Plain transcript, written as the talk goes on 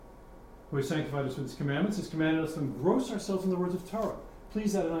who has sanctified us with his commandments, has commanded us to engross ourselves in the words of Torah.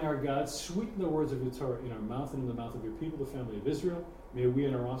 Please, Adonai our God, sweeten the words of your Torah in our mouth and in the mouth of your people, the family of Israel. May we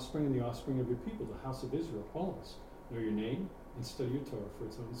and our offspring and the offspring of your people, the house of Israel, all of us, know your name and study your Torah for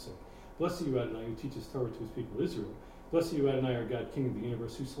its own sake. Blessed are you, Adonai, who teaches Torah to his people Israel. Blessed are you, Adonai, our God, King of the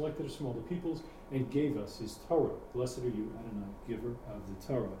universe, who selected us from all the peoples and gave us his Torah. Blessed are you, Adonai, giver of the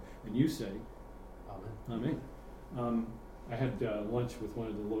Torah. And you say, Amen. Amen. I had lunch with one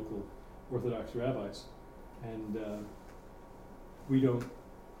of the local Orthodox rabbis, and we don't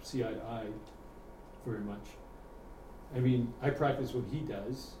see eye to eye very much. I mean, I practice what he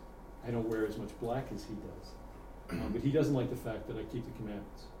does. I don't wear as much black as he does. But he doesn't like the fact that I keep the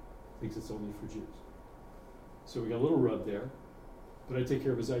commandments. Thinks it's only for Jews. So we got a little rub there, but I take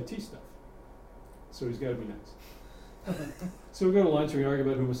care of his IT stuff. So he's got to be nice. So we go to lunch and we argue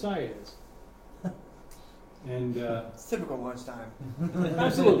about who Messiah is. And it's typical lunchtime.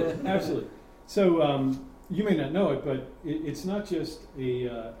 Absolutely, absolutely. So you may not know it, but it's not just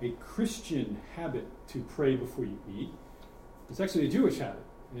a Christian habit to pray before you eat. It's actually a Jewish habit,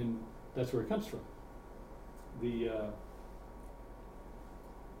 and that's where it comes from. The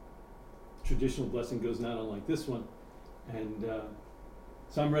traditional blessing goes not unlike this one, and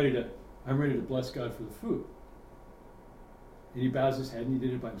so I'm ready to bless God for the food. And he bows his head, and he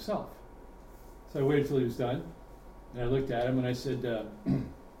did it by himself. So I waited till he was done, and I looked at him and I said,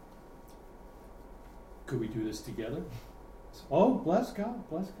 could we do this together? Said, oh, bless God,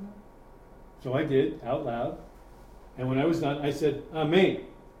 bless God. So I did, out loud, and when I was done, I said, Amen.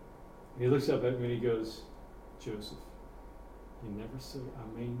 And he looks up at me and he goes, Joseph, you never say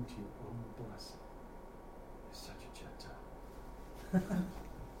Amen to your own blessing. You're such a Gentile.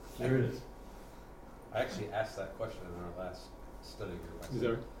 There it is. I actually asked that question in our last study group. Is that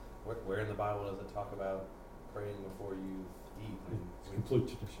right? Where in the Bible does it talk about praying before you eat? It's a complete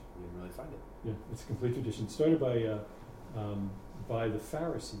tradition. We didn't really find it. Yeah, it's a complete tradition. It started by the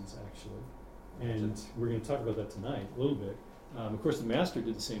Pharisees, actually. And we're going to talk about that tonight a little bit. Of course, the Master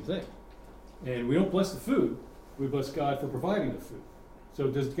did the same thing. And we don't bless the food. We bless God for providing the food. So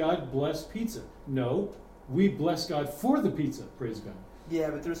does God bless pizza? No. We bless God for the pizza, praise God.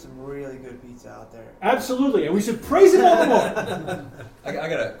 Yeah, but there's some really good pizza out there. Absolutely, and we should praise it all the more. I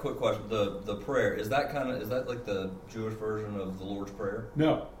got a quick question. The prayer, is that like the Jewish version of the Lord's Prayer?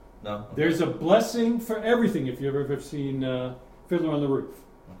 No. No? Okay. There's a blessing for everything if you've ever seen Fiddler on the Roof.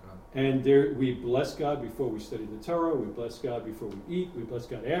 Okay. And there we bless God before we study the Torah, we bless God before we eat, we bless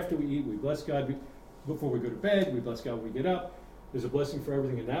God after we eat, we bless God before we go to bed, we bless God when we get up. There's a blessing for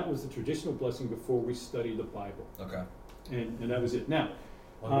everything, and that was the traditional blessing before we study the Bible. Okay. And that was it. Now,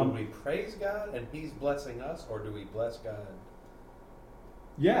 do we praise God and he's blessing us, or do we bless God?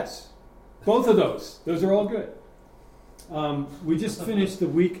 Yes. Both of those. Those are all good. We just finished the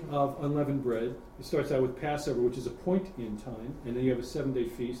week of unleavened bread. It starts out with Passover, which is a point in time, and then you have a 7-day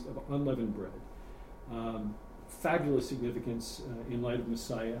feast of unleavened bread. Fabulous significance in light of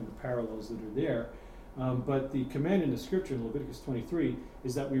Messiah and the parallels that are there. But the command in the scripture in Leviticus 23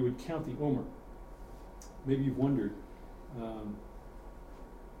 is that we would count the Omer. Maybe you've wondered.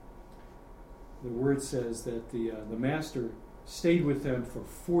 The word says that the Master stayed with them for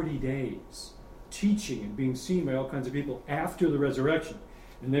 40 days, teaching and being seen by all kinds of people after the resurrection.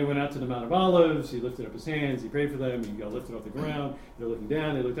 And they went out to the Mount of Olives, he lifted up his hands, he prayed for them, he got lifted off the ground, they're looking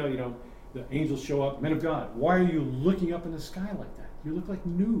down, they looked out, the angels show up, men of God, why are you looking up in the sky like that? You look like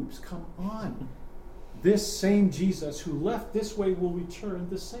noobs, come on. This same Jesus who left this way will return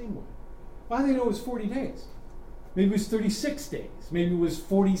the same way. Why do they know it was 40 days? Maybe it was 36 days, maybe it was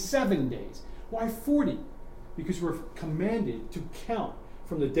 47 days. Why 40? Because we're commanded to count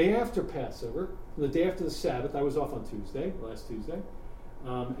from the day after Passover, from the day after the Sabbath. I was off on Tuesday, last Tuesday,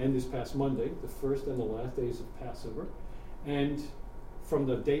 and this past Monday, the first and the last days of Passover. And from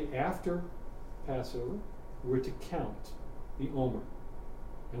the day after Passover, we're to count the Omer.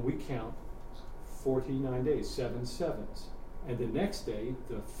 And we count 49 days, 7 sevens. And the next day,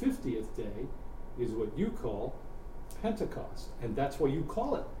 the 50th day, is what you call Pentecost. And that's why you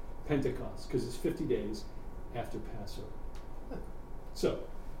call it Pentecost, because it's 50 days after Passover. So,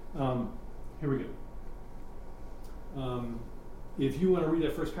 here we go. If you want to read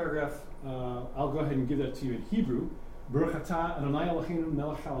that first paragraph, I'll go ahead and give that to you in Hebrew. Baruch atah Adonai Eloheinu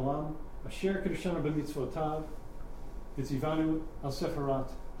melech haolam, asher kiddushanu b'mitzvotav, v'tzivanu al sefarat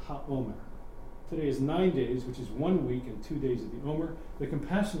ha'omer. Today is 9 days, which is 1 week and 2 days of the Omer. The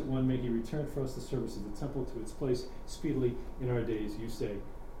compassionate one, may he return for us the service of the temple to its place speedily in our days. You say,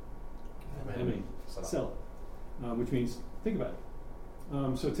 Amen. Sell. Which means, think about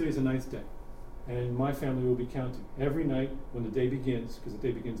it. So today's the 9th day. And my family will be counting. Every night when the day begins, because the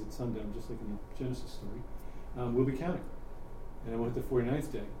day begins at sundown, just like in the Genesis story, we'll be counting. And I went the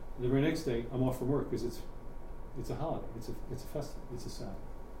 49th day. And the very next day, I'm off from work because it's a holiday. It's a festival. It's a Sabbath.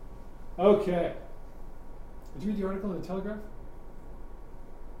 Okay. Did you read the article in the Telegraph?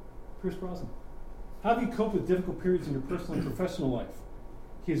 Pierce Brosnan. How do you cope with difficult periods in your personal and professional life?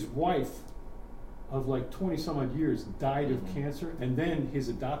 His wife of like 20 some odd years died of cancer, and then his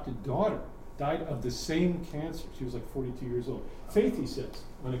adopted daughter died of the same cancer. She was like 42 years old. Faith, he says,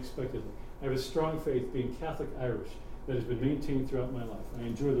 unexpectedly. I have a strong faith, being Catholic Irish, that has been maintained throughout my life. I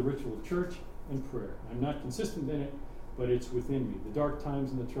enjoy the ritual of church and prayer. I'm not consistent in it, but it's within me. The dark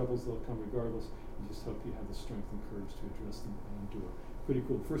times and the troubles, they'll come regardless. I just hope you have the strength and courage to address them and endure. Pretty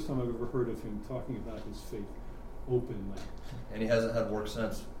cool. First time I've ever heard of him talking about his faith openly. And he hasn't had work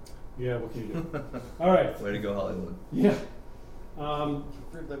since. Yeah, what can you do? All right. Way to go, Hollywood. Yeah.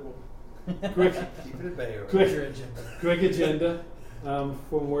 Keep it liberal. Quick, Keep it at bay. quick agenda.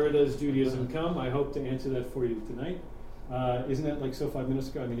 From where does Judaism come? I hope to answer that for you tonight. Isn't that like so 5 minutes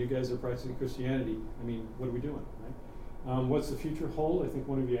ago? I mean, you guys are practicing Christianity. I mean, what are we doing, right? What's the future hold? I think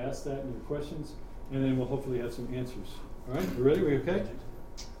one of you asked that in your questions. And then we'll hopefully have some answers. All right, you ready? We okay?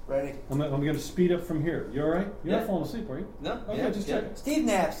 Ready. I'm going to speed up from here. You all right? You're Yeah. not falling asleep, are you? No, Okay, just check. Steve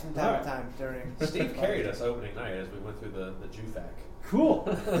naps from time All right. to time during. Steve carried us opening night as we went through the JUFAC. Cool.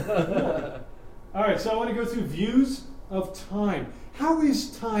 All right, so I want to go through views of time. How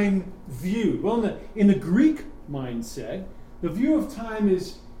is time viewed? Well, in the Greek mindset, the view of time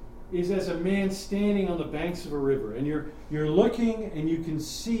is as a man standing on the banks of a river, and you're looking and you can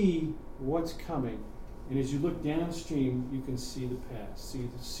see what's coming. And as you look downstream, you can see the past. So you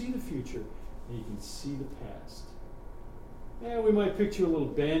can see the future, and you can see the past. And we might picture a little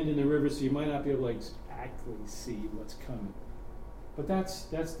bend in the river, so you might not be able to exactly see what's coming. But that's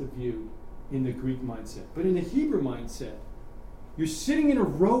the view in the Greek mindset. But in the Hebrew mindset, you're sitting in a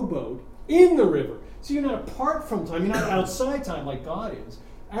rowboat in the river. So you're not apart from time. You're not outside time like God is.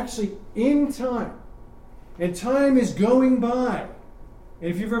 Actually in time. And time is going by. And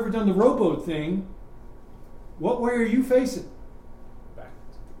if you've ever done the rowboat thing, what way are you facing?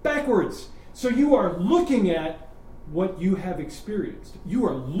 Backwards. So you are looking at what you have experienced. You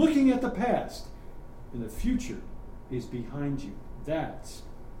are looking at the past. And the future is behind you. That's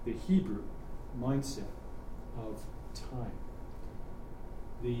the Hebrew mindset of time.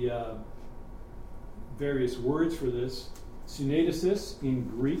 The various words for this, synedesis in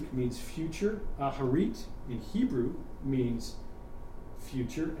Greek means future, aharit in Hebrew means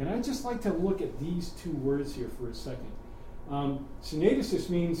future, and I'd just like to look at these two words here for a second. Synedesis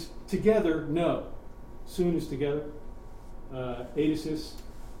means together, no. Soon is together. Eidesis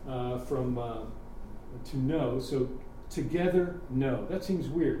from to know, so together, no. That seems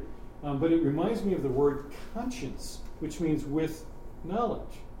weird. But it reminds me of the word conscience, which means with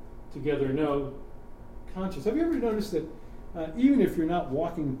knowledge. Together, no. Conscience. Have you ever noticed that even if you're not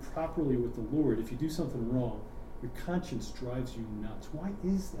walking properly with the Lord, if you do something wrong, your conscience drives you nuts? Why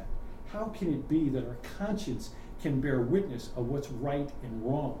is that? How can it be that our conscience can bear witness of what's right and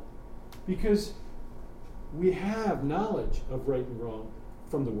wrong? Because we have knowledge of right and wrong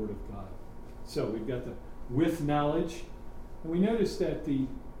from the Word of God. So we've got the with knowledge, and we notice that the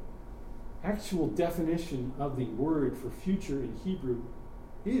actual definition of the word for future in Hebrew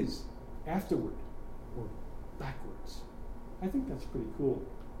is afterward or backwards. I think that's pretty cool.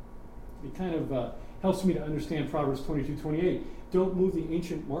 It kind of helps me to understand Proverbs 22:28. Don't move the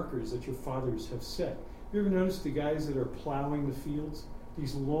ancient markers that your fathers have set. You ever notice the guys that are plowing the fields?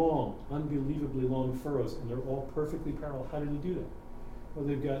 These long, unbelievably long furrows, and they're all perfectly parallel. How do they do that? Well,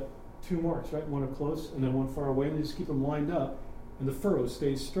 they've got two marks, right? One up close and then one far away, and they just keep them lined up, and the furrow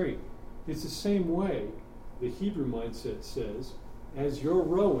stays straight. It's the same way the Hebrew mindset says, as you're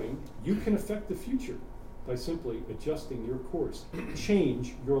rowing, you can affect the future by simply adjusting your course.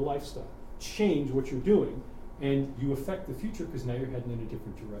 Change your lifestyle. Change what you're doing, and you affect the future because now you're heading in a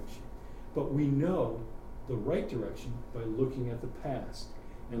different direction. But we know the right direction by looking at the past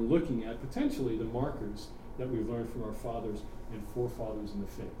and looking at potentially the markers that we've learned from our fathers and forefathers in the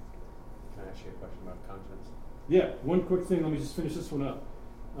faith. Can I ask you a question about conscience? Yeah, one quick thing, let me just finish this one up.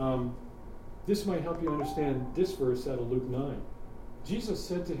 This might help you understand this verse out of Luke 9. Jesus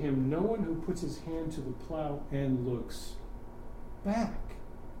said to him, no one who puts his hand to the plow and looks back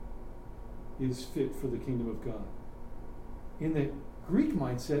is fit for the kingdom of God. In the Greek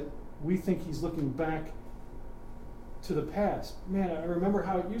mindset, we think he's looking back to the past. Man, I remember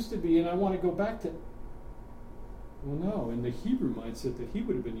how it used to be, and I want to go back to... Well, no, in the Hebrew mindset that he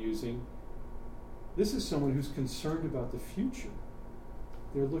would have been using, this is someone who's concerned about the future.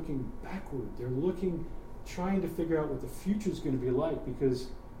 They're looking backward. They're looking, trying to figure out what the future is going to be like, because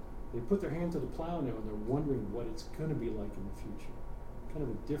they put their hand to the plow now and they're wondering what it's going to be like in the future. Kind of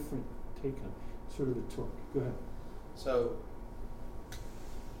a different take on it. Sort of a torque. Go ahead. So,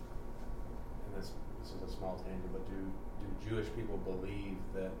 and this is a small tangent, but do Jewish people believe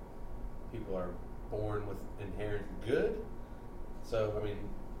that people are born with inherent good? So, I mean,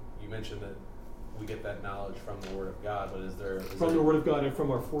 you mentioned that we get that knowledge from the Word of God, but From the Word of God and from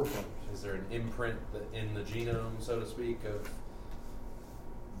our forefathers. Is there an imprint in the genome, so to speak, of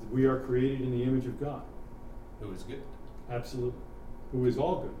We are created in the image of God. who is good? Absolutely. Who is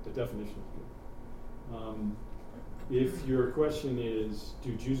all good, the definition of good. If your question is,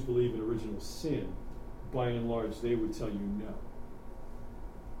 do Jews believe in original sin? By and large, they would tell you no.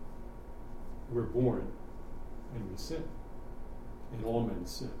 We're born and we sin. And all men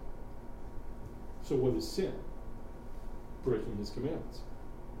sin. So what is sin? Breaking his commandments.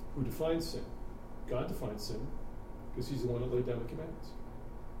 Who defines sin? God defines sin, because he's the one that laid down the commandments.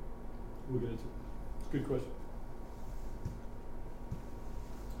 We'll get into it. It's a good question.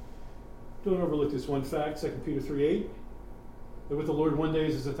 Don't overlook this one fact, 2 Peter 3:8. That with the Lord 1 day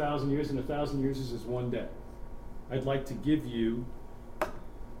is as 1,000 years, and 1,000 years is as 1 day. I'd like to give you,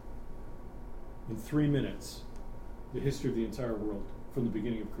 in 3 minutes, the history of the entire world from the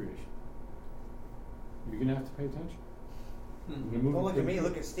beginning of creation. You're going to have to pay attention. Don't look at me,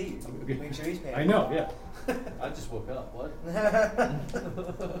 look at Steve. Okay. Make sure he's paying. I know, yeah. I just woke up. What?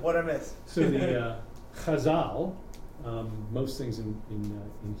 What I missed. So the Chazal, most things in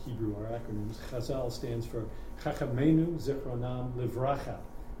Hebrew are acronyms. Chazal stands for Chachamenu Zichronam Livracha.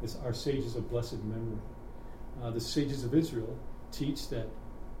 It's our sages of blessed memory. The sages of Israel teach that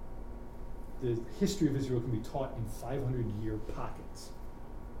the history of Israel can be taught in 500-year pockets.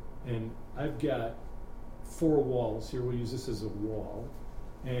 And I've got 4 walls here. We'll use this as a wall.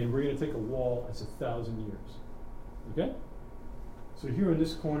 And we're going to take a wall that's 1,000 years. Okay? So here in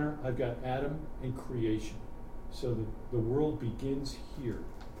this corner, I've got Adam and creation. So the world begins here.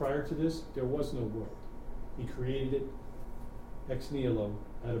 Prior to this, there was no world. He created it ex nihilo,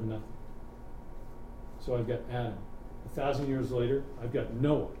 out of nothing. So I've got Adam. 1,000 years later, I've got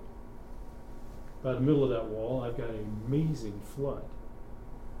Noah. About the middle of that wall, I've got an amazing flood.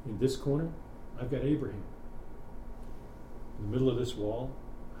 In this corner, I've got Abraham. In the middle of this wall,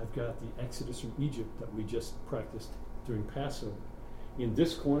 I've got the Exodus from Egypt that we just practiced during Passover. In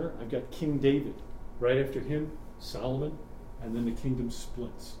this corner, I've got King David. Right after him, Solomon, and then the kingdom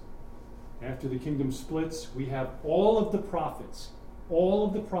splits. After the kingdom splits, we have all of the prophets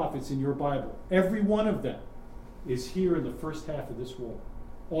in your Bible. Every one of them is here in the first half of this wall.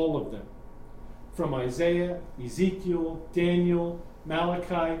 All of them. From Isaiah, Ezekiel, Daniel,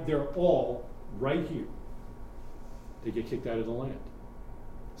 Malachi, they're all right here. They get kicked out of the land.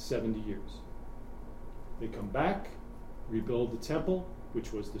 70 years. They come back, rebuild the temple,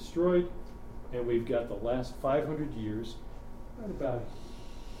 which was destroyed, and we've got the last 500 years. Right about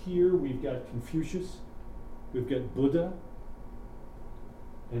here, we've got Confucius, we've got Buddha,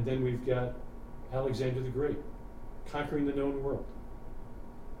 and then we've got Alexander the Great, conquering the known world.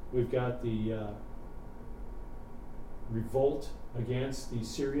 We've got the revolt against the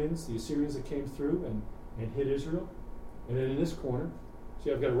Assyrians that came through and hit Israel. And then in this corner,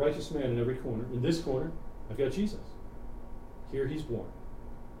 see, I've got a righteous man in every corner. In this corner, I've got Jesus. Here he's born.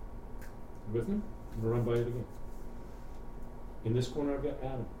 You with me? I'm going to run by it again. In this corner, I've got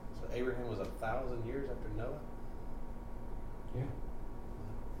Adam. So Abraham was 1,000 years after Noah?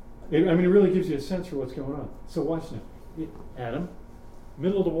 Yeah. I mean, it really gives you a sense for what's going on. So watch now. Adam,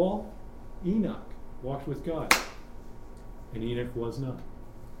 middle of the wall, Enoch walked with God. And Enoch was not.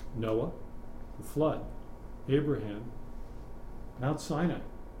 Noah, the flood. Abraham, Mount Sinai,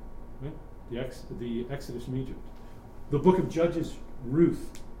 right? The Exodus from Egypt. The book of Judges,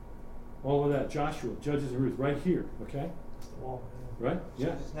 Ruth, all of that, Joshua, Judges and Ruth, right here, okay? Wall. Right? Yeah.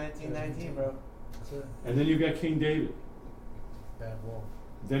 It's 1919, bro. That's it. And then you've got King David. Bad wall.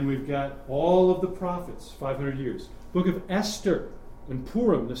 Then we've got all of the prophets, 500 years. Book of Esther and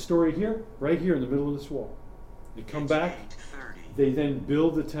Purim, the story here, right here in the middle of this wall. They come back, they then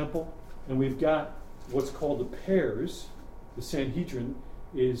build the temple, and we've got what's called the pairs. The Sanhedrin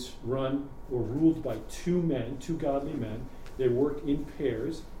is run or ruled by 2 men, 2 godly men. They work in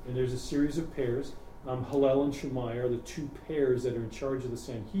pairs, and there's a series of pairs. Hillel and Shammai are the 2 pairs that are in charge of the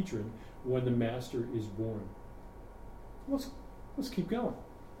Sanhedrin when the master is born. Let's keep going.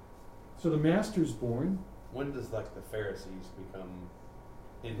 So the master's born. When does the Pharisees become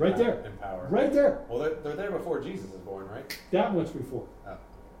in Right there. in power? Right there. Well, they're there before Jesus is born, right? That much before. Oh.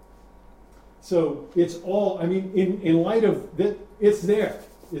 So it's all, I mean, in light of that, It's there.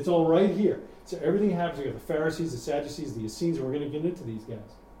 It's all right here. So everything happens. We got the Pharisees, the Sadducees, the Essenes, and we're going to get into these guys.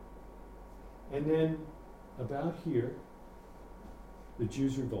 And then about here, the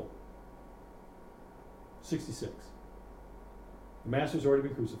Jews revolt. 66. The Master's already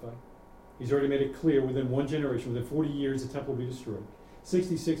been crucified. He's already made it clear within one generation, within 40 years, the temple will be destroyed.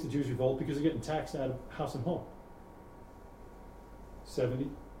 66, the Jews revolt because they're getting taxed out of house and home. 70,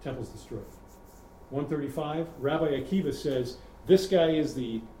 temple's destroyed. 135, Rabbi Akiva says, this guy is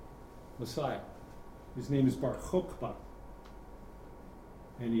the Messiah. His name is Bar Chokba.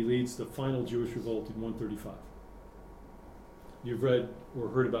 And he leads the final Jewish revolt in 135. You've read or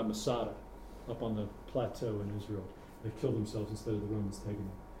heard about Masada up on the plateau in Israel. They killed themselves instead of the Romans taking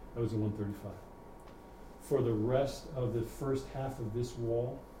them. That was in 135. For the rest of the first half of this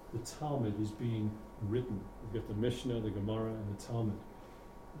wall, the Talmud is being written. You've got the Mishnah, the Gemara, and the Talmud.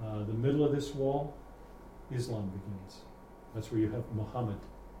 The middle of this wall, Islam begins. That's where you have Muhammad.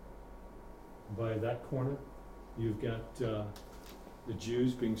 By that corner, you've got the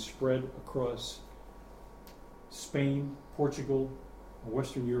Jews being spread across Spain, Portugal, and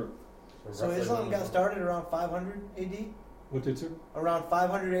Western Europe. So Islam got started around 500 AD? What did, sir? Around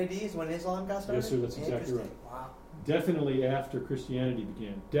 500 AD is when Islam got started? Yes, sir, that's exactly right. Wow. Definitely after Christianity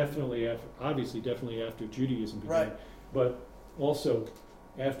began. Definitely after, obviously, definitely after Judaism began. Right. But also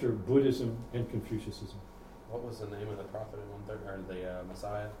after Buddhism and Confucianism. What was the name of the prophet in 130, or the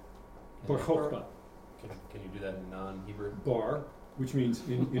Messiah? Bar Chokba. Can you do that in non-Hebrew? Bar, which means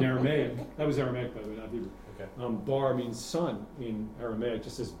in Aramaic, that was Aramaic by the way, not Hebrew. Okay. Bar means son in Aramaic,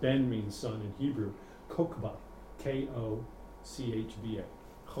 just as Ben means son in Hebrew. Chokba, Kochba.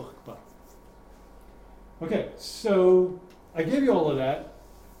 Chokba. Okay, so I gave you all of that.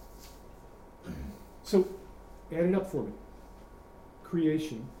 So add it up for me.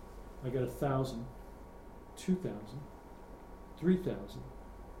 Creation, I got 1,000, 2,000, 3,000,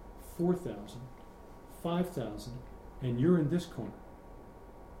 4,000, 5,000, and you're in this corner.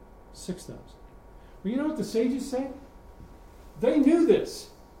 6,000. Well, you know what the sages say? They knew this.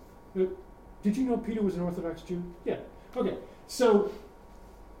 Did you know Peter was an Orthodox Jew? Yeah. Okay. So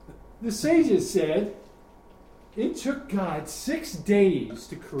the sages said it took God 6 days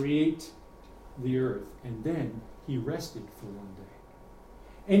to create the earth, and then he rested for 1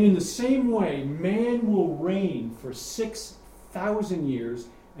 day. And in the same way, man will reign for 6,000 years,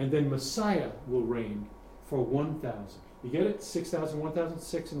 and then Messiah will reign for 1,000. You get it? 6,000, 1,000,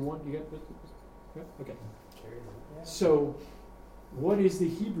 6 and 1. You get it? Yeah? Okay. So, what is the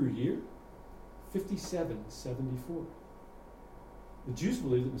Hebrew year? 5774. The Jews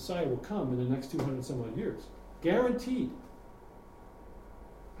believe that Messiah will come in the next 200 some odd years. Guaranteed.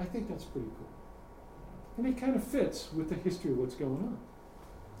 I think that's pretty cool. And it kind of fits with the history of what's going on.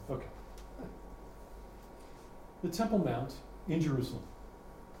 Okay. The Temple Mount in Jerusalem.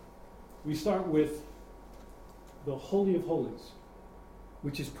 We start with the Holy of Holies,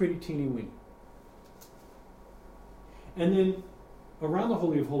 which is pretty teeny weeny. And then around the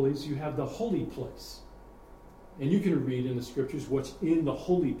Holy of Holies, you have the holy place. And you can read in the scriptures what's in the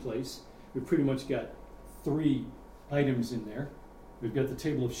holy place. We've pretty much got 3 items in there. We've got the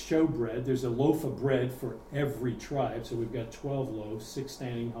table of showbread. There's a loaf of bread for every tribe. So we've got 12 loaves, 6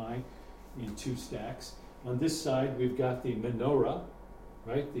 standing high in 2 stacks. On this side, we've got the menorah,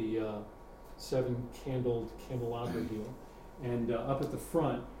 right? The 7-candled candelabra deal. And up at the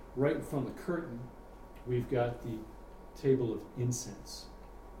front, right in front of the curtain, we've got the table of incense.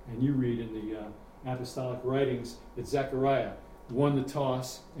 And you read in the apostolic writings that Zechariah won the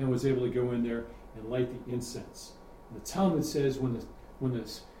toss and was able to go in there and light the incense. And the Talmud says when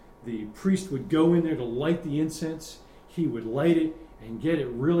the priest would go in there to light the incense, he would light it and get it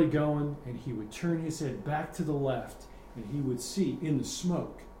really going, and he would turn his head back to the left, and he would see in the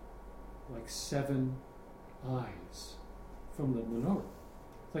smoke like 7 eyes from the menorah.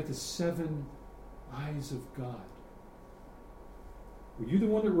 Like the 7 eyes of God. Were you the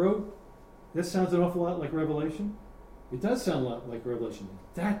one that wrote? That sounds an awful lot like Revelation. It does sound a lot like Revelation.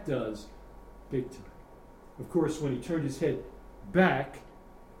 That does big time. Of course, when he turned his head back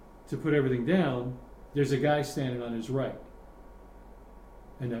to put everything down, there's a guy standing on his right.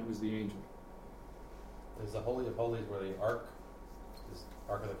 And that was the angel. Is the Holy of Holies where the Ark is,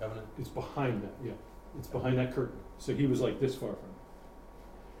 Ark of the Covenant? It's behind that, yeah. It's behind that curtain. So he was like this far from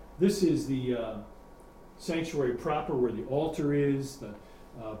it. This is the sanctuary proper where the altar is, the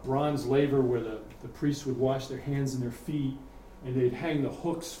bronze laver where the priests would wash their hands and their feet, and they'd hang the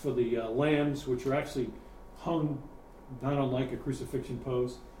hooks for the lambs, which are actually hung not unlike a crucifixion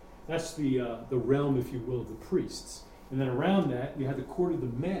pose. That's the realm, if you will, of the priests. And then around that, you had the court of the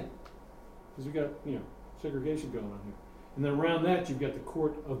men, because we got segregation going on here. And then around that, you've got the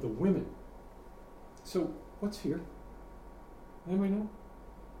court of the women. So, what's here? Anybody know?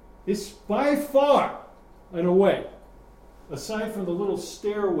 It's by far and away, aside from the little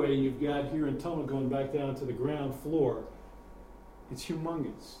stairway you've got here in tunnel going back down to the ground floor, it's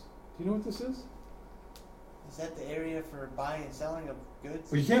humongous. Do you know what this is? Is that the area for buying and selling of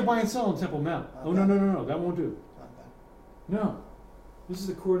goods? Well, you can't buy and sell on Temple Mount. Okay. Oh, no, that won't do. Not that. No. This is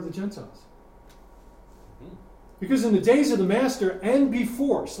the court of the Gentiles. Because in the days of the Master and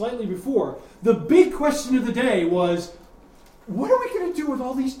before, slightly before, the big question of the day was, what are we going to do with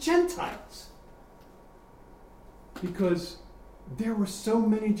all these Gentiles? Because there were so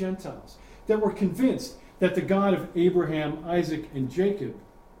many Gentiles that were convinced that the God of Abraham, Isaac, and Jacob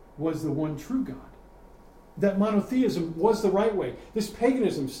was the one true God. That monotheism was the right way. This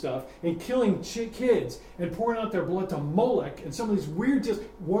paganism stuff and killing kids and pouring out their blood to Molech and some of these weird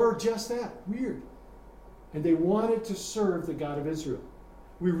were just that, weird. And they wanted to serve the God of Israel.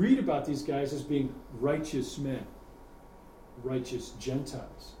 We read about these guys as being righteous men, righteous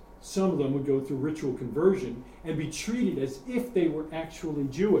Gentiles. Some of them would go through ritual conversion and be treated as if they were actually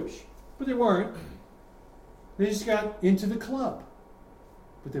Jewish. But they weren't. They just got into the club.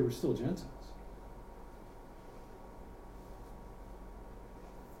 But they were still Gentiles.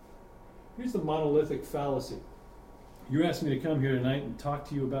 Here's the monolithic fallacy. You asked me to come here tonight and talk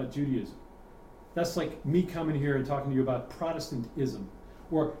to you about Judaism. That's like me coming here and talking to you about Protestantism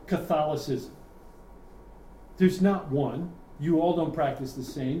or Catholicism. There's not one. You all don't practice the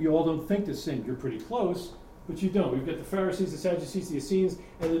same. You all don't think the same. You're pretty close, but you don't. We've got the Pharisees, the Sadducees, the Essenes,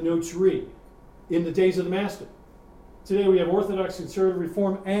 and the Notori in the days of the Master. Today we have Orthodox, Conservative,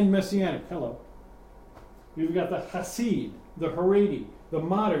 Reform, and Messianic. Hello. We've got the Hasid, the Haredi, the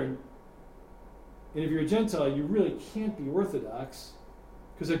Modern. And if you're a Gentile, you really can't be Orthodox,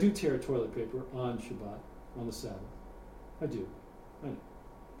 because I do tear toilet paper on Shabbat, on the Sabbath. I do. I know.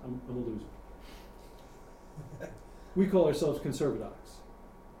 I'm a loser. We call ourselves conservadox.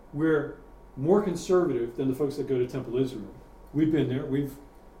 We're more conservative than the folks that go to Temple Israel. We've been there.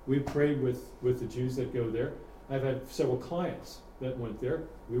 We've prayed with the Jews that go there. I've had several clients that went there.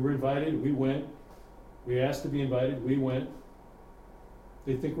 We were invited. We went. We asked to be invited. We went.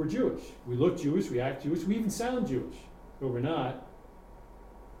 They think we're Jewish. We look Jewish. We act Jewish. We even sound Jewish, but we're not.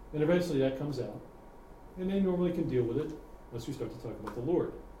 And eventually that comes out. And they normally can deal with it once we start to talk about the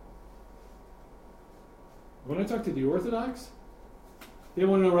Lord. When I talk to the Orthodox, they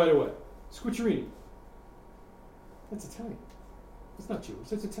want to know right away. Squiccerini. That's Italian. That's not Jewish.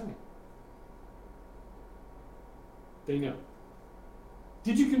 That's Italian. They know.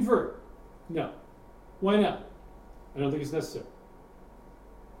 Did you convert? No. Why not? I don't think it's necessary.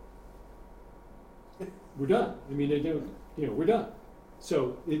 We're done. I mean, they don't, we're done.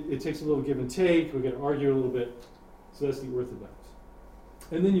 So it takes a little give and take. We're going to argue a little bit. So that's the Orthodox.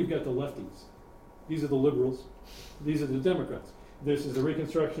 And then you've got the lefties. These are the liberals. These are the Democrats. This is the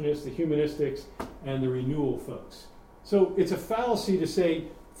Reconstructionists, the Humanistics, and the Renewal folks. So it's a fallacy to say,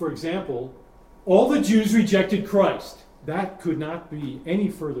 for example, all the Jews rejected Christ. That could not be any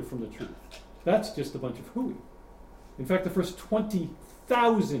further from the truth. That's just a bunch of hooey. In fact, the first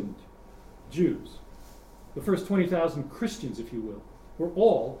 20,000 Jews, the first 20,000 Christians, if you will, were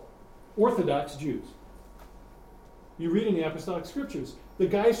all Orthodox Jews. You read in the Apostolic Scriptures, the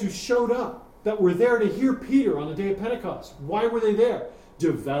guys who showed up, that were there to hear Peter on the day of Pentecost. Why were they there?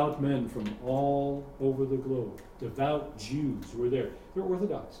 Devout men from all over the globe. Devout Jews were there. They're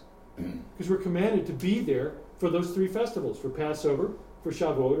Orthodox. Because we're commanded to be there for those three festivals, for Passover, for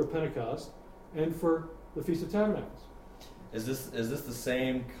Shavuot or Pentecost, and for the Feast of Tabernacles. Is this the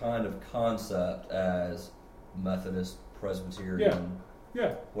same kind of concept as Methodist, Presbyterian?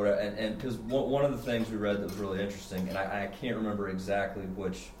 Yeah. And because one of the things we read that was really interesting, and I can't remember exactly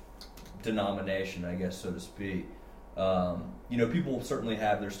which denomination, I guess, so to speak. People certainly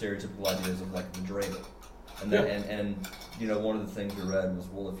have their stereotypical ideas of like the dreidel, and one of the things we read was,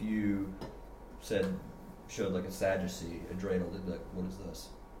 well, if you showed like a Sadducee a dreidel, they'd be like, what is this?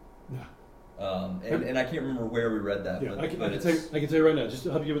 No. And I can't remember where we read that. Yeah, but I can tell you right now, just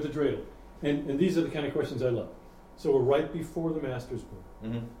to help you with the dreidel. And these are the kind of questions I love. So we're right before the Master's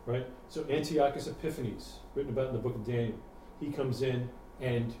book, right? So Antiochus Epiphanes, written about in the book of Daniel, he comes in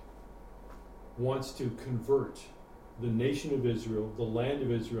and wants to convert the nation of Israel, the land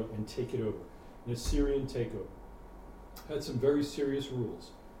of Israel, and take it over. An Assyrian takeover. Had some very serious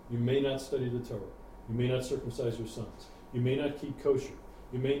rules. You may not study the Torah. You may not circumcise your sons. You may not keep kosher.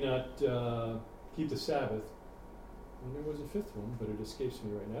 You may not keep the Sabbath. And there was a fifth one, but it escapes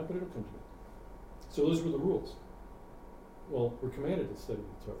me right now, but it'll come to me. So those were the rules. Well, we're commanded to study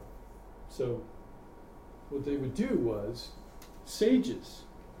the Torah. So what they would do was sages,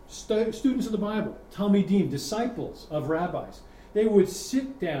 students of the Bible, Talmidim, disciples of rabbis, they would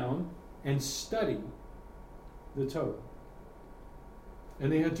sit down and study the Torah.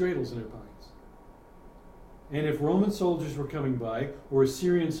 And they had dreidels in their pockets. And if Roman soldiers were coming by, or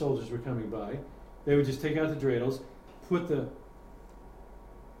Assyrian soldiers were coming by, they would just take out the dreidels, put the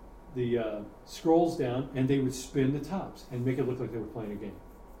scrolls down, and they would spin the tops and make it look like they were playing a game.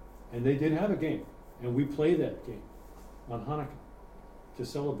 And they did have a game, and we play that game on Hanukkah to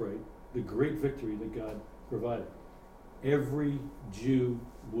celebrate the great victory that God provided. Every Jew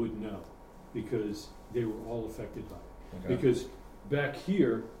would know because they were all affected by it. Okay. Because back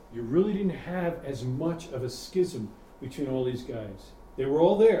here, you really didn't have as much of a schism between all these guys. They were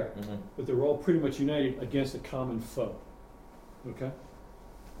all there, but they were all pretty much united against a common foe. Okay?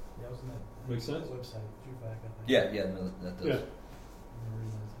 Yeah, wasn't that Make sense? website, Jewback, I think. Yeah, no, that does. Yeah. I never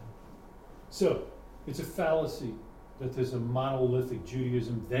realized that. So, it's a fallacy that there's a monolithic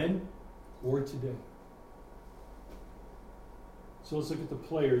Judaism then or today. So let's look at the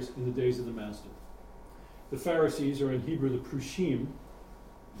players in the days of the Master. The Pharisees, or in Hebrew the Prushim,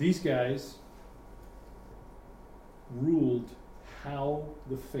 these guys ruled how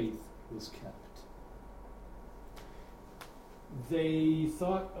the faith was kept. They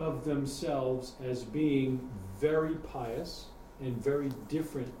thought of themselves as being very pious and very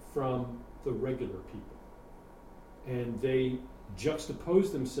different from the regular people. And they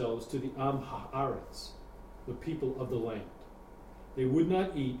juxtaposed themselves to the Am Haaretz, the people of the land. They would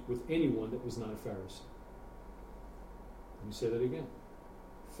not eat with anyone that was not a Pharisee. Let me say that again.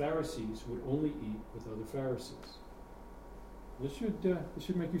 Pharisees would only eat with other Pharisees. This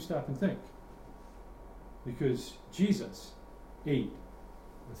should make you stop and think. Because Jesus ate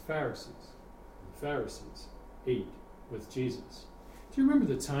with Pharisees. The Pharisees ate with Jesus. Do you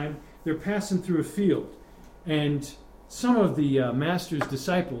remember the time they're passing through a field and some of the master's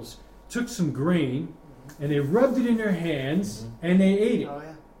disciples took some grain and they rubbed it in their hands and they ate it. Oh,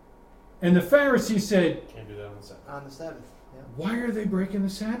 yeah. And the Pharisees said, Can't do that on the Sabbath. On the Sabbath. Yeah. why are they breaking the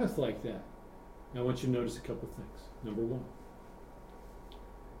Sabbath like that? Now I want you to notice a couple of things. Number one,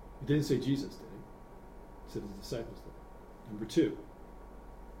 it didn't say Jesus did it. It said the disciples did. Number two,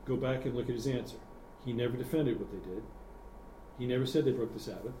 go back and look at his answer. He never defended what they did. He never said they broke the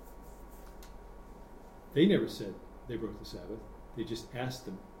Sabbath. They never said they broke the Sabbath. They just asked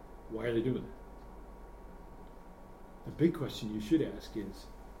them, why are they doing that? The big question you should ask is,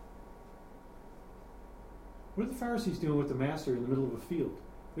 what are the Pharisees doing with the master in the middle of a field?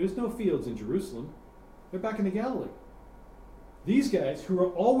 There's no fields in Jerusalem. They're back in the Galilee. These guys, who are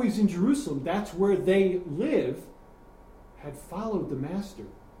always in Jerusalem, that's where they live, had followed the master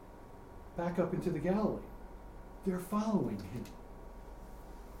back up into the Galilee. They're following him.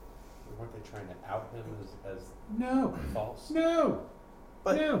 Weren't they trying to out him as No. false? No.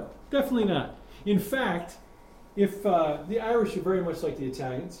 But- No, definitely not. In fact, if the Irish are very much like the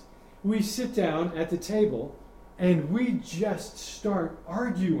Italians, we sit down at the table and we just start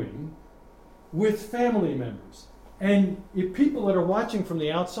arguing with family members. And if people that are watching from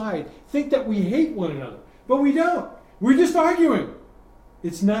the outside think that we hate one another, but we don't. We're just arguing.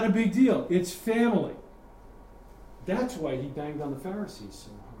 It's not a big deal. It's family. That's why he banged on the Pharisees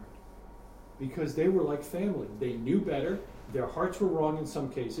so hard. Because they were like family. They knew better. Their hearts were wrong in some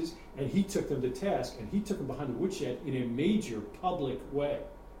cases, and he took them to task, and he took them behind the woodshed in a major public way.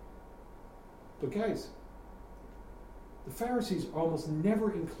 But guys, the Pharisees are almost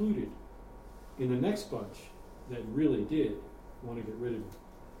never included in the next bunch that really did want to get rid of him.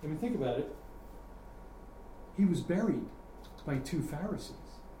 I mean, think about it. He was buried by two Pharisees.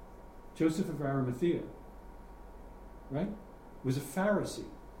 Joseph of Arimathea, right, was a Pharisee.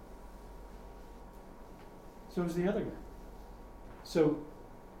 So was the other guy. So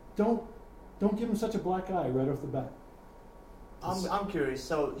don't give him such a black eye right off the bat. I'm curious.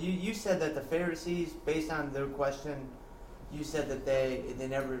 So you said that the Pharisees, based on their question, you said that they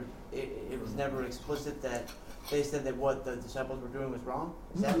never it was never explicit that they said that what the disciples were doing was wrong.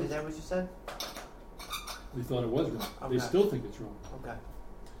 Is that what you said? They thought it was wrong. Okay. They still think it's wrong. Okay.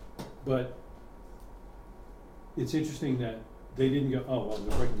 But it's interesting that they didn't go, oh, well,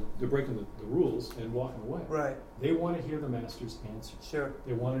 they're breaking the rules and walking away. Right. They want to hear the master's answer. Sure.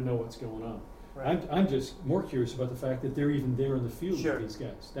 They want to know what's going on. Right. I'm just more curious about the fact that they're even there in the field Sure. with these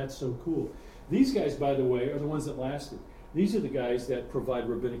guys. That's so cool. These guys, by the way, are the ones that lasted. These are the guys that provide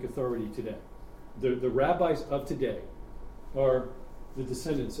rabbinic authority today. The rabbis of today are the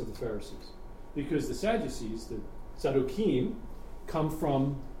descendants of the Pharisees. Because the Sadducees, the Sadducees, come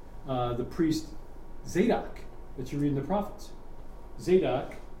from the priest Zadok that you read in the prophets.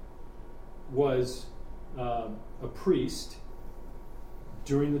 Zadok was a priest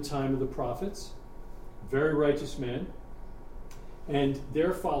during the time of the prophets, very righteous men, and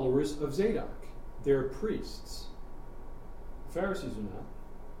they're followers of Zadok. They're priests. Pharisees are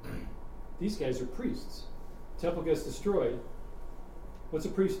not. These guys are priests. Temple gets destroyed. What's a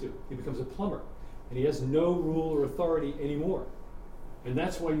priest do? He becomes a plumber. And he has no rule or authority anymore. And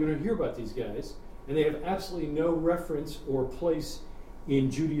that's why you don't hear about these guys. And they have absolutely no reference or place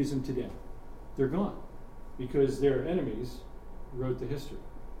in Judaism today. They're gone. Because their enemies wrote the history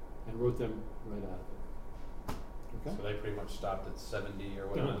and wrote them right out of it. Okay? So they pretty much stopped at 70 or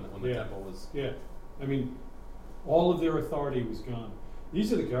whatever when the temple was. Yeah. I mean, all of their authority was gone.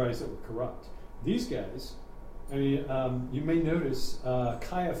 These are the guys that were corrupt. These guys, I mean, you may notice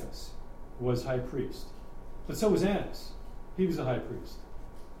Caiaphas was high priest. But so was Annas. He was a high priest.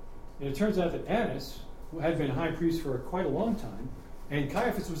 And it turns out that Annas had been high priest for quite a long time, and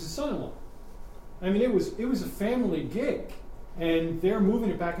Caiaphas was his son-in-law. I mean, it was a family gig. And they're moving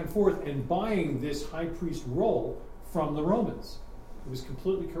it back and forth and buying this high priest role from the Romans. It was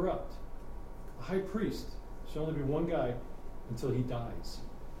completely corrupt. A high priest should only be one guy until he dies.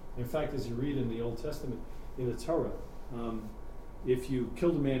 In fact, as you read in the Old Testament, in the Torah, if you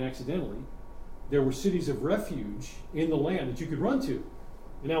killed a man accidentally, there were cities of refuge in the land that you could run to.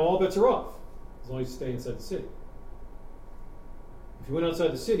 And now all bets are off, as long as you stay inside the city. If you went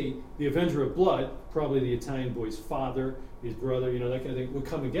outside the city, the avenger of blood, probably the Italian boy's father, his brother, that kind of thing, would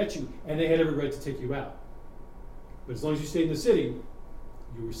come and get you, and they had every right to take you out. But as long as you stayed in the city,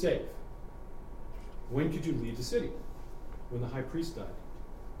 you were safe. When could you leave the city? When the high priest died.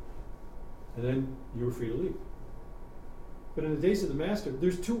 And then you were free to leave. But in the days of the Master,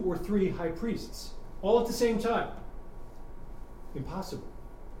 there's 2 or 3 high priests, all at the same time. Impossible.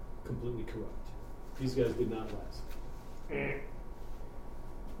 Completely corrupt. These guys did not last.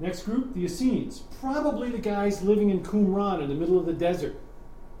 Next group, the Essenes. Probably the guys living in Qumran in the middle of the desert.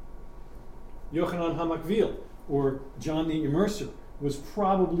 Yochanan HaMakvil, or John the Immerser, was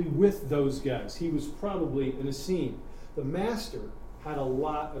probably with those guys. He was probably an Essene. The Master had a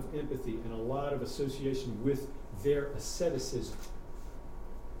lot of empathy and a lot of association with their asceticism.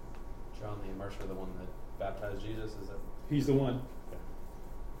 John the Immerser, the one that baptized Jesus, is that? He's the one. Okay.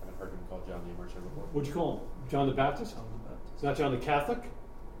 I haven't heard him called John the Immerser before. What'd you call him? John the Baptist? John the Baptist. It's not John the Catholic?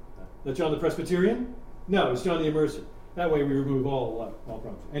 No. Not John the Presbyterian? No, it's John the Immerser. That way we remove all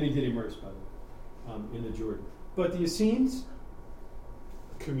problems. And he did immerse, by the way, in the Jordan. But the Essenes,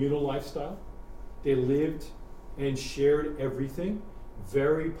 communal lifestyle. They lived and shared everything.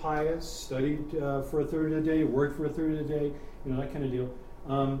 Very pious, studied for a third of the day, worked for a third of the day, that kind of deal.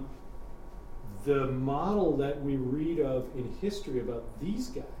 The model that we read of in history about these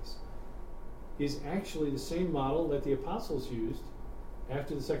guys is actually the same model that the apostles used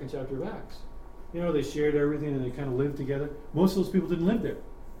after the 2nd chapter of Acts. They shared everything and they kind of lived together. Most of those people didn't live there.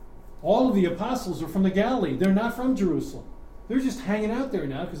 All of the apostles are from the Galilee. They're not from Jerusalem. They're just hanging out there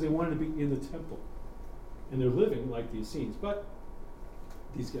now because they wanted to be in the temple. And they're living like the Essenes. But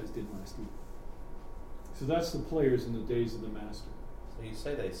these guys didn't last either. So that's the players in the days of the Master. So you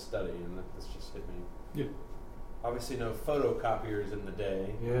say they study, and this just hit me. Yeah. Obviously, no photocopiers in the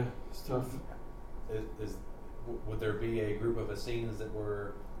day. Yeah, it's tough. Would there be a group of Essenes that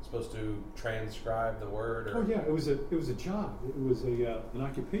were supposed to transcribe the word? Or? Oh yeah, it was a job. It was an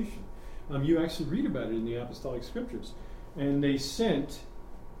occupation. You actually read about it in the Apostolic Scriptures, and they sent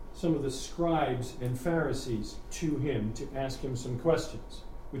some of the scribes and Pharisees to him to ask him some questions,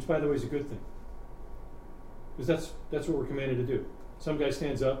 which, by the way, is a good thing, because that's what we're commanded to do. Some guy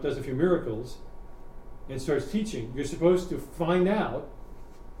stands up, does a few miracles, and starts teaching. You're supposed to find out,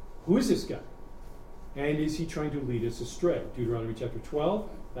 who is this guy? And is he trying to lead us astray? Deuteronomy chapter 12,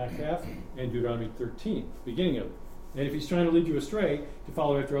 back half, and Deuteronomy 13, beginning of it. And if he's trying to lead you astray to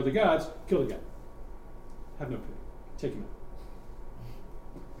follow after other gods, kill the guy. Have no pity. Take him out.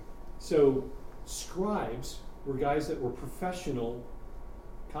 So scribes were guys that were professional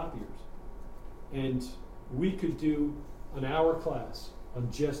copiers. And we could do an hour class on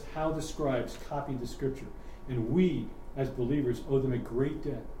just how the scribes copied the Scripture. And we, as believers, owe them a great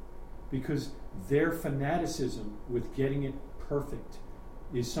debt, because their fanaticism with getting it perfect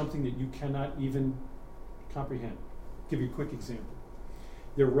is something that you cannot even comprehend. I'll give you a quick example.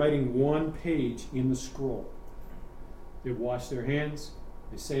 They're writing one page in the scroll. They wash their hands,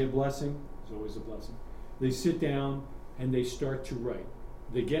 they say a blessing, there's always a blessing. They sit down and they start to write.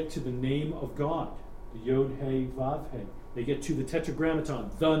 They get to the name of God, the Yod, He, Vav, He. They get to the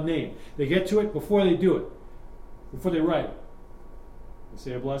Tetragrammaton, the name. They get to it before they do it, before they write it. They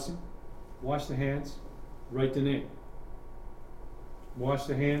say a blessing, wash the hands, write the name. Wash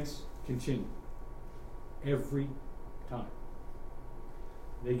the hands, continue. every time.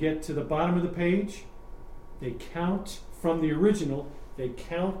 They get to the bottom of the page, they count from the original, they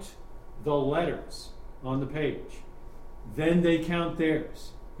count the letters on the page. Then they count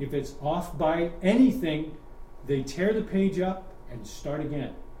theirs. If it's off by anything, they tear the page up and start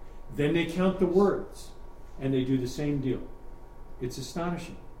again. Then they count the words, and they do the same deal. It's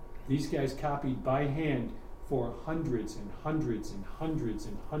astonishing. These guys copied by hand for hundreds and hundreds and hundreds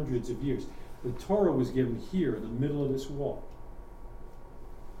and hundreds of years. The Torah was given here in the middle of this wall.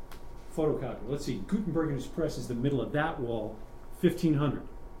 Photocopy. Let's see. Gutenberg and his press is the middle of that wall, 1500,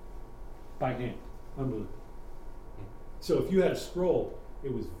 by hand. Unbelievable. So if you had a scroll,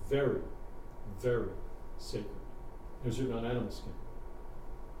 it was very, very sacred. It was written on animal skin.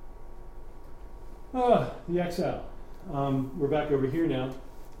 The exile. We're back over here now.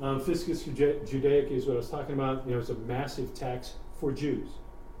 Fiscus Judaica is what I was talking about. It's a massive tax for Jews.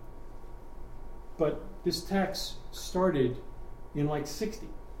 But this tax started in like 60.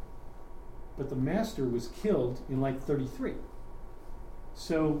 But the master was killed in like 33.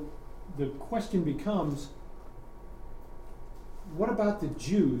 So the question becomes, what about the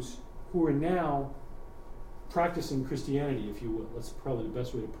Jews who are now practicing Christianity, if you will? That's probably the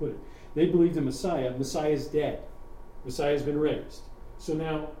best way to put it. They believed in Messiah. Messiah is dead. Messiah has been raised. So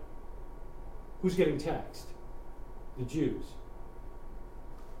now, who's getting taxed? The Jews.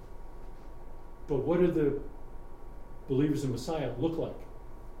 But what do the believers in Messiah look like?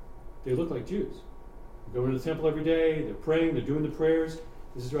 They look like Jews. They go into the temple every day, they're praying, they're doing the prayers.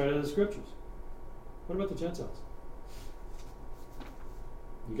 This is right out of the scriptures. What about the Gentiles?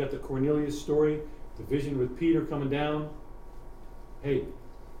 You got the Cornelius story, the vision with Peter coming down. Hey,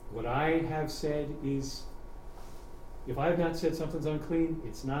 what I have said is, if I have not said something's unclean,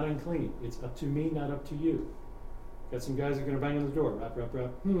 it's not unclean. It's up to me, not up to you. Got some guys that are going to bang on the door. Rap, rap,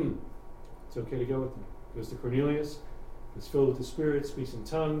 rap. It's okay to go with them. Goes to Cornelius, is filled with the Spirit, speaks in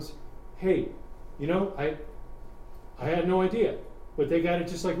tongues. Hey, I had no idea, but they got it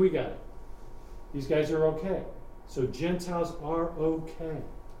just like we got it. These guys are okay. So Gentiles are okay.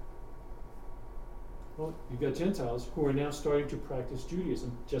 Well, you've got Gentiles who are now starting to practice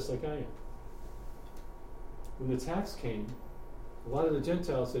Judaism just like I am. When the tax came, a lot of the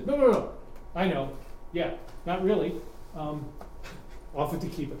Gentiles said, no, I know. Yeah, not really. Offered to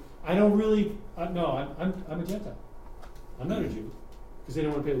keep it. I don't really, no, I'm a Gentile. I'm not a Jew, because they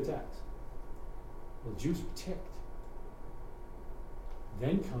don't want to pay the tax. Well, the Jews were ticked.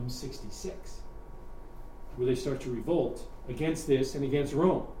 Then comes 66, where they start to revolt against this and against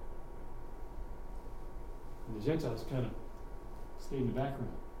Rome. And the Gentiles kind of stayed in the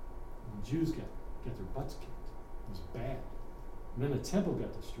background. And the Jews got their butts kicked. It was bad. And then the temple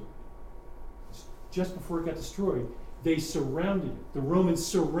got destroyed. Just before it got destroyed, they surrounded it. The Romans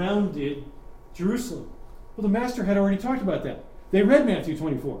surrounded Jerusalem. Well, the master had already talked about that. They read Matthew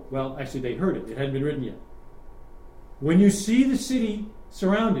 24. Well, actually, they heard it. It hadn't been written yet. When you see the city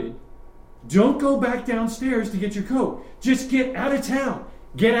surrounded, don't go back downstairs to get your coat. Just get out of town.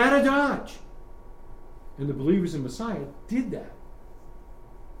 Get out of Dodge. And the believers in Messiah did that.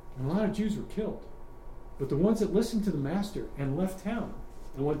 And a lot of Jews were killed. But the ones that listened to the master and left town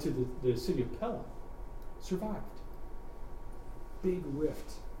and went to the city of Pella survived. Big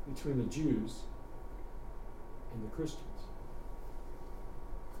rift between the Jews and the Christians.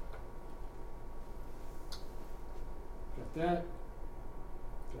 Got that.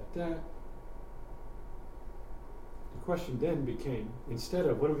 Got that. The question then became, instead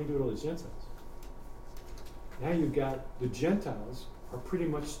of, what do we do with all these Gentiles? Now you've got the Gentiles are pretty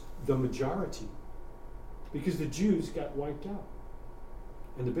much the majority because the Jews got wiped out.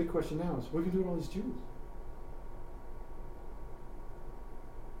 And the big question now is, what are we going to do with all these Jews?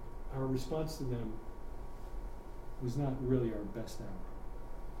 Our response to them was not really our best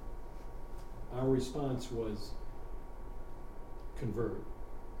hour. Our response was convert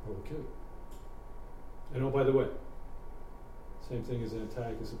or we'll kill you. And oh, by the way, same thing as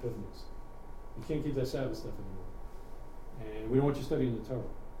Antiochus Epiphanes. You can't keep that Sabbath stuff anymore. And we don't want you studying the Torah.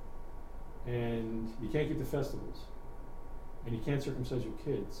 And you can't keep the festivals. And you can't circumcise your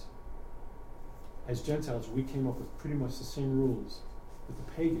kids. As Gentiles, we came up with pretty much the same rules that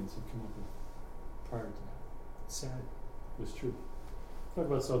the pagans had come up with prior to that. It's sad. It was true. Let's talk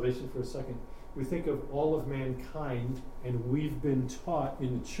about salvation for a second. We think of all of mankind, and we've been taught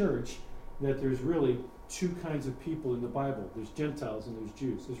in the church that there's really two kinds of people in the Bible. There's Gentiles and there's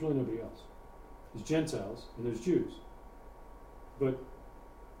Jews. There's really nobody else. There's Gentiles and there's Jews. But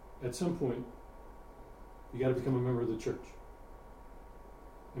at some point, you got to become a member of the church.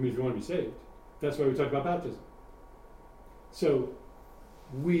 I mean, if you want to be saved. That's why we talk about baptism. So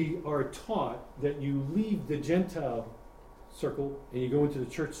we are taught that you leave the Gentile circle and you go into the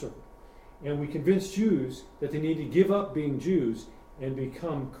church circle. And we convince Jews that they need to give up being Jews and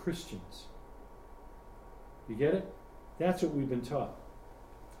become Christians. You get it? That's what we've been taught.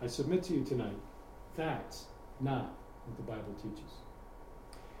 I submit to you tonight, that's not what the Bible teaches.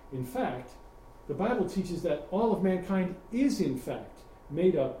 In fact, the Bible teaches that all of mankind is, in fact,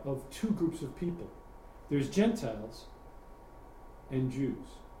 made up of two groups of people. There's Gentiles and Jews.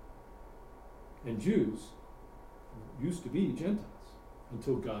 And Jews used to be Gentiles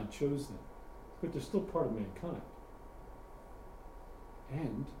until God chose them. But they're still part of mankind.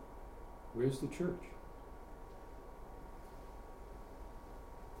 And where's the church?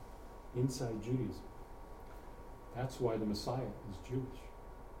 Inside Judaism. That's why the Messiah is Jewish.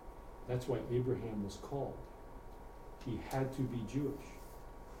 That's why Abraham was called. He had to be Jewish.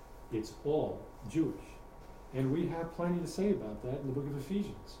 It's all Jewish. And we have plenty to say about that in the book of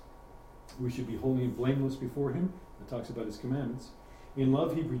Ephesians. We should be holy and blameless before him. It talks about his commandments. In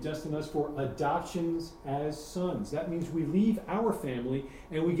love, he predestined us for adoptions as sons. That means we leave our family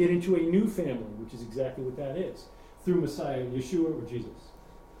and we get into a new family, which is exactly what that is, through Messiah, Yeshua, or Jesus.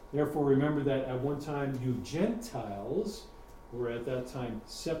 Therefore, remember that at one time you Gentiles were at that time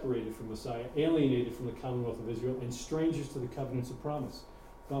separated from Messiah, alienated from the commonwealth of Israel, and strangers to the covenants of promise.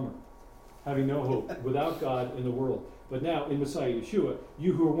 Bummer. Having no hope, without God in the world. But now, in Messiah Yeshua,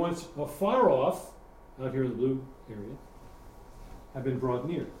 you who were once afar off, out here in the blue area, have been brought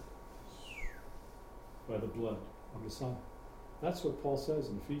near by the blood of Messiah. That's what Paul says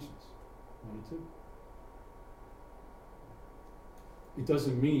in Ephesians 1 and 2. It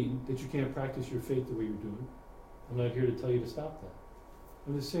doesn't mean that you can't practice your faith the way you're doing. I'm not here to tell you to stop that.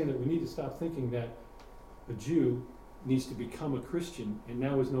 I'm just saying that we need to stop thinking that a Jew needs to become a Christian and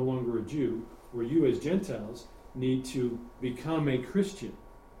now is no longer a Jew, where you as Gentiles need to become a Christian.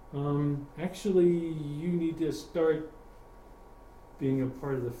 Actually, you need to start being a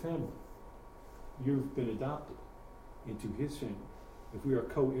part of the family. You've been adopted into his family. If we are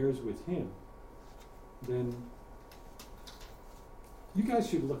co-heirs with him, then you guys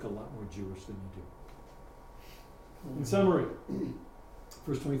should look a lot more Jewish than you do. In summary,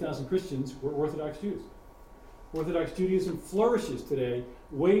 first 20,000 Christians were Orthodox Jews. Orthodox Judaism flourishes today,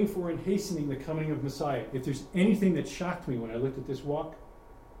 waiting for and hastening the coming of Messiah. If there's anything that shocked me when I looked at this walk,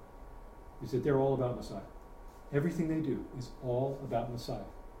 is that they're all about Messiah. Everything they do is all about Messiah.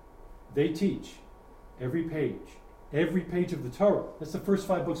 They teach every page of the Torah. That's the first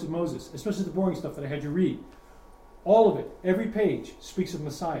 5 books of Moses, especially the boring stuff that I had you read. All of it, every page speaks of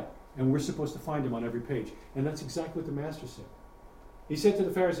Messiah, and we're supposed to find him on every page. And that's exactly what the Master said. He said to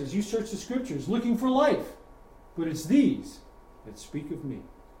the Pharisees, you search the scriptures looking for life, but it's these that speak of me.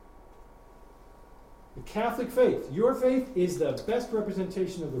 The Catholic faith, your faith, is the best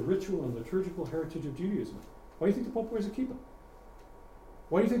representation of the ritual and liturgical heritage of Judaism. Why do you think the Pope wears a kippah?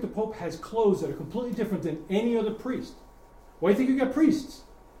 Why do you think the Pope has clothes that are completely different than any other priest? Why do you think you got priests?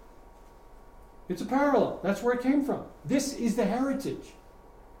 It's a parallel. That's where it came from. This is the heritage.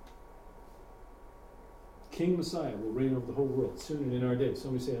 King Messiah will reign over the whole world soon and in our day.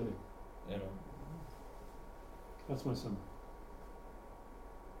 Somebody say amen. Amen. That's my summary.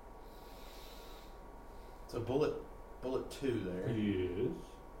 So bullet 2 there.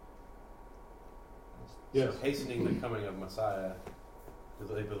 Yes. So hastening the coming of Messiah,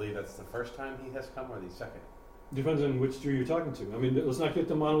 do they believe that's the first time he has come or the second? Depends on which Jew you're talking to. I mean, let's not get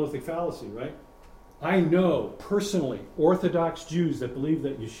the monolithic fallacy, right? I know, personally, Orthodox Jews that believe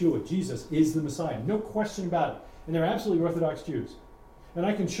that Yeshua, Jesus, is the Messiah. No question about it. And they're absolutely Orthodox Jews. And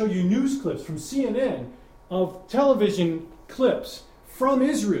I can show you news clips from CNN of television clips from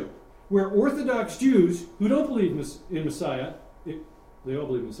Israel where Orthodox Jews who don't believe in Messiah, they all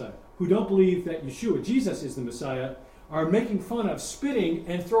believe in Messiah, who don't believe that Yeshua, Jesus, is the Messiah, are making fun of, spitting,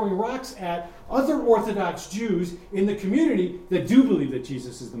 and throwing rocks at other Orthodox Jews in the community that do believe that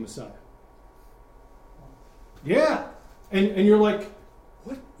Jesus is the Messiah. Yeah. And you're like,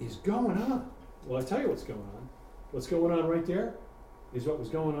 what is going on? Well, I tell you what's going on. What's going on right there is what was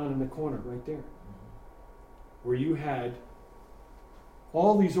going on in the corner right there. Where you had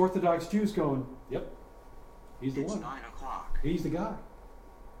all these Orthodox Jews going, yep, he's the one. It's 9 o'clock. He's the guy.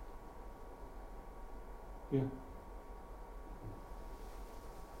 Yeah.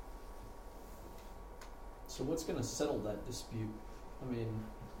 So what's going to settle that dispute? I mean,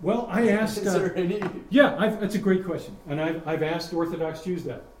 Well, I asked. is there any? Yeah, that's a great question, and I've asked Orthodox Jews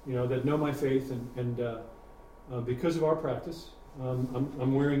that that know my faith, and because of our practice,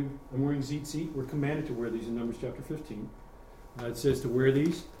 I'm wearing tzitzit. We're commanded to wear these in Numbers chapter 15. It says to wear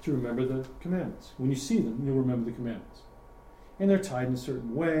these to remember the commandments. When you see them, you'll remember the commandments. And they're tied in a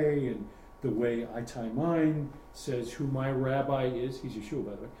certain way, and the way I tie mine says who my rabbi is. He's Yeshua,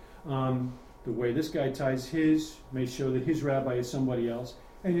 by the way. The way this guy ties his may show that his rabbi is somebody else.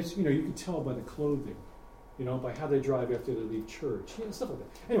 And it's, you can tell by the clothing, by how they drive after they leave church, stuff like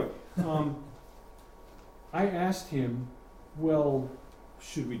that. Anyway, I asked him, well,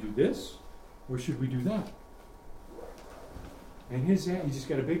 should we do this or should we do that? And he just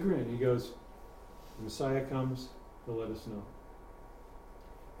got a big grin. He goes, the Messiah comes, he'll let us know.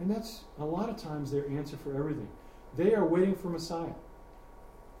 And that's a lot of times their answer for everything. They are waiting for Messiah.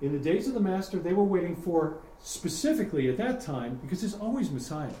 In the days of the Master, they were waiting for, specifically at that time, because there's always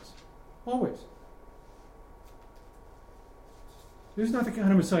Messiahs. Always. There's not the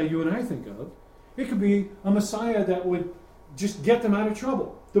kind of Messiah you and I think of. It could be a Messiah that would just get them out of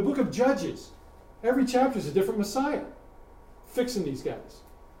trouble. The book of Judges, every chapter is a different Messiah fixing these guys.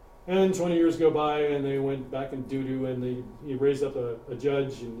 And 20 years go by, and they went back in doo-doo, and he raised up a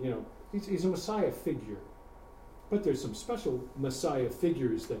judge, and, he's a Messiah figure. But there's some special Messiah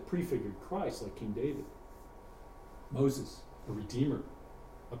figures that prefigured Christ, like King David. Moses, a redeemer,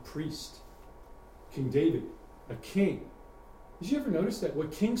 a priest. King David, a king. Did you ever notice that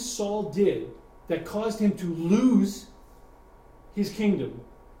what King Saul did that caused him to lose his kingdom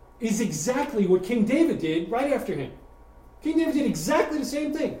is exactly what King David did right after him? King David did exactly the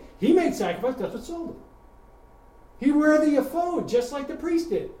same thing. He made sacrifice, that's what Saul did. He wore the ephod, just like the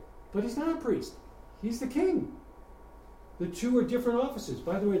priest did. But he's not a priest. He's the king. The two are different offices.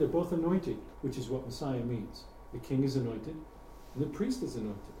 By the way, they're both anointed, which is what Messiah means. The king is anointed, and the priest is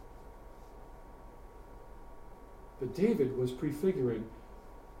anointed. But David was prefiguring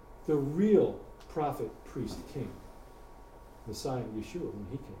the real prophet, priest, king, Messiah, Yeshua, when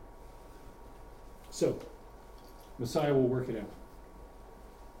he came. So, Messiah will work it out.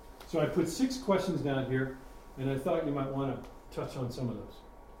 So I put 6 questions down here, and I thought you might want to touch on some of those.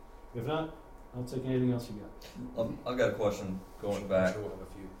 If not, I'll take anything else you got. I've got a question going back. I'm sure we'll have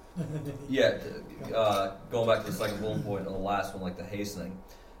a few. Yeah, going back to the second bullet point on the last one, like the hastening.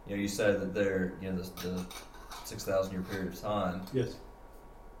 You said that there, the 6,000-year period of time. Yes.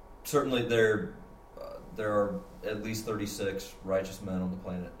 Certainly, there are at least 36 righteous men on the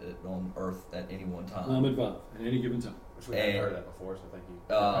planet, on Earth, at any one time. Involved at any given time. Which we haven't heard that before, so thank you.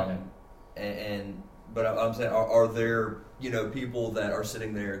 But I'm saying, are there people that are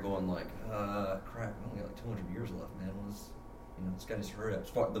sitting there going like, crap, we only got like 200 years left, man. This guy needs to hurry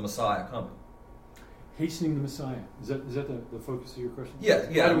up. The Messiah coming. Hastening the Messiah. Is that the focus of your question? Yeah.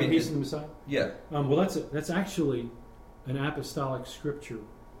 How do we hasten the Messiah? Yeah. Well, that's actually an apostolic scripture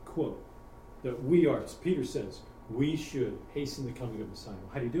quote that we are, as Peter says, we should hasten the coming of Messiah.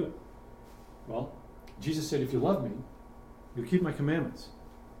 How do you do it? Well, Jesus said, if you love me, you'll keep my commandments.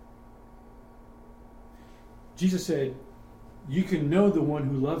 Jesus said, you can know the one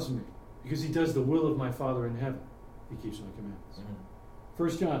who loves me because he does the will of my Father in heaven. He keeps my commandments.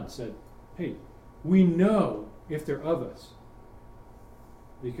 1 John said, hey, we know if they're of us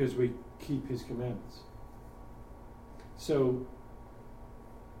because we keep his commandments. So,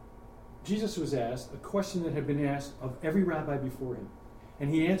 Jesus was asked a question that had been asked of every rabbi before him.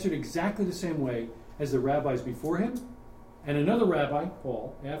 And he answered exactly the same way as the rabbis before him, and another rabbi,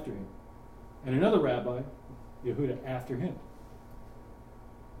 Paul, after him, and another rabbi, Yehuda, after him.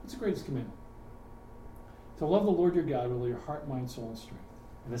 What's the greatest commandment? To love the Lord your God with all your heart, mind, soul, and strength.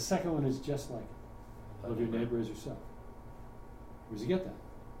 And the second one is just like it. Love your neighbor as yourself. Where does he get that?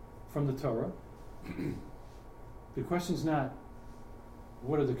 From the Torah. The question's not,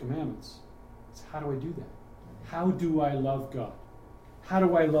 what are the commandments? It's how do I do that? How do I love God? How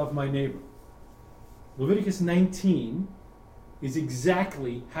do I love my neighbor? Leviticus 19 is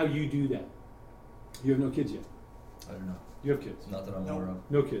exactly how you do that. You have no kids yet. I don't know. You have kids. Not that I'm aware of.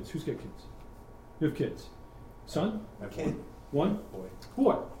 No kids. Who's got kids? You have kids. Son? Kid. One?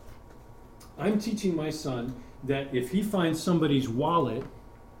 Boy. I'm teaching my son that if he finds somebody's wallet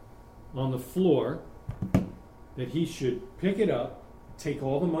on the floor, that he should pick it up, take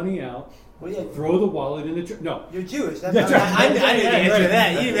all the money out, Well, yeah. throw the wallet in the trash. No. You're Jewish. That's That's not, right. I knew the answer to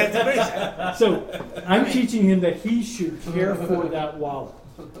that. You didn't have to finish it. So I'm teaching him that he should care for that wallet.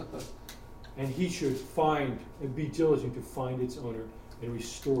 And he should find and be diligent to find its owner and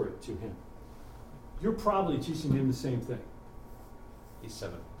restore it to him. You're probably teaching him the same thing. He's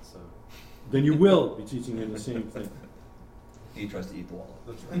 7, so Then you will be teaching him the same thing. He tries to eat the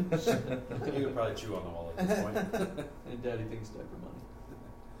wallet. that's right. You could probably chew on the wall at this point. And Daddy thinks diaper money.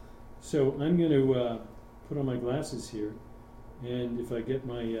 So I'm going to put on my glasses here, and if I get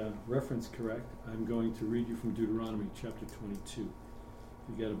my reference correct, I'm going to read you from Deuteronomy chapter 22.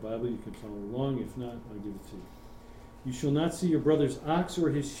 If you got a Bible, you can follow along. If not, I'll give it to you. You shall not see your brother's ox or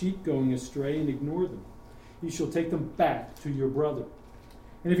his sheep going astray and ignore them. You shall take them back to your brother.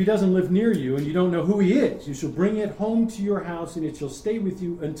 And if he doesn't live near you and you don't know who he is, you shall bring it home to your house, and it shall stay with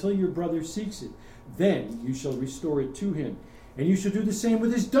you until your brother seeks it. Then you shall restore it to him. And you shall do the same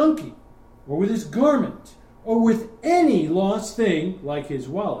with his donkey, or with his garment, or with any lost thing, like his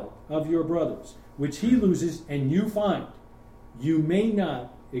wallet, of your brother's, which he loses and you find. You may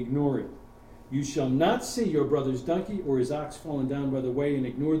not ignore it. You shall not see your brother's donkey or his ox fallen down by the way and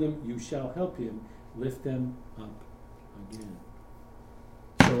ignore them. You shall help him lift them up again.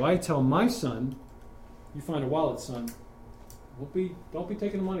 So I tell my son, you find a wallet, son. Don't be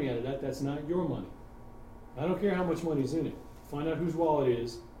taking the money out of that. That's not your money. I don't care how much money's in it. Find out whose wallet it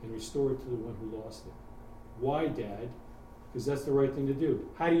is and restore it to the one who lost it. Why, Dad? Because that's the right thing to do.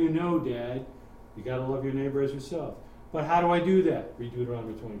 How do you know, Dad? You got to love your neighbor as yourself. But how do I do that? Read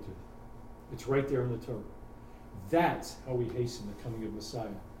Deuteronomy 22. It's right there in the Torah. That's how we hasten the coming of Messiah.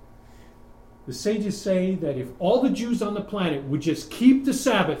 The sages say that if all the Jews on the planet would just keep the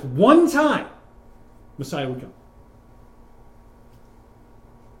Sabbath one time, Messiah would come.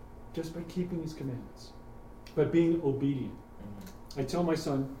 Just by keeping his commandments. By being obedient. I tell my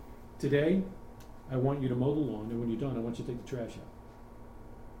son, today, I want you to mow the lawn, and when you're done, I want you to take the trash out.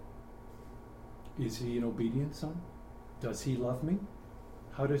 Is he an obedient son? Does he love me?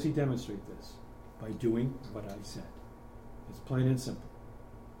 How does he demonstrate this? By doing what I said. It's plain and simple.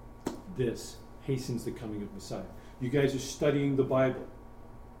 This hastens the coming of Messiah. You guys are studying the Bible.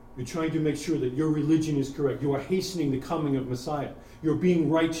 You're trying to make sure that your religion is correct. You are hastening the coming of Messiah. You're being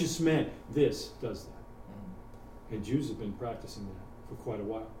righteous men. This does that. And Jews have been practicing that for quite a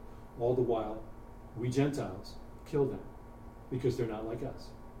while. All the while, we Gentiles kill them because they're not like us.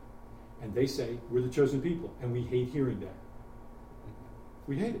 And they say, we're the chosen people, and we hate hearing that.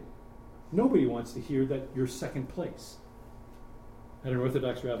 We hate it. Nobody wants to hear that you're second place. I had an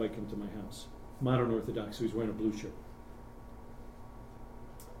Orthodox rabbi come to my house, modern Orthodox, who's wearing a blue shirt.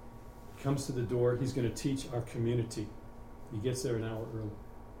 He comes to the door, he's going to teach our community. He gets there an hour early.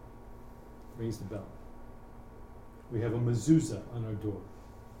 Rings the bell. We have a mezuzah on our door.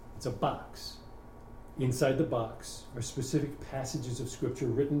 It's a box. Inside the box are specific passages of Scripture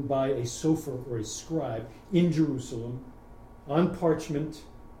written by a sofer or a scribe in Jerusalem on parchment.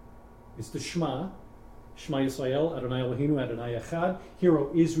 It's the Shema. Shema Yisrael, Adonai Eloheinu, Adonai Echad. Hear,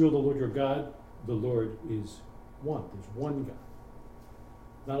 O Israel, the Lord your God, the Lord is one. There's one God.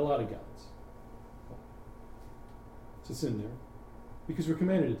 Not a lot of gods. So it's in there because we're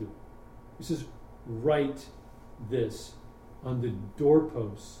commanded to do it. He says, write this on the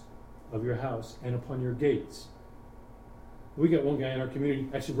doorposts of your house and upon your gates. We got one guy in our community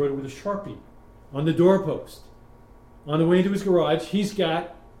actually wrote it with a Sharpie on the doorpost. On the way into his garage, he's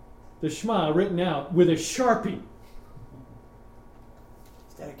got the Shema written out with a Sharpie.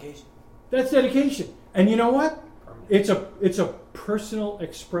 It's dedication. That's dedication. And you know what? It's a personal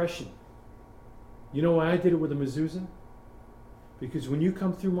expression. You know why I did it with a mezuzah? Because when you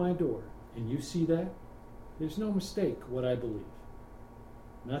come through my door and you see that, there's no mistake what I believe.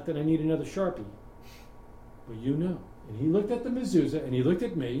 Not that I need another Sharpie, but you know. And he looked at the mezuzah, and he looked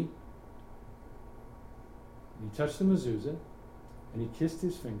at me, and he touched the mezuzah, and he kissed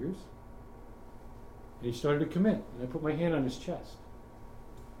his fingers, and he started to commit. And I put my hand on his chest.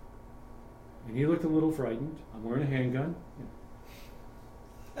 And he looked a little frightened. I'm wearing a handgun.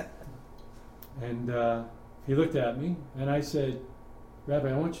 And he looked at me, and I said, Rabbi,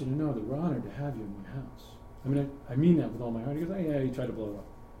 I want you to know that we're honored to have you in my house. I mean, I mean that with all my heart. He goes, oh, yeah, he tried to blow it up.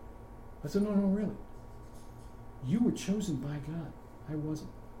 I said, no, really. You were chosen by God. I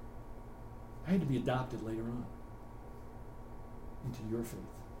wasn't. I had to be adopted later on into your faith,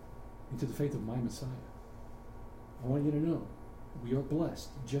 into the faith of my Messiah. I want you to know we are blessed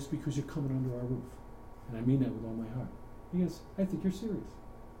just because you're coming under our roof. And I mean that with all my heart. He goes, I think you're serious.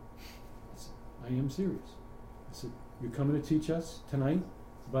 I said, I am serious. I said, you're coming to teach us tonight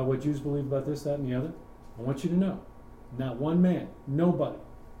about what Jews believe about this, that, and the other? I want you to know, not one man, nobody,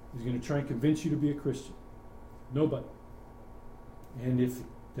 is going to try and convince you to be a Christian. Nobody. And if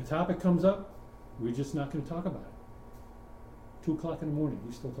the topic comes up, we're just not going to talk about it. 2 o'clock in the morning,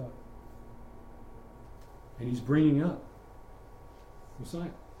 he's still talking. And he's bringing up Messiah.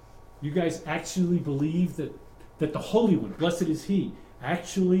 You guys actually believe that the Holy One, blessed is He,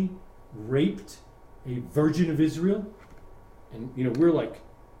 actually raped a virgin of Israel? And, we're like,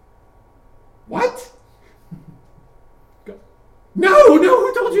 what? No,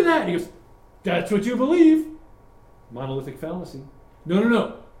 who told you that? And he goes, that's what you believe. Monolithic fallacy.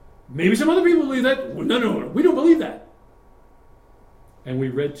 No. Maybe some other people believe that. No, we don't believe that. And we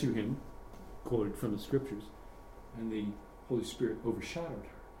read to him, quoted from the Scriptures, and the Holy Spirit overshadowed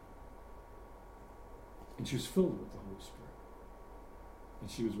her. And she was filled with the Holy Spirit. And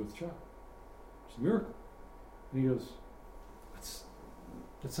she was with child. It's a miracle. And he goes,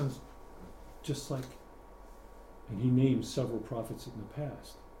 that sounds just like, and he named several prophets in the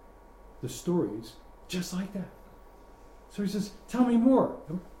past. The stories just like that. So he says, tell me more.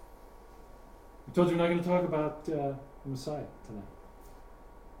 I told you we're not going to talk about the Messiah tonight.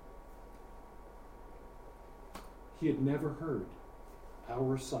 He had never heard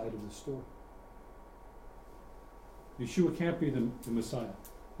our side of the story. Yeshua can't be the Messiah.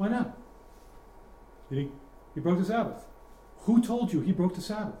 Why not? He broke the Sabbath. Who told you he broke the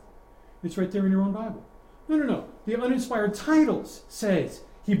Sabbath? It's right there in your own Bible. No. The uninspired titles says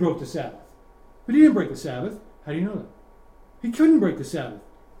he broke the Sabbath. But he didn't break the Sabbath. How do you know that? He couldn't break the Sabbath.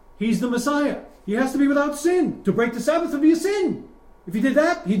 He's the Messiah. He has to be without sin. To break the Sabbath would be a sin. If he did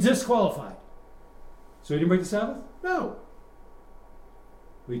that, he's disqualified. So he didn't break the Sabbath? No.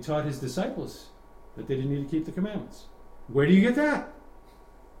 He taught his disciples that they didn't need to keep the commandments. Where do you get that?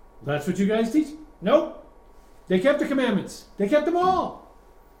 That's what you guys teach? Nope. They kept the commandments. They kept them all.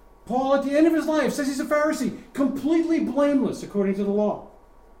 Paul, at the end of his life, says he's a Pharisee, completely blameless according to the law.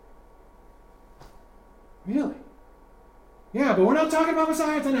 Really? Yeah, but we're not talking about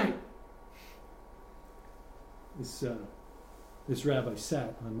Messiah tonight. This rabbi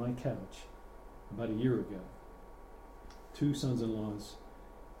sat on my couch about a year ago. 2 sons-in-laws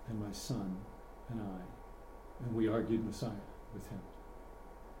and my son and I, and we argued Messiah with him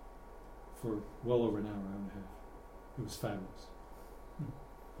for well over an hour and a half. It was fabulous.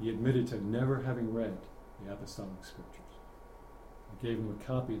 He admitted to never having read the Apostolic Scriptures. I gave him a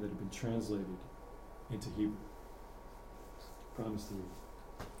copy that had been translated into Hebrew. Promised to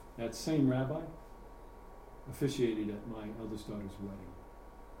read. That same rabbi officiated at my eldest daughter's wedding.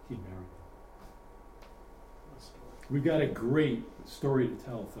 He married her. We've got a great story to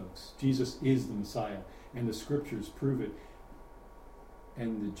tell, folks. Jesus is the Messiah, and the Scriptures prove it.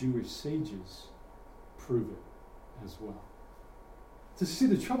 And the Jewish sages prove it as well. To see,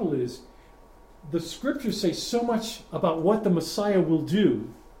 the trouble is, the Scriptures say so much about what the Messiah will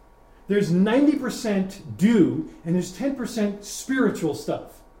do. There's 90% do, and there's 10% spiritual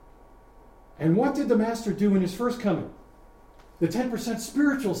stuff. And what did the Master do in his first coming? The 10%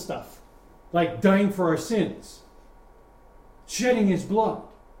 spiritual stuff, like dying for our sins, shedding his blood,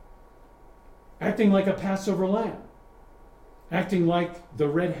 acting like a Passover lamb, acting like the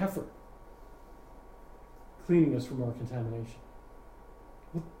red heifer, cleaning us from our contamination.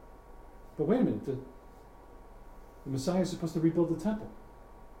 But wait a minute, the Messiah is supposed to rebuild the temple.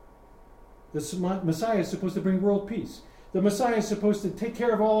 The Messiah is supposed to bring world peace. The Messiah is supposed to take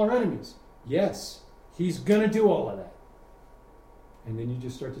care of all our enemies. Yes, he's going to do all of that. And then you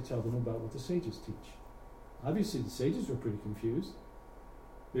just start to tell them about what the sages teach. Obviously, the sages were pretty confused.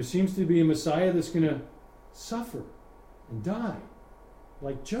 There seems to be a Messiah that's going to suffer and die,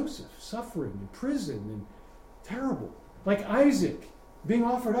 like Joseph, suffering in prison and terrible, like Isaac being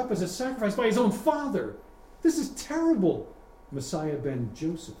offered up as a sacrifice by his own father. This is terrible. Messiah ben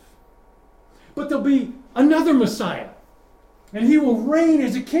Joseph. But there'll be another Messiah, and he will reign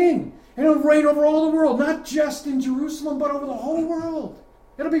as a king, and he'll reign over all the world, not just in Jerusalem, but over the whole world.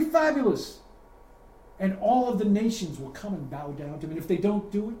 It'll be fabulous. And all of the nations will come and bow down to him. And if they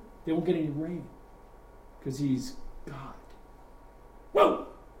don't do it, they won't get any rain, because he's God. Whoa!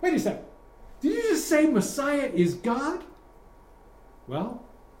 Wait a second. Did you just say Messiah is God? Well,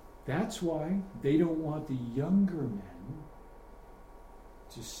 that's why they don't want the younger men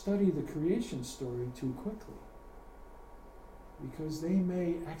to study the creation story too quickly, because they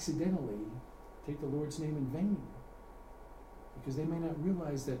may accidentally take the Lord's name in vain, because they may not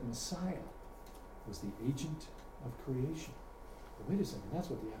realize that Messiah was the agent of creation. But wait a second, that's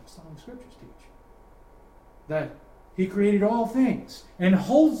what the Apostolic Scriptures teach. That he created all things and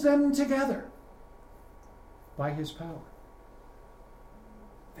holds them together by his power.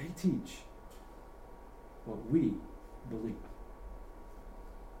 They teach what we believe.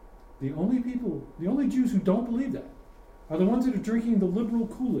 The only Jews who don't believe that are the ones that are drinking the liberal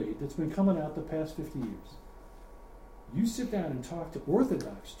Kool-Aid that's been coming out the past 50 years. You sit down and talk to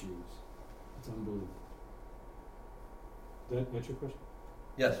Orthodox Jews, it's unbelievable. Did that answer your question?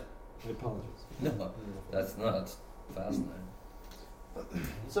 Yes. I apologize. No, that's fascinating.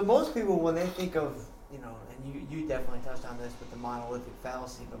 So most people, when they think of, and you definitely touched on this with the monolithic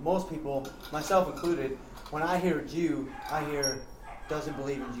fallacy, but most people, myself included, when I hear Jew, I hear doesn't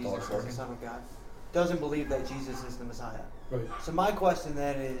believe in Jesus as the Son of God, doesn't believe that Jesus is the Messiah. Right. So my question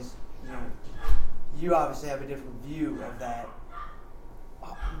then is, you obviously have a different view of that.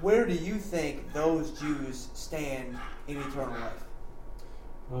 where do you think those Jews stand in eternal life?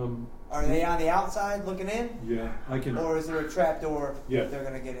 Are they on the outside looking in? Yeah, I can. Or is there a trap door Yeah. that they're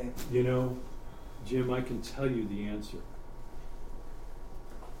going to get in? You know, Jim, I can tell you the answer.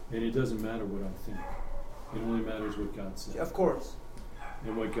 And it doesn't matter what I think. It only matters what God said. Of course.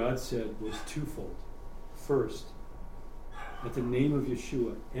 And what God said was twofold. First, at the name of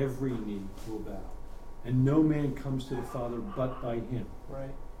Yeshua, every knee will bow. And no man comes to the Father but by him.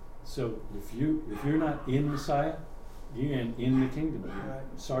 Right. So if you're not in Messiah, you're in the kingdom. Right.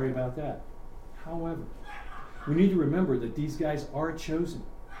 Sorry about that. However, we need to remember that these guys are chosen.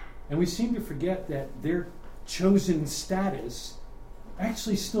 And we seem to forget that their chosen status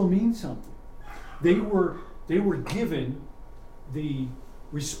actually still means something. They were given the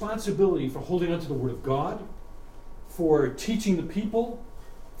responsibility for holding on to the Word of God, for teaching the people,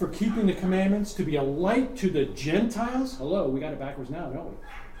 for keeping the commandments, to be a light to the Gentiles. Hello, we got it backwards now, don't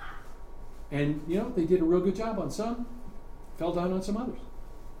we? And, they did a real good job on some, fell down on some others.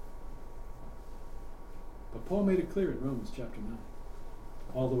 But Paul made it clear in Romans chapter 9,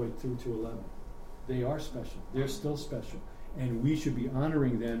 all the way through to 11. They are special. They're still special. And we should be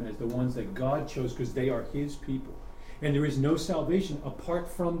honoring them as the ones that God chose because they are his people. And there is no salvation apart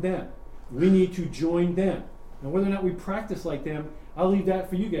from them. We need to join them. Now, whether or not we practice like them, I'll leave that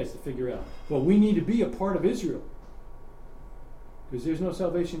for you guys to figure out. But we need to be a part of Israel. Because there's no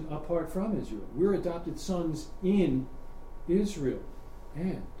salvation apart from Israel. We're adopted sons in Israel.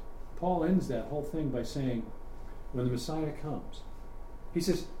 And Paul ends that whole thing by saying, when the Messiah comes, he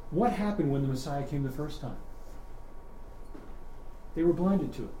says, what happened when the Messiah came the first time? They were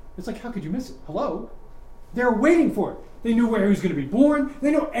blinded to it. It's like, how could you miss it? Hello? They were waiting for it. They knew where he was going to be born.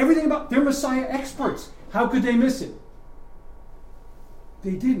 They know everything about. They're Messiah experts. How could they miss it?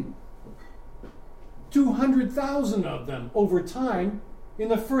 They didn't. 200,000 of them over time in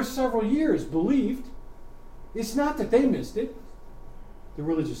the first several years believed. It's not that they missed it. The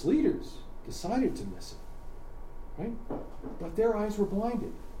religious leaders decided to miss it. Right? But their eyes were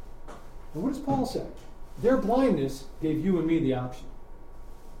blinded. And what does Paul say? Their blindness gave you and me the option.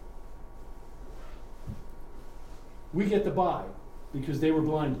 We get the buy because they were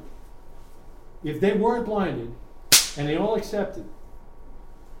blinded. If they weren't blinded and they all accepted,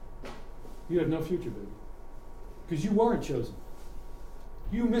 you have no future, baby. Because you weren't chosen.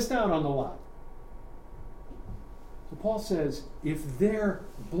 You missed out on the lot. So Paul says, if their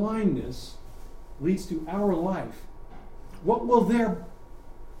blindness leads to our life, what will their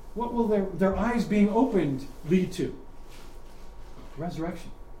eyes being opened lead to?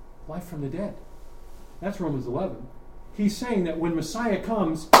 Resurrection. Life from the dead. That's Romans 11. He's saying that when Messiah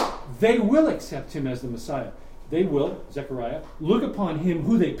comes, they will accept him as the Messiah. They will, Zechariah, look upon him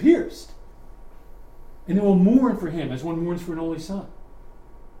who they pierced. And they will mourn for him as one mourns for an only son.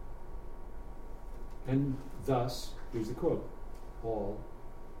 And thus, here's the quote, all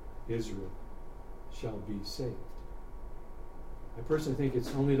Israel shall be saved. I personally think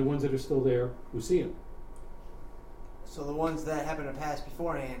it's only the ones that are still there who see him. So the ones that happen to pass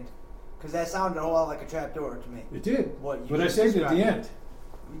beforehand, because that sounded a whole lot like a trapdoor to me. It did. What you but I just saved it at the described. end.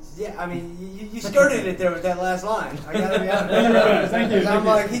 Yeah, I mean, you skirted it there with that last line. I gotta be honest. Thank you. I'm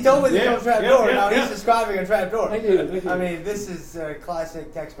like, he told me to Yeah, go trapdoor, yeah, now yeah. he's describing a trapdoor. Thank you. I mean, this is a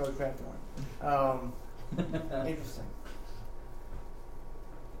classic textbook trapdoor. Interesting.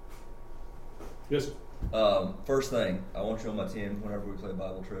 Yes. First thing, I want you on my team whenever we play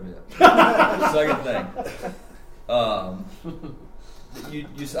Bible trivia. Second thing,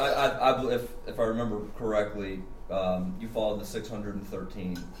 if I remember correctly, you followed the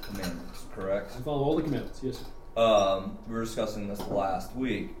 613 commandments, correct? I follow all the commandments, yes, sir. We were discussing this last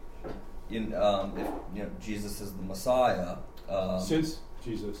week. If Jesus is the Messiah, Since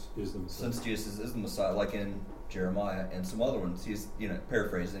Jesus is the Messiah. since Jesus is the Messiah, like in Jeremiah and some other ones, he's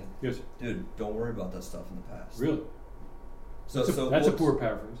paraphrasing. Yes, sir. Dude, don't worry about that stuff in the past. Really? So That's a poor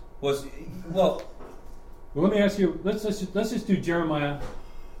paraphrase. Well, Well, let me ask you, let's just do Jeremiah.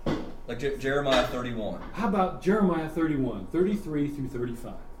 like Jeremiah 31. How about Jeremiah 31, 33 through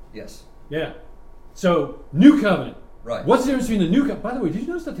 35? Yes. Yeah. So, New Covenant. Right. What's the difference between the New Covenant? By the way, did you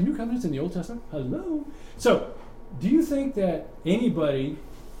notice that the New Covenant's in the Old Testament? Hello. So, do you think that anybody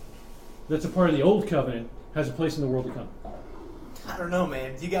that's a part of the Old Covenant has a place in the world to come? I don't know,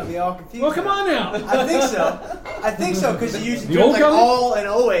 man. You got me all confused. Well, come on now. I think so, because you usually The do Old like Covenant? all and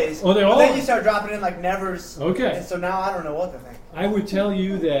always. Oh, they but all? then you start dropping in like nevers. Okay. And so now I don't know what to think. I would tell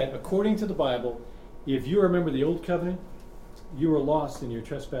you that according to the Bible, if you remember the Old Covenant, you are lost in your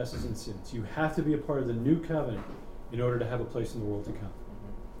trespasses and sins. You have to be a part of the New Covenant in order to have a place in the world to come.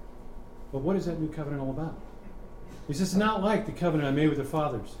 But what is that New Covenant all about? He says, it's not like the covenant I made with their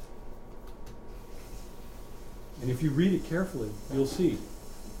fathers. And if you read it carefully, you'll see.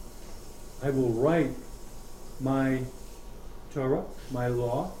 I will write my Torah, my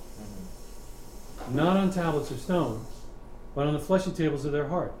law, not on tablets of stone, but on the fleshy tables of their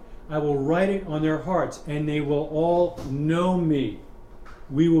heart. I will write it on their hearts, and they will all know me.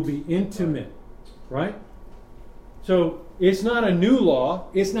 We will be intimate. Right? So it's not a new law.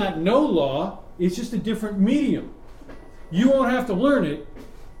 It's not no law. It's just a different medium. You won't have to learn it.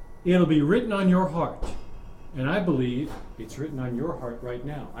 It'll be written on your heart. And I believe it's written on your heart right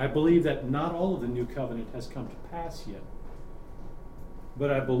now. I believe that not all of the new covenant has come to pass yet.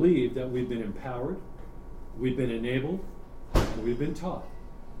 But I believe that we've been empowered, we've been enabled, and we've been taught.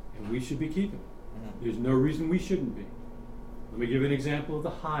 And we should be keeping it. There's no reason we shouldn't be. Let me give you an example of the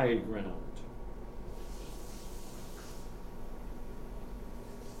high ground.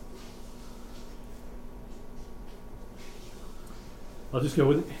 I'll just go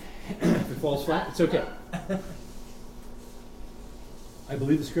with it. If it falls flat, it's okay. I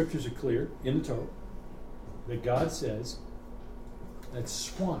believe the scriptures are clear in the Torah that God says that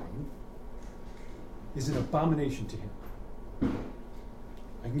swine is an abomination to him.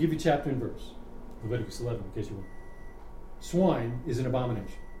 I can give you chapter and verse. Leviticus 11, in case you want. Swine is an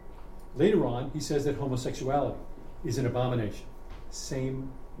abomination. Later on, he says that homosexuality is an abomination.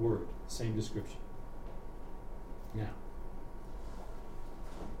 Same word, same description. Now,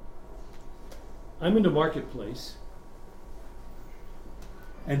 I'm in the marketplace,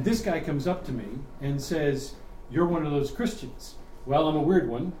 and this guy comes up to me and says, you're one of those Christians. Well, I'm a weird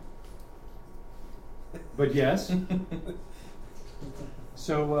one, but yes.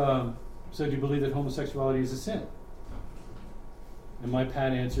 So do you believe that homosexuality is a sin? And my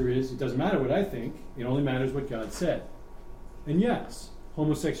pat answer is, it doesn't matter what I think, it only matters what God said. And yes,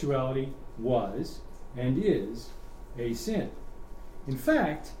 homosexuality was and is a sin. In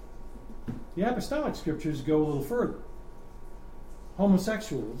fact, the apostolic scriptures go a little further.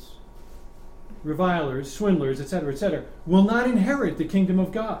 Homosexuals, revilers, swindlers, etc., will not inherit the kingdom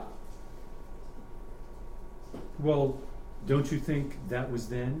of God. Well, don't you think that was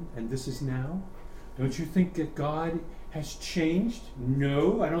then and this is now? Don't you think that God has changed?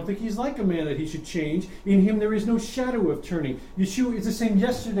 No, I don't think he's like a man that he should change. In him there is no shadow of turning. Yeshua is the same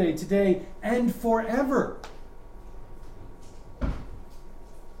yesterday, today, and forever.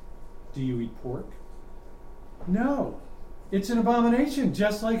 Do you eat pork? No. It's an abomination,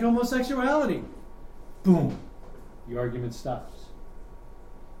 just like homosexuality. Boom. The argument stops.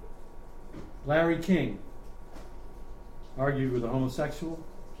 Larry King argued with a homosexual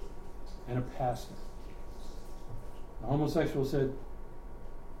and a pastor. The homosexual said,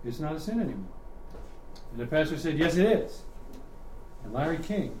 it's not a sin anymore. And the pastor said, yes, it is. And Larry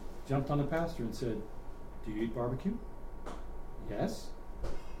King jumped on the pastor and said, do you eat barbecue? Yes.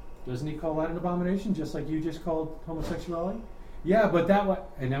 Doesn't he call that an abomination, just like you just called homosexuality? Yeah, but that was...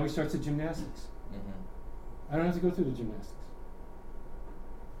 And now he starts the gymnastics. I don't have to go through the gymnastics.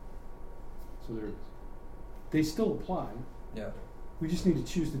 So there it is. They still apply. Yeah. We just need to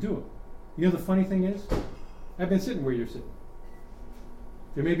choose to do them. You know the funny thing is? I've been sitting where you're sitting.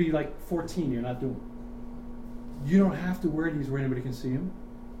 There may be like 14 you're not doing. You don't have to wear these where anybody can see them.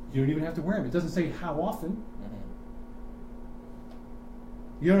 You don't even have to wear them. It doesn't say how often.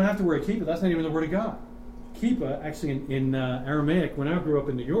 You don't have to wear a kippah. That's not even the word of God. Kippah, actually in Aramaic, when I grew up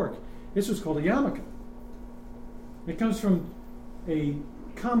in New York, this was called a yarmulke. It comes from a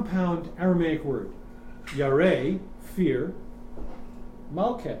compound Aramaic word. Yareh, fear.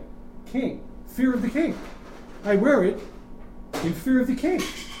 Malkeh, king. Fear of the king. I wear it in fear of the king.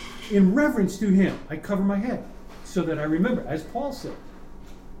 In reverence to him, I cover my head so that I remember, as Paul said,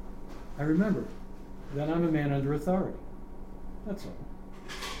 I remember that I'm a man under authority. That's all.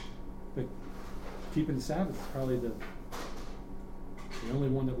 But keeping the Sabbath is probably the only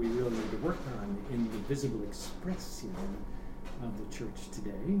one that we really need to work on in the visible expression of the church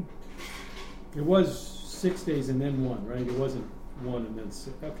today. It was 6 days and then one, right? It wasn't one and then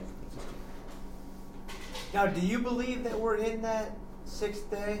six. Okay. Now, do you believe that we're in that 6th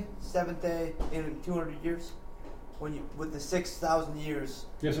day, 7th day in 200 years? With the 6,000 years?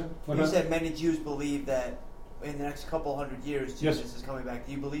 Yes, sir. You said many Jews believe that in the next couple hundred years, Jesus is coming back.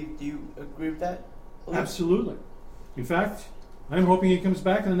 Do you agree with that? Absolutely. In fact, I'm hoping he comes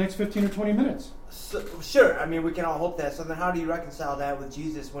back in the next 15 or 20 minutes. So, sure. I mean, we can all hope that. So then how do you reconcile that with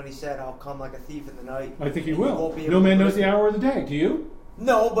Jesus when he said, I'll come like a thief in the night? I think he will. No man knows the hour of the day. Do you?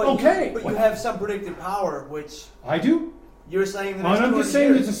 No, but okay. You have some predictive power, which... I do? You're saying that... I'm just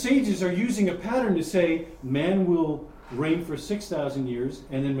saying that the sages are using a pattern to say man will reign for 6,000 years,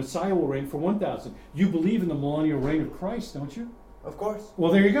 and then Messiah will reign for 1,000. You believe in the millennial reign of Christ, don't you? Of course.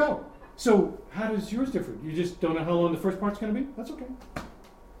 Well, there you go. So how does yours differ? You just don't know how long the first part's going to be? That's okay.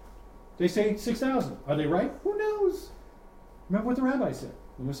 They say 6,000. Are they right? Who knows? Remember what the rabbi said.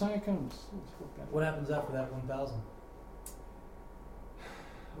 The Messiah comes. Let's work that out. What happens after that 1,000?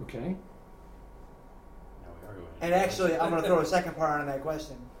 Okay. Now we are going. And actually, I'm going to throw a second part on that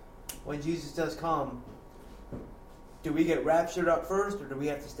question. When Jesus does come, do we get raptured up first, or do we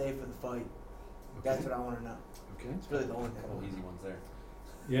have to stay for the fight? That's what I want to know. Okay. It's really the only A couple thing. easy ones there.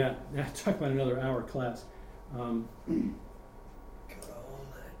 Yeah. Talk about another hour class.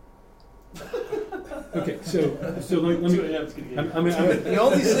 Okay, so let me. I'm The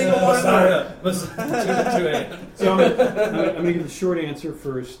only single one. So I'm going to give the short answer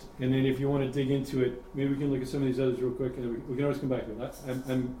first, and then if you want to dig into it, maybe we can look at some of these others real quick, and then we can always come back to it.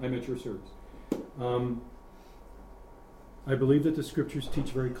 I'm at your service. I believe that the scriptures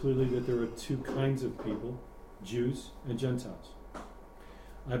teach very clearly that there are two kinds of people, Jews and Gentiles.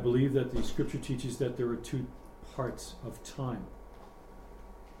 I believe that the scripture teaches that there are two parts of time.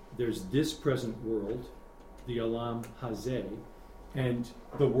 There's this present world, the Olam Hazeh, and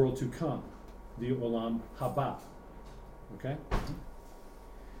the world to come, the Olam Haba. Okay?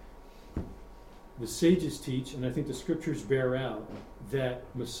 The sages teach, and I think the scriptures bear out, that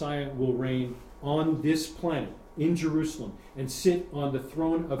Messiah will reign on this planet, in Jerusalem, and sit on the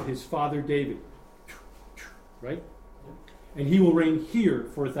throne of his father David. Right? And he will reign here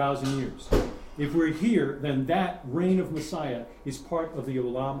for 1,000 years. If we're here, then that reign of Messiah is part of the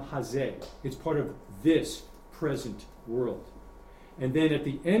Olam Hazeh. It's part of this present world. And then at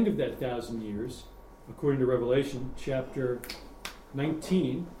the end of that 1,000 years, according to Revelation chapter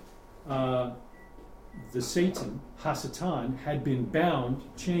 19, the Satan, Hasatan, had been bound,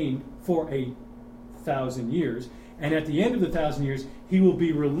 chained for 1,000 years. And at the end of the 1,000 years, he will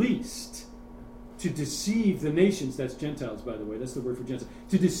be released to deceive the nations. That's Gentiles, by the way. That's the word for Gentiles.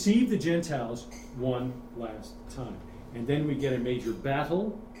 To deceive the Gentiles one last time. And then we get a major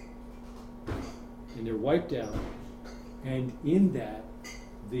battle, and they're wiped out. And in that,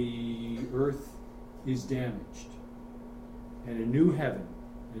 the earth is damaged. And a new heaven,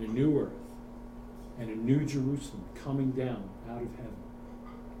 and a new earth, and a new Jerusalem coming down out of heaven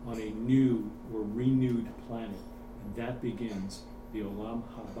on a new or renewed planet. And that begins the Olam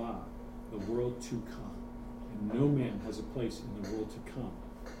Haba, the world to come. And no man has a place in the world to come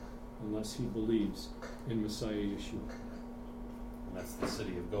unless he believes in Messiah Yeshua. And that's the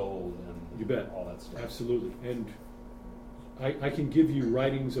city of gold and You bet. all that stuff. Absolutely. And I can give you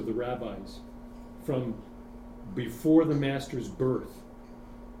writings of the rabbis from before the Master's birth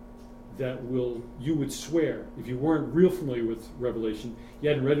that you would swear, if you weren't real familiar with Revelation, you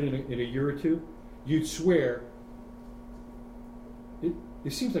hadn't read it in a year or two, you'd swear,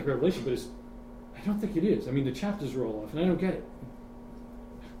 it seems like Revelation, but I don't think it is. I mean, the chapters are all off, and I don't get it.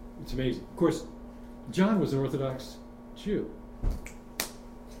 It's amazing. Of course, John was an Orthodox Jew.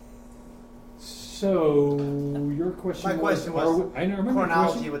 So, your question My question was I remember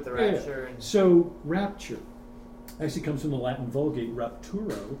chronology the question. with the Yeah. rapture. And So, rapture actually comes from the Latin Vulgate,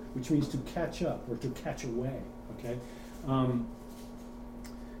 rapturo, which means to catch up or to catch away. Okay,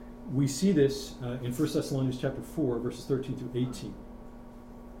 we see this in 1 Thessalonians chapter 4, verses 13 through 18,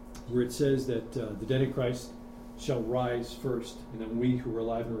 where it says that the dead in Christ shall rise first, and then we who are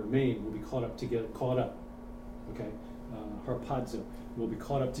alive and remain will be caught up together. Okay, harpazo. We'll be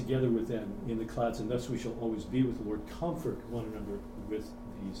caught up together with them in the clouds, and thus we shall always be with the Lord. Comfort one another with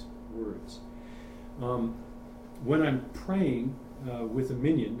these words. When I'm praying with a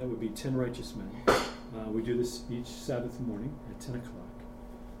minyan, that would be 10 righteous men, we do this each Sabbath morning at 10 o'clock.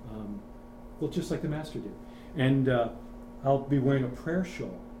 Well, just like the Master did. And I'll be wearing a prayer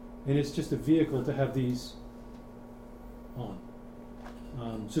shawl, and it's just a vehicle to have these on.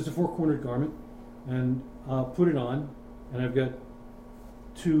 So it's a four-cornered garment, and I'll put it on, and I've got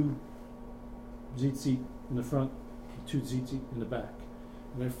 2 tzitzit in the front, 2 tzitzit in the back.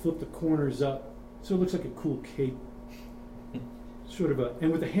 And I flip the corners up so it looks like a cool cape. Sort of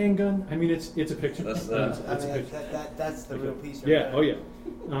and with a handgun, I mean, it's a picture. That's I mean, picture. that's the real piece. Yeah, oh yeah.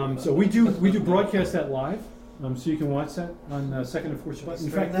 So we do broadcast that live, so you can watch that on second and fourth Shabbat. In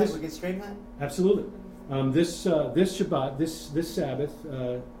fact, we can stream that. absolutely. This Shabbat, this Sabbath,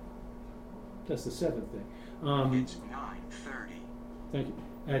 that's the seventh day. It's 9:30. Thank you.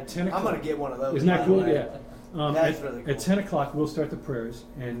 At 10 o'clock. I'm gonna get one of those. Isn't that by cool? the way. Yeah. That's at, really cool. At 10 o'clock, we'll start the prayers,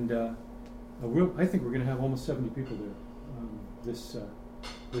 and I think we're going to have almost 70 people there this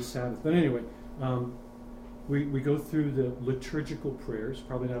Sabbath. But anyway, we go through the liturgical prayers,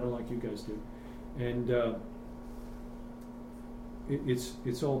 probably not unlike you guys do, and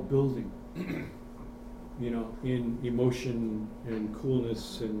it's all building, in emotion and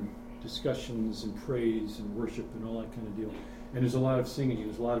coolness and discussions and praise and worship and all that kind of deal. And there's a lot of singing.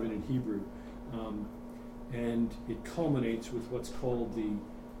 There's a lot of it in Hebrew, and it culminates with what's called the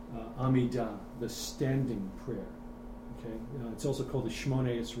Amidah, the standing prayer. Okay, it's also called the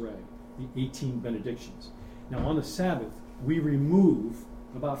Shmoneh Esrei, the 18 benedictions. Now, on the Sabbath, we remove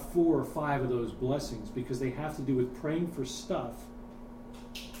about 4 or 5 of those blessings because they have to do with praying for stuff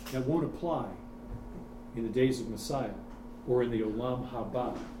that won't apply in the days of Messiah or in the Olam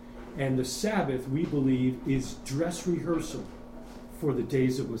Haba. And the Sabbath, we believe, is dress rehearsal for the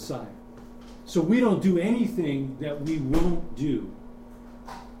days of Messiah. So we don't do anything that we won't do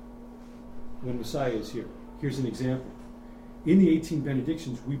when Messiah is here. Here's an example. In the 18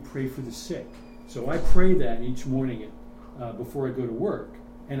 benedictions, we pray for the sick. So I pray that each morning before I go to work,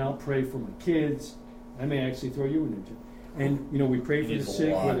 and I'll pray for my kids. I may actually throw you in there. And we pray for the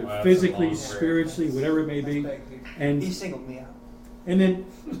sick, whether physically, spiritually, whatever it may be. And He singled me out. And then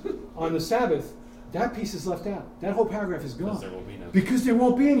on the Sabbath, that piece is left out. That whole paragraph is gone. Because there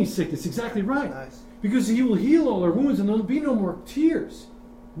won't be any sickness. Exactly right. Nice. Because He will heal all our wounds and there'll be no more tears,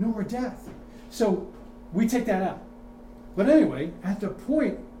 no more death. So we take that out. But anyway, at the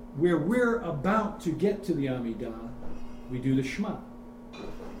point where we're about to get to the Amidah, we do the Shema.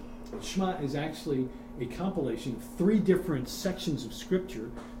 Shema is actually a compilation of 3 different sections of Scripture: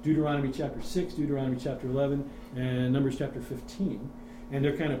 Deuteronomy chapter 6, Deuteronomy chapter 11, and Numbers chapter 15. And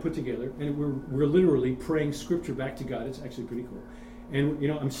they're kind of put together, and we're literally praying Scripture back to God. It's actually pretty cool. And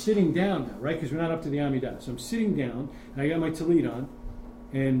I'm sitting down now, right? Because we're not up to the Amidah. So I'm sitting down, and I got my tallit on,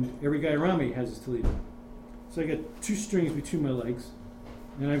 and every guy around me has his tallit on. So I got 2 strings between my legs,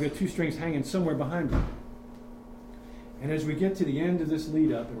 and I've got 2 strings hanging somewhere behind me. And as we get to the end of this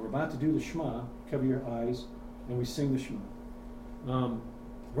lead up, and we're about to do the Shema, cover your eyes, and we sing the Shema.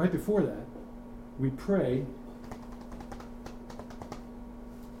 Right before that, we pray.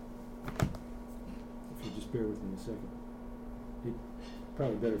 If you just bear with me a second. It's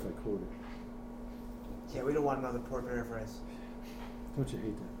probably better if I quote it. Yeah, we don't want another poor paraphrase. Don't you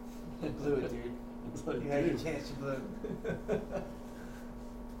hate that? You blew it, dude. You had your chance, you blew it.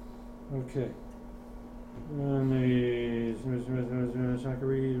 Okay.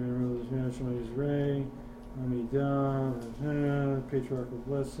 Patriarchal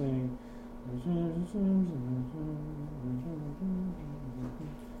blessing.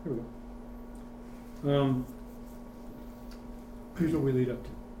 Here we go. Here's what we lead up to.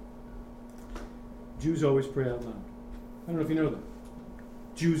 Jews always pray out loud. I don't know if you know that.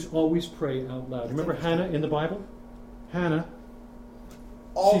 Jews always pray out loud. Remember Hannah in the Bible? Hannah.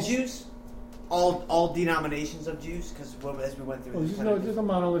 All Jews? All denominations of Jews? Because as we went through this. No, there's a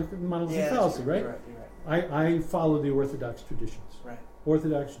monolithic fallacy, right? You're right. I follow the Orthodox traditions. Right.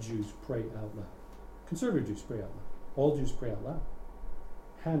 Orthodox Jews pray out loud. Conservative Jews pray out loud. All Jews pray out loud.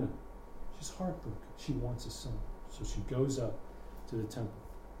 Hannah, she's heartbroken. She wants a son. So she goes up to the temple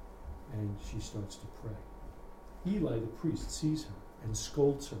and she starts to pray. Eli, the priest, sees her and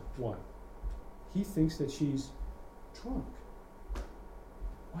scolds her. Why? He thinks that she's drunk.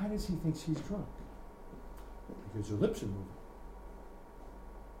 Why does he think she's drunk? Because her lips are moving.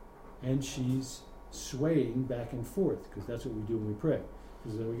 And she's swaying back and forth, because that's what we do when we pray.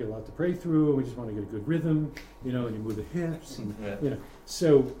 Because we get a lot to pray through, and we just want to get a good rhythm, and you move the hips, and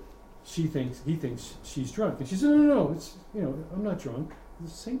So he thinks she's drunk, and she says, "No, it's I'm not drunk." The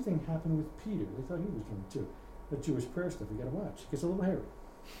same thing happened with Peter. They thought he was drunk too. That Jewish prayer stuff, you got to watch. It gets a little hairy.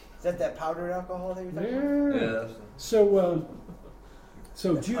 Is that powdered alcohol that you're talking about? Yeah.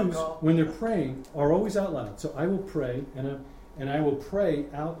 So Jews, when they're praying, are always out loud. So I will pray, and I will pray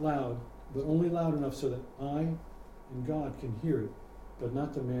out loud, but only loud enough so that I and God can hear it, but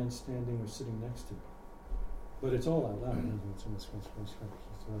not the man standing or sitting next to me. But it's all out loud.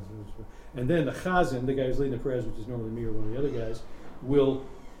 And then the chazan, the guy who's leading the prayers, which is normally me or one of the other guys, will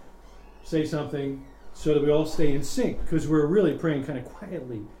say something so that we all stay in sync, because we're really praying kind of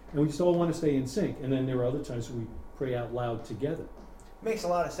quietly, and we just all want to stay in sync. And then there are other times when we pray out loud together. Makes a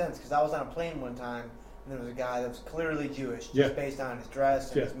lot of sense, because I was on a plane one time, and there was a guy that was clearly Jewish, just based on his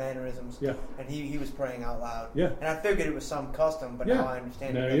dress and his mannerisms, and he was praying out loud. Yeah. And I figured it was some custom, but now I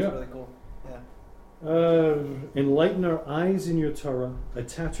understand it. That's really cool. Yeah. Enlighten our eyes in your Torah,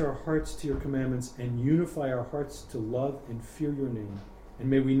 attach our hearts to your commandments, and unify our hearts to love and fear your name. And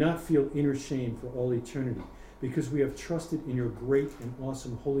may we not feel inner shame for all eternity, because we have trusted in your great and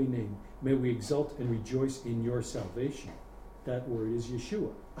awesome holy name. May we exult and rejoice in your salvation. That word is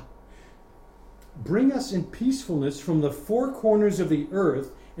Yeshua. Bring us in peacefulness from the 4 corners of the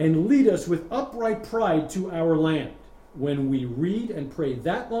earth, and lead us with upright pride to our land. when we read and pray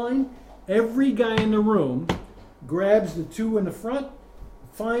that line, every guy in the room grabs the two in the front,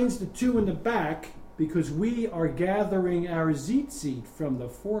 finds the two in the back, because we are gathering our tzitzit from the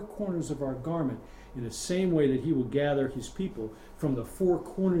four corners of our garment in the same way that he will gather his people from the four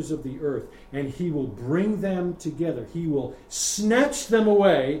corners of the earth, and he will bring them together. He will snatch them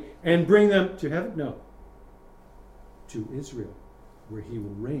away and bring them to heaven? No. To Israel, where he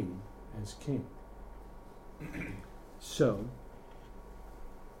will reign as king. So,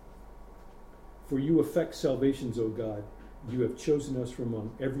 for you effect salvations, O God. You have chosen us from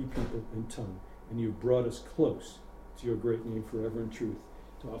among every people and tongue, and you have brought us close to your great name forever in truth,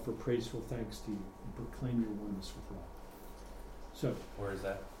 to offer praiseful thanks to you and proclaim your oneness with love. So, Where is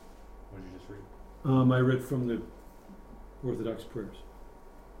that? What did you just read? I read from the Orthodox prayers.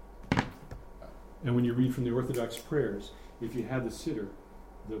 And when you read from the Orthodox prayers, if you have the Siddur,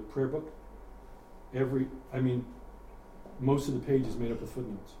 the prayer book, most of the page is made up of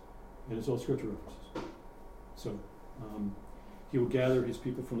footnotes, and it's all scripture references. So, he will gather his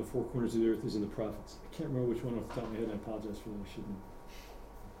people from the four corners of the earth, as in the prophets. I can't remember which one off the top of my head, and I apologize for that. I shouldn't.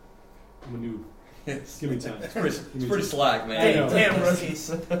 I'm a noob. Give me time. It's pretty slack, man. I know. Damn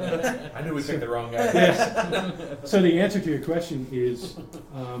rookies. I knew we picked the wrong guy. Yes. So the answer to your question is,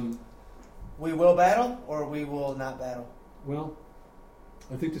 We will battle, or we will not battle. well,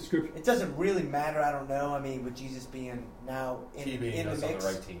 I think the scripture. It doesn't really matter. I don't know. I mean, with Jesus being now He in being the us on mix,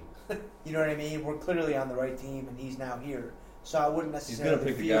 the right team. you know what I mean. We're clearly on the right team, and he's now here. So I wouldn't He's necessarily gonna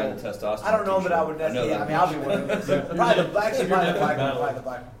pick the feel. guy in the testosterone. I don't know that I would t-shirt. necessarily. know I that. mean, I'll be one of them. Probably the black one. Probably the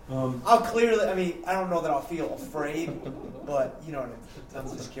black one. I'll clearly. I mean, I don't know that I'll feel afraid, but you know what I mean.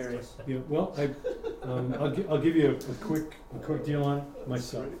 I'm just curious. Yeah, well, I'll give you a quick deal on it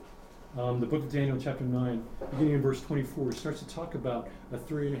myself. The book of Daniel, chapter 9, beginning in verse 24, starts to talk about a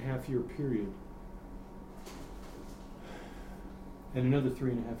 3.5 year period and another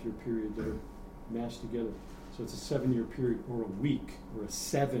 3.5 year period that are mashed together. So it's a 7-year period, or a week, or a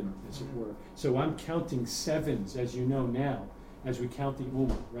 7, as it were. So I'm counting sevens, as you know now, as we count the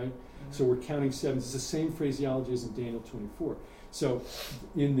Ummah, right? So we're counting sevens. It's the same phraseology as in Daniel 24. So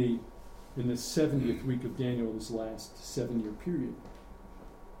in the 70th week of Daniel, this last 7-year period,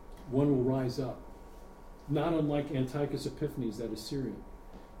 one will rise up, not unlike Antiochus Epiphanes, that Assyrian.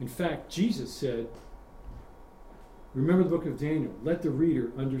 In fact, Jesus said, remember the book of Daniel, let the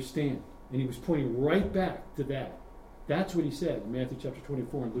reader understand. And he was pointing right back to that. That's what he said in Matthew chapter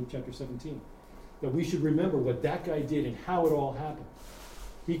 24 and Luke chapter 17. That we should remember what that guy did and how it all happened.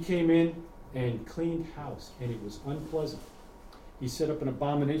 He came in and cleaned house, and it was unpleasant. He set up an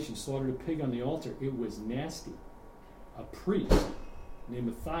abomination, slaughtered a pig on the altar. It was nasty. A priest named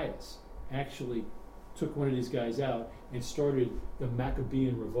Matthias actually took one of these guys out and started the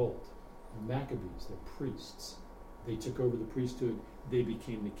Maccabean revolt. The Maccabees, they're priests. They took over the priesthood. They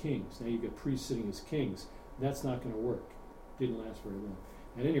became the kings. Now you've got priests sitting as kings. That's not going to work. Didn't last very long.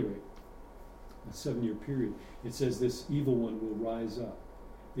 At any rate, a 7-year period, it says this evil one will rise up.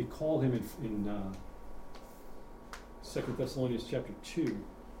 They call him in 2 Thessalonians chapter 2,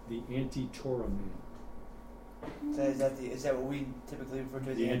 the anti-Torah man. So is that what we typically refer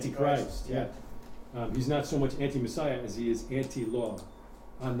to as The Antichrist, yeah. He's not so much anti-Messiah as he is anti-law.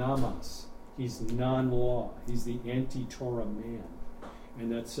 Anamas. He's non-law. He's the anti-Torah man. And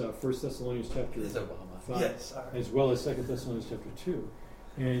that's 1 Thessalonians chapter It's Obama. 5, Yes, sorry. as well as 2 Thessalonians chapter 2.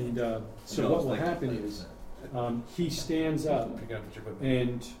 And so what will happen is he stands up Picking up what you're putting.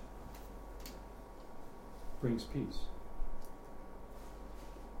 and brings peace.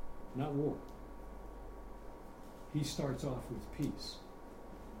 Not war. He starts off with peace.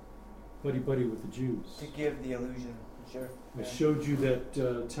 Buddy with the Jews. To give the illusion, sure. I showed you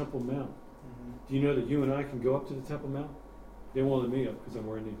that Temple Mount. Mm-hmm. Do you know that you and I can go up to the Temple Mount? They won't let me up because I'm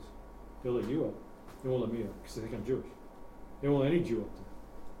wearing these. They'll let you up. They won't let me up because they think I'm Jewish. They won't let any Jew up there.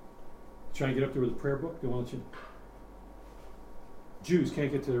 Try and get up there with a prayer book, they won't let you. Jews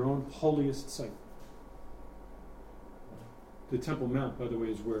can't get to their own holiest site. The Temple Mount, by the way,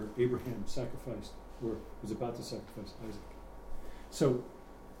 is where Abraham sacrificed, or was about to sacrifice Isaac. So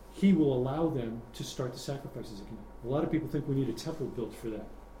he will allow them to start the sacrifices again. A lot of people think we need a temple built for that.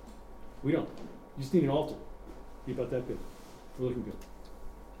 We don't. You just need an altar. Be about that big. We're looking good.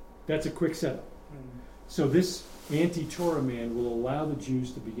 That's a quick setup. Mm-hmm. So this anti-Torah man will allow the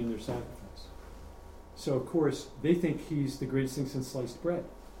Jews to begin their sacrifice. So of course, they think he's the greatest thing since sliced bread.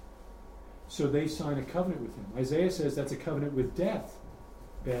 So they sign a covenant with him. Isaiah says that's a covenant with death.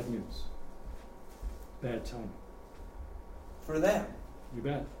 Bad news. Bad timing. For them. You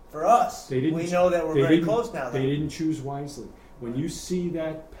bet. For us. They didn't We know that we're they very didn't- close now. They Then. didn't choose wisely. When you see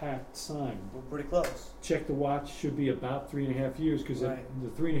that pact sign, We're pretty close. check the watch, should be about 3.5 years, because Right. at the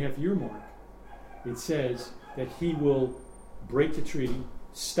 3.5 year mark, it says that he will break the treaty,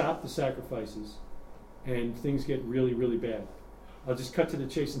 stop the sacrifices, and things get really, really bad. I'll just cut to the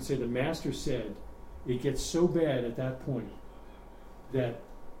chase and say the master said it gets so bad at that point that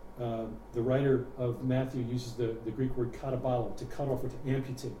the writer of Matthew uses the Greek word katabalo, to cut off or to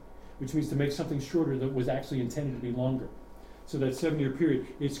amputate, which means to make something shorter that was actually intended to be longer. So that 7-year period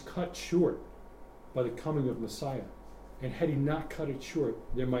is cut short by the coming of Messiah. And had he not cut it short,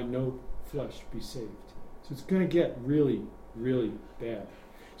 there might no flesh be saved. So it's going to get really, really bad.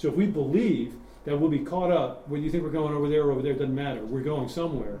 So if we believe that we'll be caught up, whether you think we're going over there or over there, it doesn't matter. We're going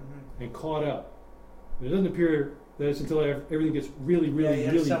somewhere and caught up. And it doesn't appear that it's until everything gets really, really,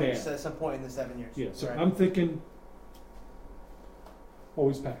 really bad. At some point in the 7 years. Yeah, so Right. I'm thinking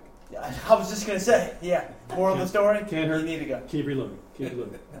always pack. Yeah, I was just gonna say, yeah. Moral of the story: Can't hurt. you need to go, Keep reloading. Keep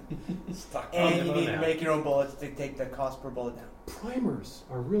reloading. and you need to make your own bullets to take the cost per bullet down. Primers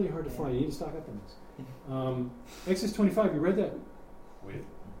are really hard to Yeah. find. You need to stock up on this. Exodus 25, you read that? We-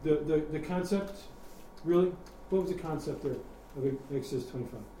 The concept, really? What was the concept there of Exodus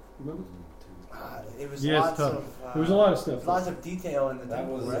 25? Remember? It was Yeah, it's lots tough. of. There was a lot of stuff. Lots of detail in the That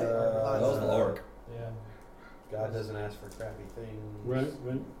temple, was, right? that That was the ark. Yeah. God doesn't ask for crappy things. Right.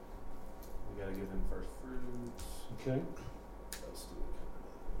 We gotta give him first fruits. Okay. Let's do it.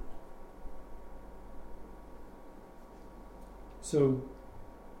 So,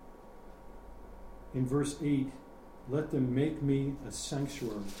 in verse 8, let them make me a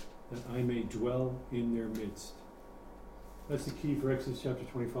sanctuary that I may dwell in their midst. That's the key for Exodus chapter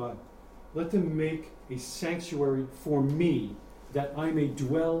 25. Let them make a sanctuary for me that I may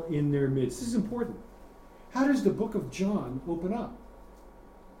dwell in their midst. This is important. How does the book of John open up?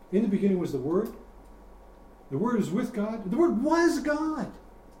 In the beginning was the Word. The Word is with God. The Word was God.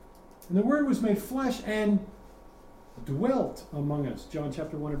 And the Word was made flesh and dwelt among us. John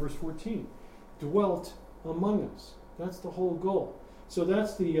chapter 1 and verse 14. Dwelt among us. That's the whole goal. So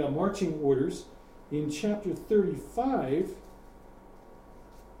that's the marching orders. In chapter 35,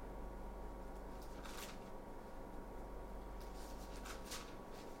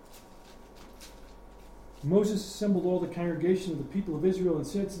 Moses assembled all the congregation of the people of Israel and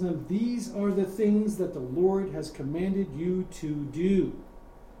said to them, these are the things that the Lord has commanded you to do.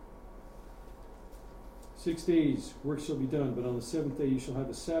 6 days work shall be done, but on the 7th day you shall have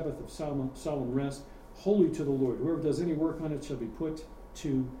a Sabbath of solemn rest, holy to the Lord. Whoever does any work on it shall be put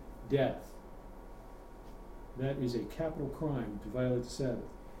to death. That is a capital crime to violate the Sabbath.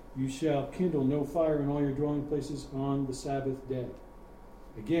 You shall kindle no fire in all your dwelling places on the Sabbath day.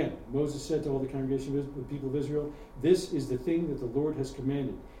 Again, Moses said to all the congregation of the people of Israel, this is the thing that the Lord has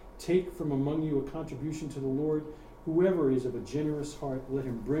commanded. Take from among you a contribution to the Lord. Whoever is of a generous heart, let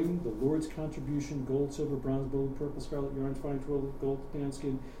him bring the Lord's contribution, gold, silver, bronze, gold, purple, scarlet, yarn, fine, twill, gold, tan,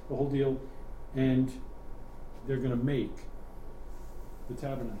 skin, the whole deal. And they're going to make the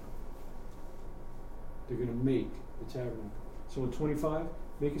tabernacle. They're going to make the tabernacle. So in 25,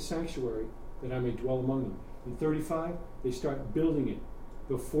 make a sanctuary that I may dwell among them. In 35, they start building it.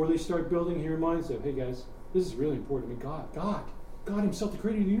 Before they start building, he reminds them, hey guys, this is really important. I mean, God himself, the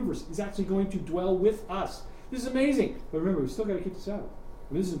creator of the universe, is actually going to dwell with us. This is amazing. But remember, we still got to keep the Sabbath.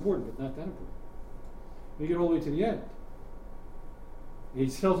 I mean, this is important, but not that important. We get all the way to the end. He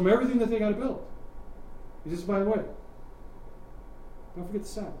tells them everything that they got to build. He says, by the way, don't forget the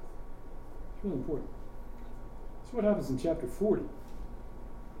Sabbath. It's really important. That's what happens in chapter 40.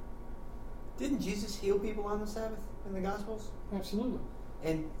 Didn't Jesus heal people on the Sabbath in the Gospels? Absolutely.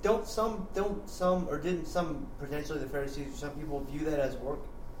 And didn't some, potentially the Pharisees or some people view that as work?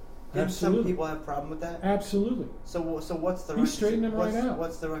 Didn't Absolutely. some people have a problem with that? Absolutely. So what's the He straightened them right out.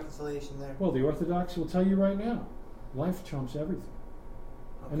 What's the reconciliation there? Well, the Orthodox will tell you right now, life trumps everything.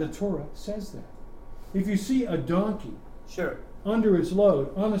 Okay. And the Torah says that. If you see a donkey Sure. under its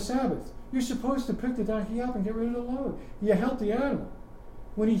load on the Sabbath, you're supposed to pick the donkey up and get rid of the load. You help the animal.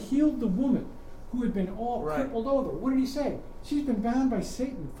 When he healed the woman who had been all Right. crippled over, what did he say? She's been bound by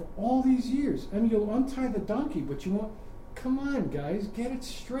Satan for all these years. I mean, you'll untie the donkey, but you won't. Come on, guys, get it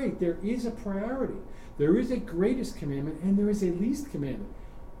straight. There is a priority. There is a greatest commandment, and there is a least commandment.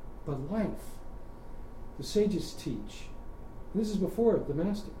 But life, the sages teach. This is before the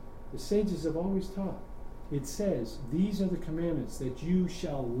master. The sages have always taught. It says, these are the commandments that you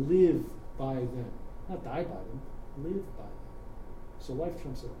shall live by them. Not die by them, live by them. So life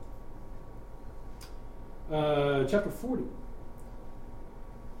trumps it all. Chapter 40.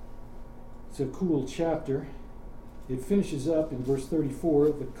 It's a cool chapter. It finishes up in verse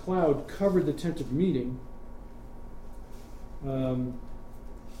 34. The cloud covered the tent of meeting.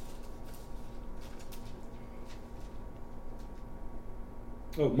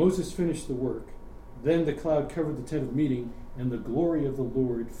 Moses finished the work. Then the cloud covered the tent of meeting, and the glory of the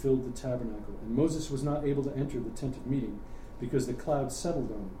Lord filled the tabernacle. And Moses was not able to enter the tent of meeting, because the cloud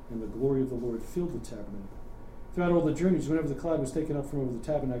settled on him, and the glory of the Lord filled the tabernacle. Throughout all the journeys, whenever the cloud was taken up from over the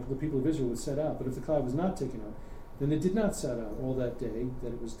tabernacle, the people of Israel would set out. But if the cloud was not taken up, then they did not set out all that day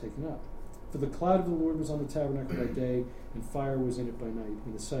that it was taken up. For the cloud of the Lord was on the tabernacle by day, and fire was in it by night,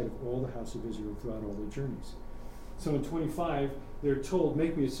 in the sight of all the house of Israel throughout all their journeys. So in 25, they're told,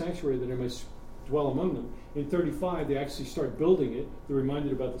 make me a sanctuary that I may dwell among them. In 35, they actually start building it. They're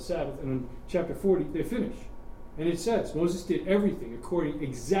reminded about the Sabbath. And in chapter 40, they finish. And it says, Moses did everything according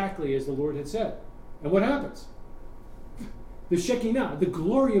exactly as the Lord had said. And what happens? The Shekinah, the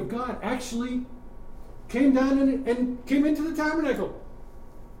glory of God, actually came down and came into the tabernacle.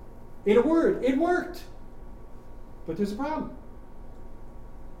 In a word, it worked. But there's a problem.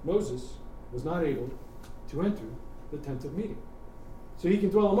 Moses was not able to enter the tent of meeting. So he can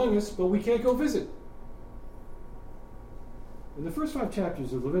dwell among us, but we can't go visit. And the first 5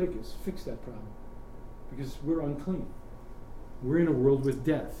 chapters of Leviticus fix that problem, because we're unclean. We're in a world with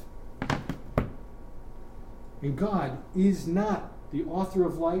death. And God is not the author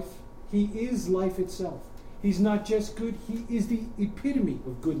of life. He is life itself. He's not just good, he is the epitome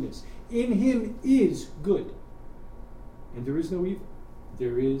of goodness. In him is good. And there is no evil.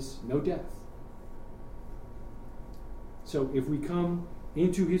 There is no death. So if we come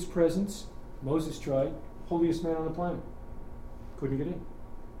into his presence, Moses tried, holiest man on the planet. Couldn't get in.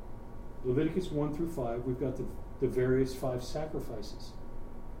 Leviticus 1 through 5, we've got the various 5 sacrifices.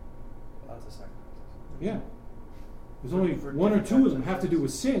 Lots of sacrifices. Yeah. There's only 1 or 2 of them have to do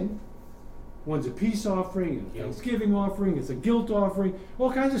with sin. One's a peace offering, a thanksgiving offering, it's a guilt offering,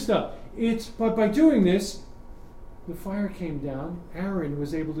 all kinds of stuff. But by doing this, the fire came down, Aaron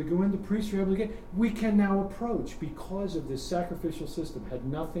was able to go in, the priests were able to get, we can now approach because of this sacrificial system. Had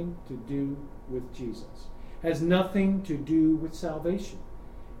nothing to do with Jesus. Has nothing to do with salvation.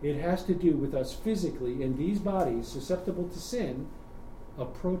 It has to do with us physically in these bodies susceptible to sin,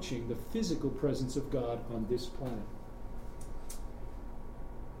 approaching the physical presence of God on this planet.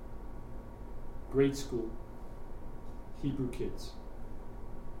 Grade school, Hebrew kids,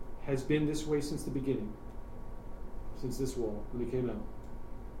 has been this way since the beginning, since this wall, when it came out.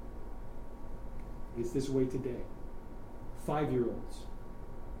 It's this way today. 5-year-olds,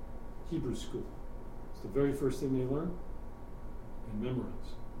 Hebrew school. It's the very first thing they learn and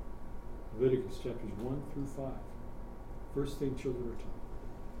memorize. Leviticus chapters 1 through 5. First thing children are taught.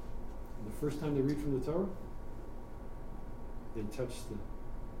 And the first time they read from the Torah, they touch the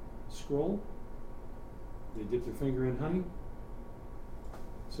scroll, they dip their finger in honey,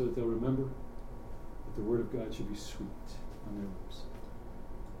 so that they'll remember that the word of God should be sweet on their lips.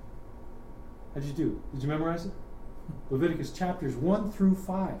 How'd you do? Did you memorize it? Leviticus chapters 1 through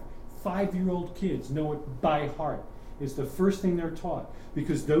 5. 5-year-old kids know it by heart. It's the first thing they're taught,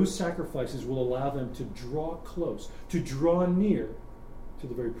 because those sacrifices will allow them to draw close, to draw near to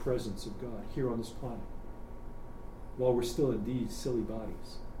the very presence of God here on this planet, while we're still in these silly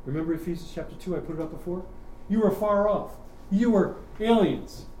bodies. Remember Ephesians chapter 2, I put it up before? You were far off. You were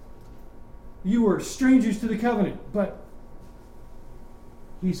aliens. You were strangers to the covenant, but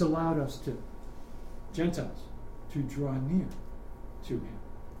he's allowed us to, Gentiles, to draw near to him.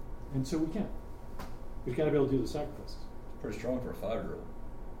 And so we can. We've got to be able to do the sacrifices. Pretty strong for a 5-year-old.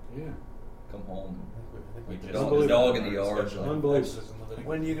 Yeah. Come home I think and we the dog in the yard. Unbelievable.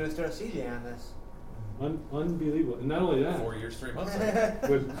 When are you going to start CJ on this? Unbelievable. And not only that, 4 years, 3 months.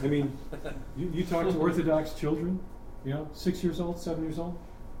 but, I mean, you talk to Orthodox children, 6 years old, 7 years old,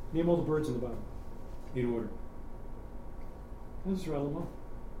 name all the birds in the Bible in order. They'll just rattle them off.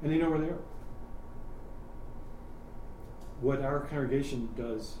 And they know where they are. What our congregation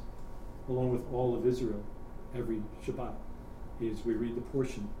does, along with all of Israel, every Shabbat, is we read the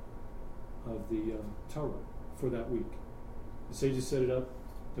portion of the Torah for that week. The sages set it up.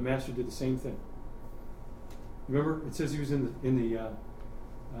 The master did the same thing. Remember, it says he was in the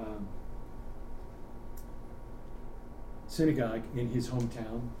synagogue in his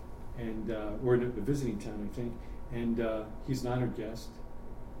hometown, and or in a visiting town, I think, and he's an honored guest.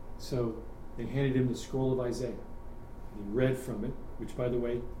 So they handed him the scroll of Isaiah. And he read from it, which, by the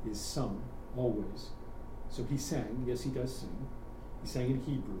way, is sung always. So he sang. Yes, he does sing. He sang in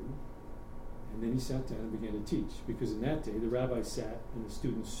Hebrew. And then he sat down and began to teach, because in that day the rabbi sat and the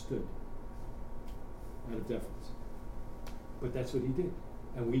students stood out of deference. But that's what he did.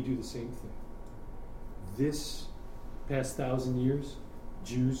 And we do the same thing. This past 1,000 years,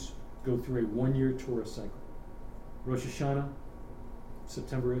 Jews go through a 1-year Torah cycle. Rosh Hashanah,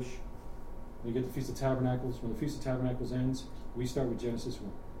 September-ish. We get the Feast of Tabernacles. When the Feast of Tabernacles ends, we start with Genesis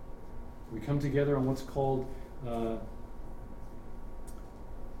 1. We come together on what's called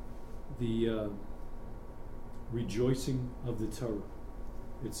the rejoicing of the Torah.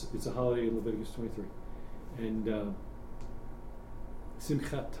 It's a holiday in Leviticus 23. And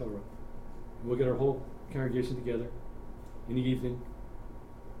Simchat Torah. And we'll get our whole congregation together in the evening,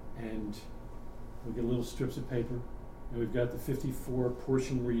 and we'll get little strips of paper, and we've got the 54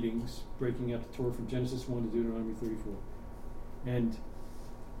 portion readings breaking up the Torah from Genesis 1 to Deuteronomy 34. And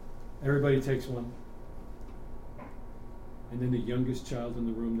everybody takes one, and then the youngest child in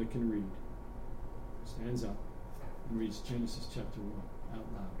the room that can read stands up and reads Genesis chapter 1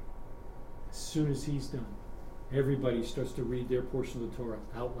 out loud. As soon as he's done, everybody starts to read their portion of the Torah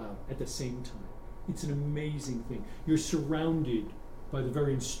out loud at the same time. It's an amazing thing. You're surrounded by the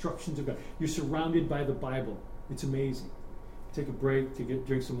very instructions of God. You're surrounded by the Bible. It's amazing. You take a break to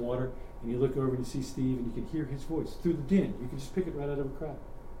drink some water, and you look over and you see Steve, and you can hear his voice through the din. You can just pick it right out of a crowd.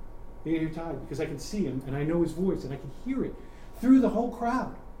 You're tired because I can see him, and I know his voice, and I can hear it through the whole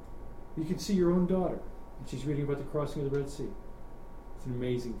crowd. You can see your own daughter, and she's reading about the crossing of the Red Sea. It's an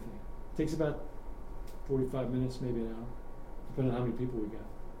amazing thing. It takes about 45 minutes, maybe an hour, depending on how many people we got.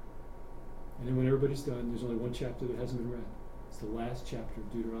 And then when everybody's done, there's only one chapter that hasn't been read. It's the last chapter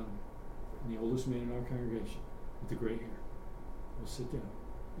of Deuteronomy. And the oldest man in our congregation, with the gray hair, will sit down,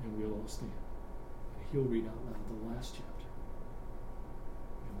 and we'll all stand. And he'll read out loud the last chapter.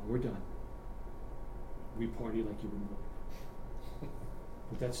 And when we're done, we party like you wouldn't believe.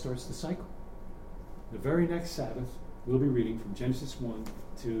 But that starts the cycle. The very next Sabbath, we'll be reading from Genesis 1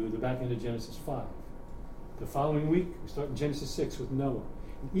 to the back end of Genesis 5. The following week, we start in Genesis 6 with Noah.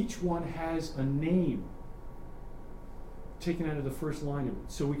 And each one has a name taken out of the first line of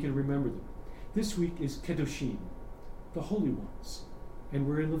it, so we can remember them. This week is Kedoshim, the holy ones. And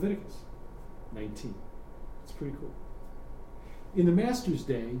we're in Leviticus 19. It's pretty cool. In the Master's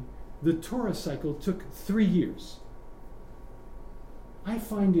Day, the Torah cycle took 3 years. I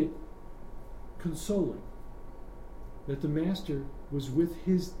find it consoling that the Master was with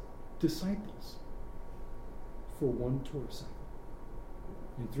his disciples for one Torah cycle.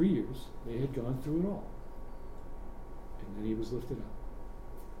 In 3 years, they had gone through it all. And then he was lifted up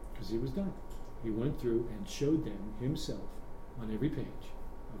because he was done. He went through and showed them himself on every page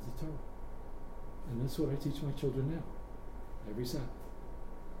of the Torah. And that's what I teach my children now, every Sabbath.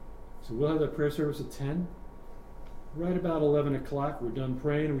 So we'll have that prayer service at 10. Right about 11 o'clock, we're done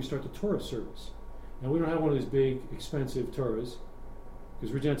praying and we start the Torah service. Now we don't have one of these big, expensive Torahs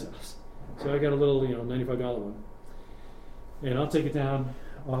because we're Gentiles. So I got a little, $95 one. And I'll take it down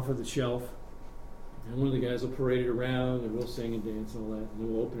off of the shelf. And one of the guys will parade it around and we'll sing and dance and all that. And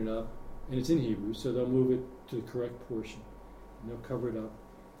then we'll open it up. And it's in Hebrew, so they'll move it to the correct portion. And they'll cover it up.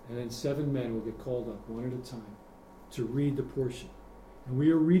 And then 7 men will get called up one at a time to read the portion. And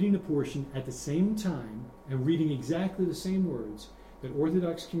we are reading the portion at the same time and reading exactly the same words that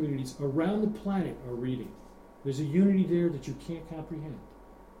Orthodox communities around the planet are reading. There's a unity there that you can't comprehend.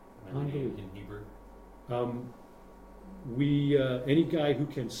 In Hebrew? Any guy who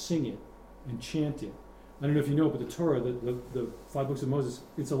can sing it and chant it. I don't know if you know, but the Torah, the 5 books of Moses,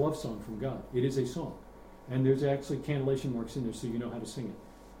 it's a love song from God. It is a song. And there's actually cantillation marks in there so you know how to sing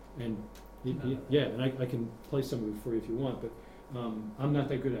it. And and I can play some of it for you if you want, but I'm not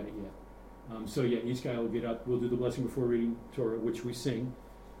that good at it yet. Each guy will get up. We'll do the blessing before reading Torah, which we sing.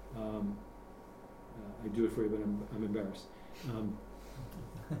 I do it for you, but I'm embarrassed.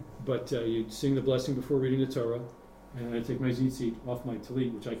 But you sing the blessing before reading the Torah, and I take my tzitzit off my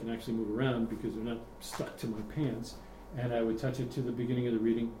talit, which I can actually move around because they're not stuck to my pants, and I would touch it to the beginning of the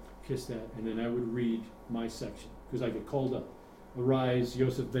reading, kiss that, and then I would read my section because I get called up. Arise,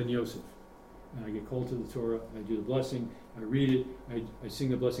 Yosef ben Yosef. And I get called to the Torah, I do the blessing, I read it, I sing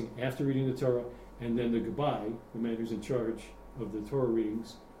the blessing after reading the Torah, and then the Gabbai, the man who's in charge of the Torah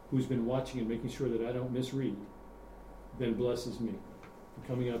readings, who's been watching and making sure that I don't misread, then blesses me for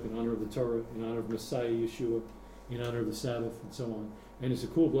coming up in honor of the Torah, in honor of Messiah Yeshua, in honor of the Sabbath, and so on. And it's a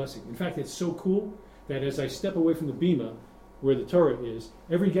cool blessing. In fact, it's so cool that as I step away from the bima, where the Torah is,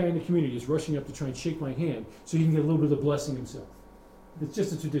 every guy in the community is rushing up to try and shake my hand so he can get a little bit of the blessing himself. It's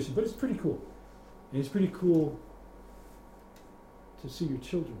just a tradition, but it's pretty cool. And it's pretty cool to see your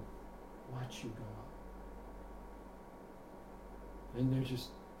children watch you go up. And they're just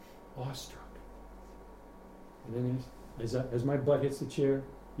awestruck. And then as my butt hits the chair,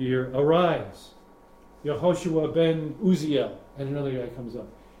 you hear, arise, Yehoshua ben Uziel. And another guy comes up.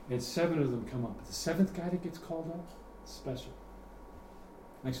 And 7 of them come up. But the 7th guy that gets called up, special.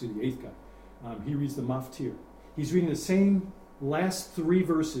 Actually, the 8th guy. He reads the Maftir. he's reading the same last 3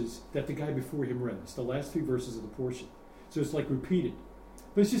 verses that the guy before him read. It's the last 3 verses of the portion. So it's like repeated.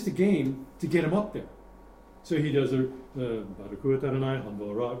 But it's just a game to get him up there. So he does the Barakut Adonai,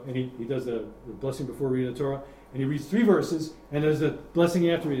 and he does the blessing before reading the Torah, and he reads 3 verses, and does the blessing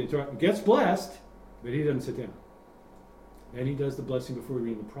after reading the Torah. He gets blessed, but he doesn't sit down. And he does the blessing before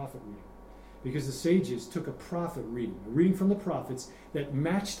reading the prophet reading. Because the sages took a prophet reading, a reading from the prophets that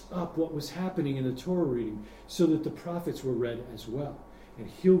matched up what was happening in the Torah reading so that the prophets were read as well. And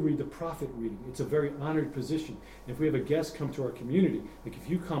he'll read the prophet reading. It's a very honored position. And if we have a guest come to our community, like if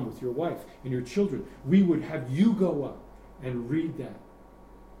you come with your wife and your children, we would have you go up and read that.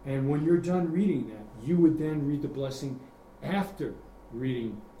 And when you're done reading that, you would then read the blessing after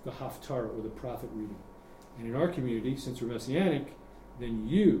reading the Haftarah or the prophet reading. And in our community, since we're Messianic, then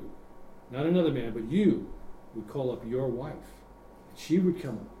you, not another man, but you, would call up your wife. And she would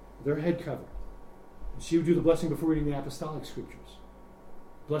come up with her head covered. And she would do the blessing before reading the apostolic scriptures.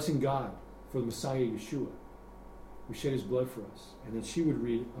 Blessing God for the Messiah Yeshua, who shed his blood for us. And then she would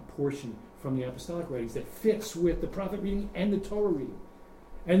read a portion from the apostolic writings that fits with the prophet reading and the Torah reading.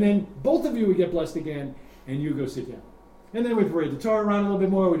 And then both of you would get blessed again, and you go sit down. And then we'd read the Torah around a little bit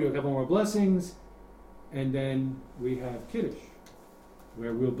more, we do a couple more blessings, and then we have Kiddush,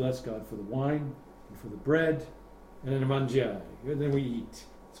 where we'll bless God for the wine and for the bread, and then a manjai, and then we eat.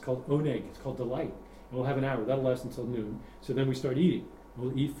 It's called oneg, it's called delight. And we'll have an hour, that'll last until noon. So then we start eating.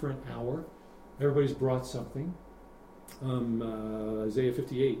 We'll eat for an hour. Everybody's brought something. Isaiah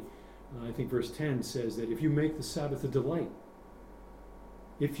 58, I think verse 10 says that if you make the Sabbath a delight,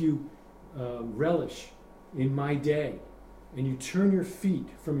 if you relish in my day, and you turn your feet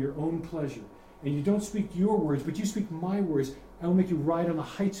from your own pleasure, and you don't speak your words, but you speak my words, I will make you ride on the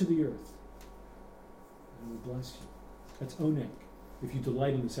heights of the earth. I will bless you. That's oneg, if you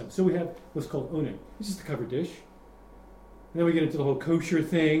delight in the Sabbath. So we have what's called oneg. This is the covered dish. And then we get into the whole kosher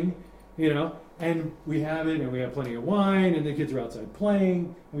thing, and we have it, and we have plenty of wine, and the kids are outside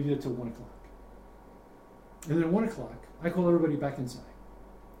playing, and we do it till 1 o'clock. And then at 1 o'clock, I call everybody back inside.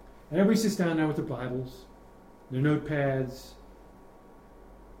 And everybody sits down now with their Bibles, their notepads,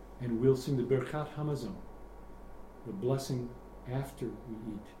 and we'll sing the Birkat Hamazon, the blessing after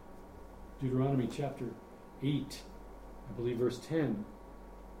we eat. Deuteronomy chapter 8, I believe verse 10,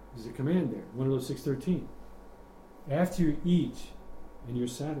 there's a command there, 1 of those 6:13. After you eat and you're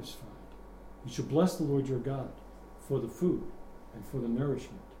satisfied, you shall bless the Lord your God for the food and for the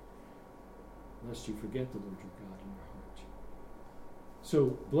nourishment, lest you forget the Lord your God in your heart.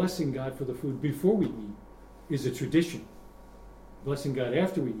 So blessing God for the food before we eat is a tradition. Blessing God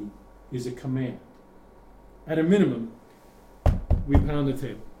after we eat is a command. At a minimum, we pound the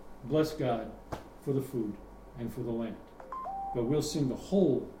table. Bless God for the food and for the land. But we'll sing the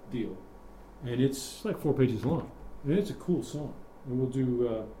whole deal, and it's like 4 pages long. And it's a cool song. And we'll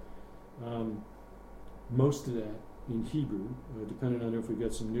do most of that in Hebrew, depending on if we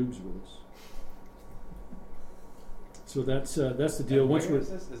got some noobs with us. So that's the deal. And Once where we're, is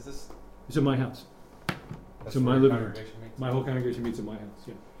this? Is this it's in my house. that's So where my your living room. congregation meets? My whole congregation meets at my house.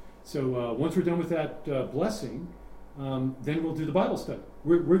 Yeah. So once we're done with that blessing, then we'll do the Bible study.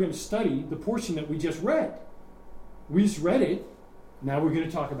 We're going to study the portion that we just read. We just read it. Now we're going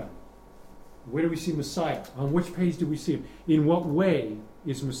to talk about it. Where do we see Messiah? On which page do we see him? In what way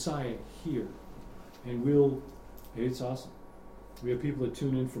is Messiah here? And it's awesome. We have people that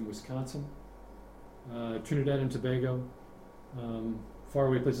tune in from Wisconsin, Trinidad and Tobago,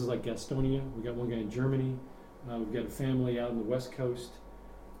 faraway places like Gastonia. We got one guy in Germany. We've got a family out on the West Coast,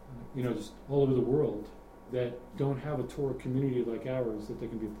 just all over the world that don't have a Torah community like ours that they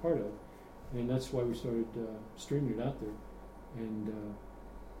can be a part of. And that's why we started streaming it out there. And,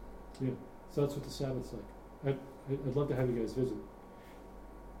 so that's what the Sabbath's like. I'd love to have you guys visit.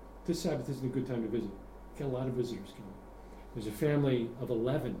 This Sabbath isn't a good time to visit. We've got a lot of visitors coming. There's a family of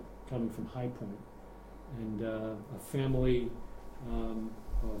 11 coming from High Point, and a family,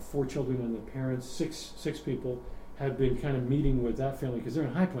 4 children and their parents, six people have been kind of meeting with that family because they're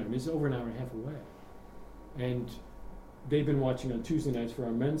in High Point. I mean, it's over an hour and a half away. And they've been watching on Tuesday nights for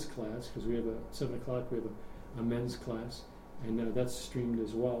our men's class, because we have at 7 o'clock we have a men's class, and that's streamed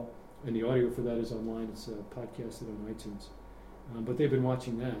as well. And the audio for that is online. It's podcasted on iTunes. But they've been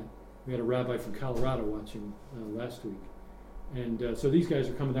watching that. We had a rabbi from Colorado watching last week. And so these guys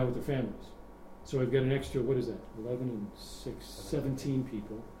are coming down with their families. So we've got an extra, 11 and 6, 17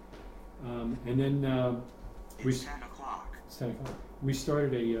 people. And then It's 10 o'clock. it's 10 o'clock. We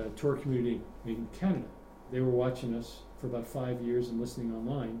started a Torah community in Canada. They were watching us for about 5 years and listening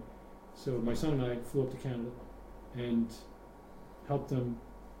online. So my son and I flew up to Canada and helped them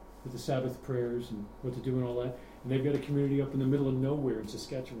with the Sabbath prayers and what to do and all that. And they've got a community up in the middle of nowhere in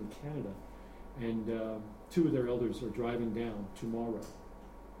Saskatchewan, Canada. And 2 of their elders are driving down tomorrow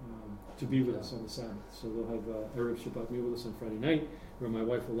to be with us on the Sabbath. So they'll have Erev Shabbat meal with us on Friday night, where my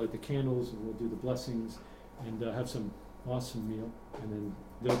wife will light the candles and we'll do the blessings and have some awesome meal. And then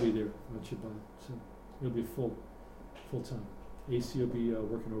they'll be there on Shabbat. So it'll be full time. AC will be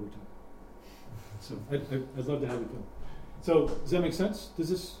working overtime. So I'd love to have it done. So does that make sense? Does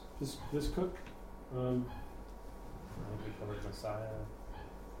this cook? I think we covered Messiah.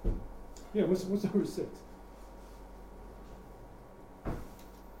 Yeah. What's number 6?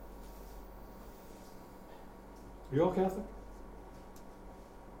 Are you all Catholic?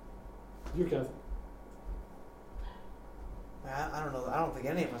 You're Catholic. I don't know. I don't think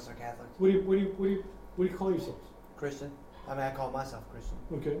any of us are Catholic. What do you call yourselves? Christian. I mean, I call myself Christian.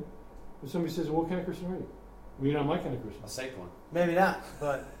 Okay. If somebody says, well, what kind of Christian are you? Well, you're not my kind of Christian. A saved one. Maybe not,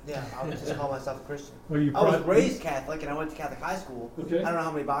 but yeah, I would just call myself a Christian. Are you I was raised Catholic, and I went to Catholic high school. Okay. I don't know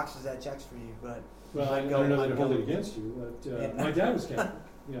how many boxes that checks for you, but Well, I don't know that I hold it against you, but Yeah. my dad was Catholic.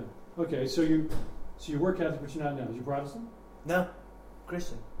 Yeah. Okay, so you were Catholic, but you're not now. Are you Protestant? no,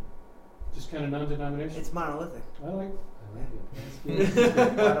 Christian. Just kind of non-denominational? It's monolithic. I like it.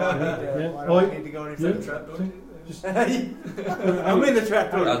 Why do I need to go any further? Trap door? Just, I'm in the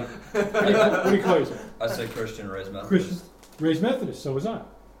trap door. what do you call yourself? I say Christian, raised Methodist. Christian. Raised Methodist, so was I.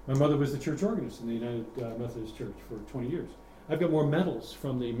 My mother was the church organist in the United Methodist Church for 20 years. I've got more medals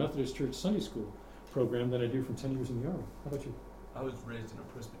from the Methodist Church Sunday School program than I do from 10 years in the Army. How about you? I was raised in a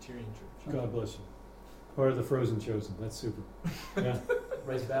Presbyterian church. God bless you. Part of the Frozen Chosen. That's super. Yeah.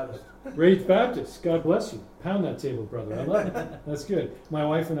 Raised Baptist. Raised Baptist. God bless you. Pound that table, brother. I love it. That's good. My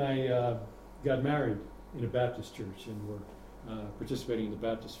wife and I got married in a Baptist church and were participating in the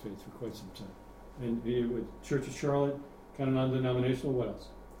Baptist faith for quite some time. And with Church of Charlotte, kind of non-denominational. What else?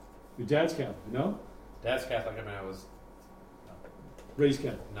 Your dad's Catholic, no? Dad's Catholic. I mean, I was Raised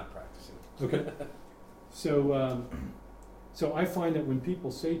Catholic. not practicing. Okay. So, so I find that when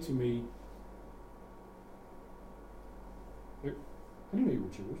people say to me, "I didn't know you were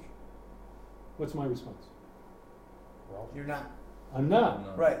Jewish," what's my response? Well, You're not. I'm not.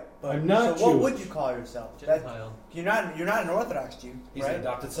 No. Right. But I'm not so what Jewish. would you call yourself? That, Gentile. you're not an Orthodox Jew, he's right? an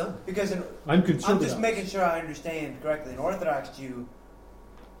adopted son. Because I'm conservative. I'm just making sure I understand correctly. An Orthodox Jew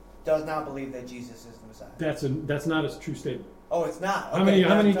does not believe that Jesus is the Messiah. That's not a true statement. Oh, it's not. How Okay, many I'm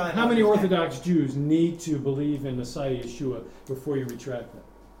trying to understand. Orthodox Jews need to believe in Messiah Yeshua before you retract that?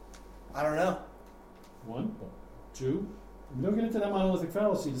 I don't know. 1, 2. Don't get into that monolithic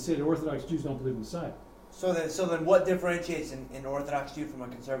fallacy to say that Orthodox Jews don't believe in Messiah. So then what differentiates an Orthodox Jew from a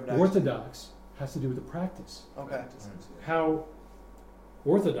conservative? Orthodox has to do with the practice. Okay. How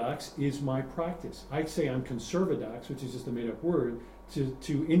Orthodox is my practice. I say I'm conservadox, which is just a made-up word,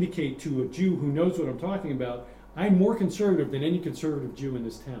 to indicate to a Jew who knows what I'm talking about, I'm more conservative than any conservative Jew in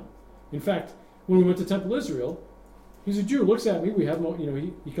this town. In fact, when we went to Temple Israel, he's a Jew, looks at me, we have,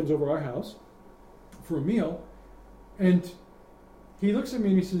 he comes over our house for a meal, and he looks at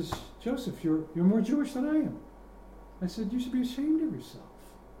me and he says, "Joseph, you're more Jewish than I am." I said, "You should be ashamed of yourself.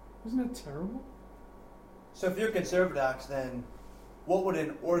 Isn't that terrible?" So if you're conservadox, then what would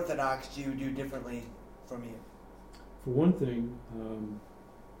an Orthodox Jew do differently from you? For one thing,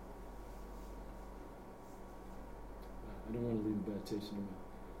 I don't want to leave a bad taste in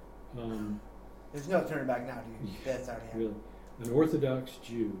your mouth. There's no turning back now, dude. Yeah, That's already happened. Really, an Orthodox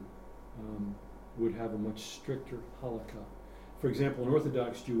Jew would have a much stricter halakha. For example, an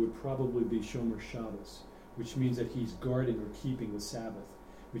Orthodox Jew would probably be Shomer Shabbos, which means that he's guarding or keeping the Sabbath,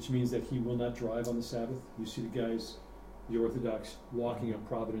 which means that he will not drive on the Sabbath. You see the guys, the Orthodox, walking up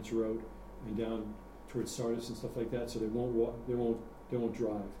Providence Road and down towards Sardis and stuff like that, so they won't walk, they won't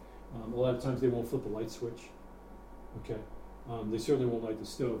drive. A lot of times they won't flip a light switch. Okay, they certainly won't light the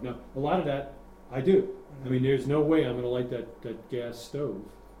stove. Now, a lot of that I do. I mean, there's no way I'm going to light that gas stove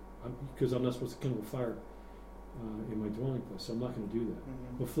because I'm not supposed to kindle a fire in my dwelling place, so I'm not going to do that.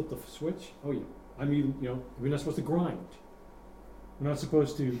 We'll flip the switch. Oh yeah, I'm even. We're not supposed to grind. We're not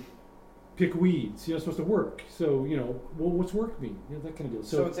supposed to pick weeds. You're not supposed to work. So well, what's work mean? That kind of deal.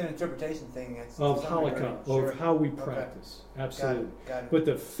 So it's an interpretation thing. It's of something halakha, sure. of how we practice. Got Absolutely. it. But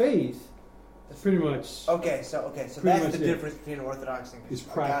the faith, pretty much. Okay, so Pretty that's much the it. difference between Orthodox and Is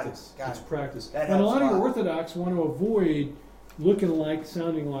conservative. practice. Got It's it. practice. That And a helps lot a of lot. Orthodox want to avoid looking like,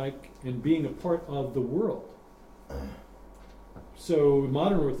 sounding like, and being a part of the world. So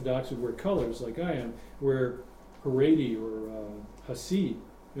modern Orthodox would wear colors like I am, wear Haredi or Hasid,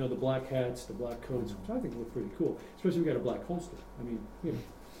 the black hats, the black coats, which I think look pretty cool. Especially if you got a black holster. And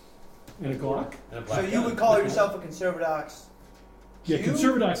a Glock. And a So black you gun. would call yourself a conservadox Yeah, Jew?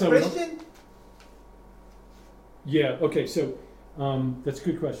 conservadox. I would- Christian? Yeah, okay, so that's a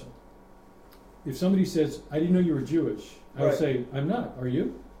good question. If somebody says, I didn't know you were Jewish, I would Right. say, I'm not. Are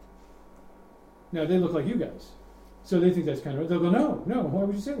you? Now, they look like you guys. So they think that's kind of, they'll go, no, why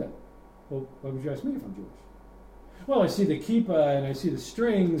would you say that? Well, why would you ask me if I'm Jewish? Well, I see the kippah and I see the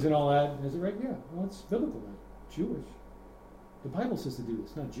strings and all that. Is it right? Yeah, well, it's biblical, right? Jewish. The Bible says to do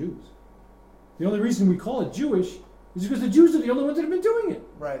this, not Jews. The only reason we call it Jewish is because the Jews are the only ones that have been doing it.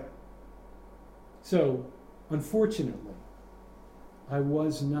 Right. So, unfortunately, I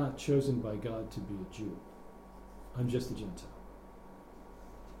was not chosen by God to be a Jew. I'm just a Gentile.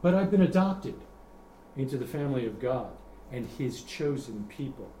 But I've been adopted into the family of God and His chosen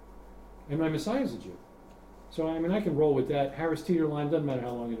people. And my Messiah is a Jew. So, I mean, I can roll with that. Harris Teeter line, doesn't matter how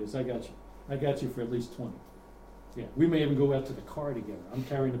long it is. I got you. I got you for at least 20. Yeah, we may even go out to the car together. I'm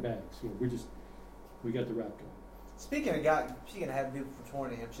carrying the bags. Yeah, we got the wrap going. Speaking of having people for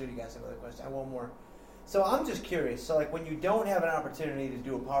 20, I'm sure you guys have other questions. I have one more. So I'm just curious. So like when you don't have an opportunity to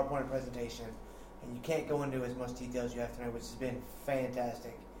do a PowerPoint presentation and you can't go into as much detail as you have tonight, which has been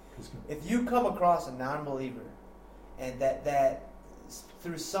fantastic. If you come across a non-believer and that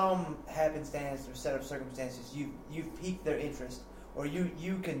through some happenstance or set of circumstances you've piqued their interest, or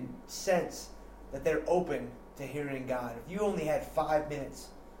you can sense that they're open to hearing God. If you only had 5 minutes,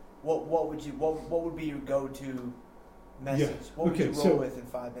 what would be your go-to message? Yeah. What would Okay, you roll so- with in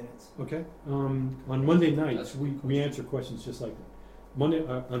 5 minutes? Okay. On Monday nights, That's a we good answer questions just like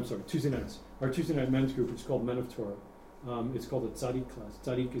that. Tuesday nights. Our Tuesday night men's group is called Men of Torah. It's called the Tzaddik class.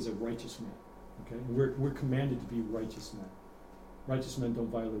 Tzaddik is a righteous man. Okay, and we're commanded to be righteous men. Righteous men don't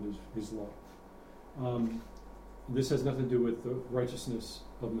violate his law. This has nothing to do with the righteousness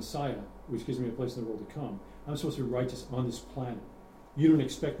of Messiah, which gives me a place in the world to come. I'm supposed to be righteous on this planet. You don't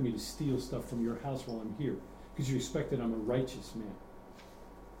expect me to steal stuff from your house while I'm here, because you expect that I'm a righteous man.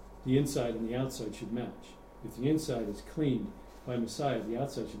 The inside and the outside should match. If the inside is cleaned by Messiah, the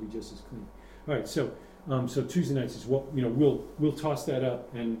outside should be just as clean. All right, so Tuesday nights is what we'll toss that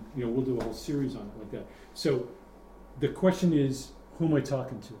up, and we'll do a whole series on it like that. So the question is, who am I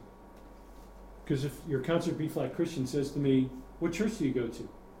talking to? Because if your concert B-flat Christian says to me, "What church do you go to?"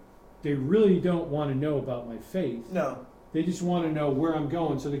 they really don't want to know about my faith. No. They just want to know where I'm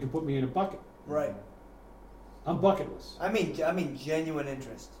going so they can put me in a bucket. Right. I'm bucketless. I mean genuine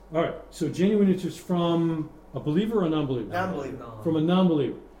interest. All right, so genuine interest from a believer or a non-believer? Non-believer. From a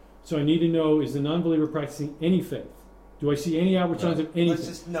non-believer. So I need to know, is the non-believer practicing any faith? Do I see any outward signs of anything? Let's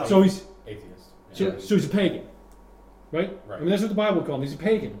just know. So he's Atheist. so he's a pagan, right? Right. I mean, that's what the Bible calls him. He's a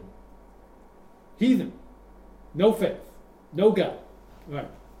pagan, heathen, no faith, no God. All right.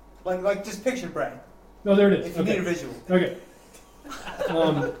 Like just picture Brad. No, there it is. If you Okay. need a visual. Okay.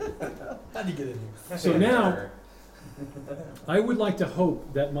 How'd you get in here? So now, I would like to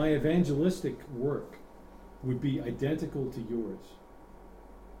hope that my evangelistic work would be identical to yours.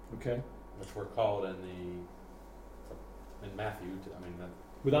 Okay? Which we're called in Matthew.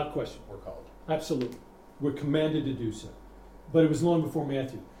 Without question. We're called. Absolutely. We're commanded to do so. But it was long before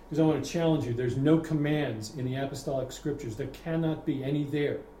Matthew. Because I want to challenge you. There's no commands in the apostolic scriptures. There cannot be any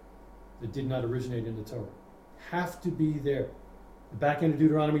there that did not originate in the Torah. Have to be there. The back end of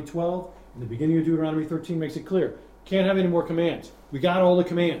Deuteronomy 12 and the beginning of Deuteronomy 13 makes it clear. Can't have any more commands. We got all the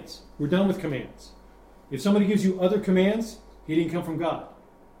commands. We're done with commands. If somebody gives you other commands, he didn't come from God.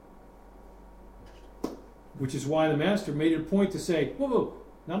 Which is why the master made it a point to say, whoa,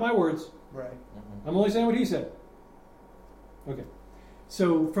 not my words. Right. I'm only saying what he said. Okay.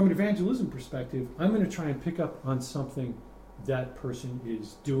 So from an evangelism perspective, I'm going to try and pick up on something that person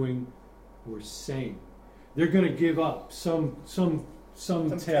is doing or saying. They're going to give up some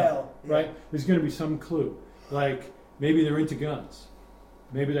tell, yeah. right? There's going to be some clue. Like maybe they're into guns.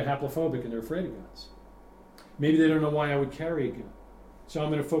 Maybe they're haplophobic and they're afraid of guns. Maybe they don't know why I would carry a gun. So I'm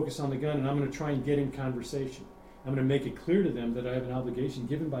going to focus on the gun and I'm going to try and get in conversation. I'm going to make it clear to them that I have an obligation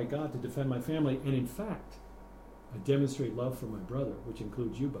given by God to defend my family. And in fact, I demonstrate love for my brother, which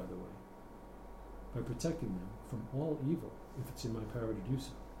includes you, by the way, by protecting them from all evil, if it's in my power to do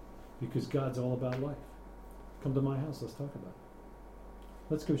so. Because God's all about life. Come to my house, let's talk about it.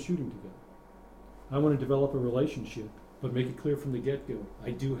 Let's go shooting together. I want to develop a relationship, but make it clear from the get-go, I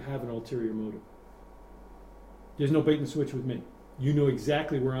do have an ulterior motive. There's no bait and switch with me. You know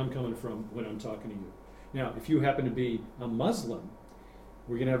exactly where I'm coming from when I'm talking to you. Now, if you happen to be a Muslim,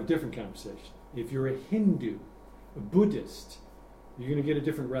 we're going to have a different conversation. If you're a Hindu, a Buddhist, you're going to get a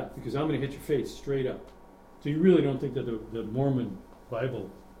different rap because I'm going to hit your face straight up. So you really don't think that the Mormon Bible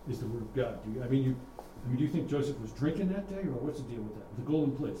is the Word of God? Do you think Joseph was drinking that day, or what's the deal with that? The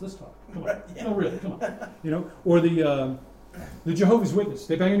golden plates. Let's talk. Come on. Right, yeah. No, really. Come on. Or The Jehovah's Witness,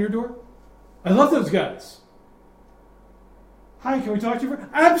 they bang on your door? I love those guys. Hi, can we talk to you?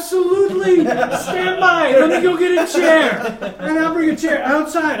 Absolutely! Stand by! Let me go get a chair! And I'll bring a chair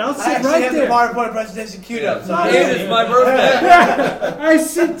outside. I'll I sit actually right have there. the PowerPoint presentation queued up. So And it's my birthday. I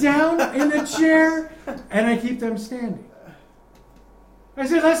sit down in the chair and I keep them standing. I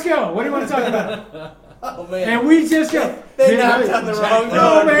said, let's go. What do you want to talk about? oh man, And we just go. they Yeah, knocked right. on the wrong door.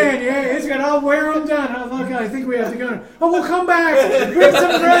 Oh man, yeah, it's good. I'll wear them down. Oh, look, I think we have to go. Oh, we'll come back. Bring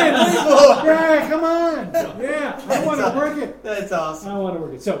some friends. Yeah, come on. Yeah, I want to work it. That's awesome. I want to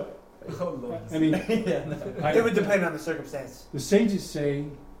work it. So, I mean, It would depend on the circumstance. the sages say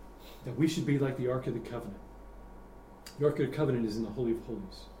that we should be like the Ark of the Covenant. The Ark of the Covenant is in the Holy of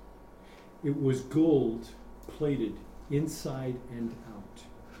Holies. It was gold plated inside and out.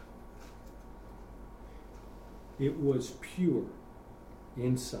 It was pure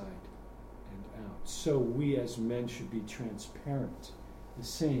inside and out. So we as men should be transparent, the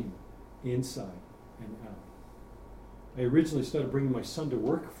same inside and out. I originally started bringing my son to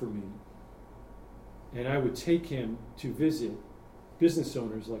work for me, and I would take him to visit business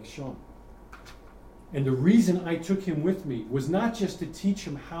owners like Sean. And the reason I took him with me was not just to teach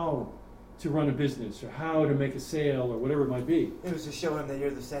him how to run a business or how to make a sale or whatever it might be. It was to show him that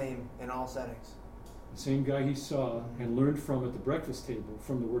you're the same in all settings. The same guy he saw and learned from at the breakfast table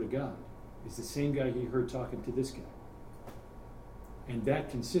from the Word of God is the same guy he heard talking to this guy. And that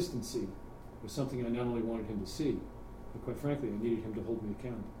consistency was something I not only wanted him to see, but quite frankly, I needed him to hold me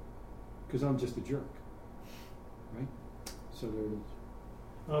accountable. Because I'm just a jerk. Right? So there it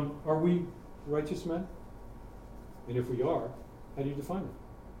is. Are we righteous men? And if we are, how do you define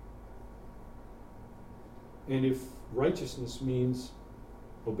it? And if righteousness means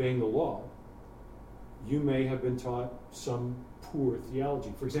obeying the law, you may have been taught some poor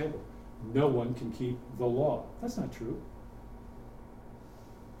theology. For example, no one can keep the law. That's not true.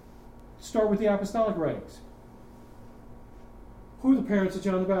 Start with the apostolic writings. Who are the parents of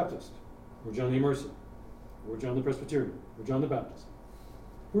John the Baptist? Or John the Immerser? Or John the Presbyterian? Or John the Baptist?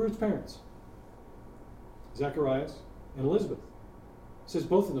 Who are his parents? Zacharias and Elizabeth. It says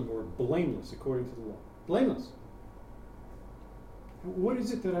both of them were blameless according to the law. Blameless. What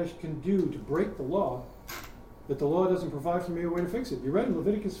is it that I can do to break the law that the law doesn't provide for me a way to fix it? You read in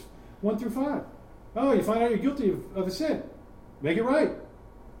Leviticus 1 through 5. Oh, you find out you're guilty of a sin. Make it right.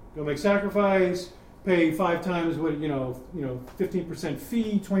 Go make sacrifice, pay 5 times what, 15%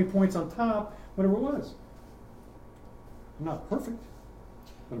 fee, 20 points on top, whatever it was. I'm not perfect,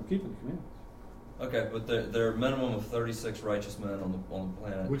 but I'm keeping the commandments. Okay, but there are a minimum of 36 righteous men on the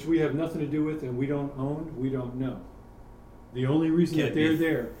planet. Which we have nothing to do with and we don't own, we don't know. The only reason that they're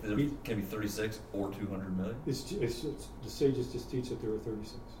there Can it be 36 or 200 million? is the sages just teach that there are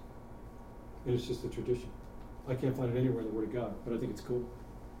 36. And it's just a tradition. I can't find it anywhere in the Word of God, but I think it's cool.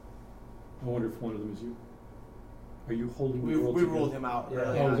 I wonder if one of them is you. Are you holding We the world together? ruled him out. Yeah.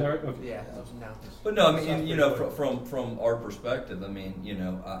 early Oh, on. is that right? Okay. Yeah. No. But no, I mean, Sounds pretty from our perspective, I mean,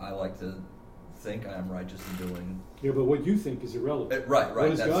 I like to think I am righteous in doing. Yeah, but what you think is irrelevant. Right. What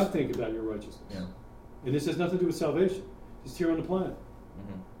does that's- God think about your righteousness? Yeah. And this has nothing to do with salvation. Just here on the planet.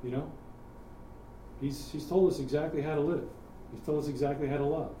 Mm-hmm. You know? He's told us exactly how to live. He's told us exactly how to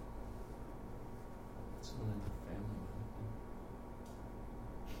love. Someone in the family.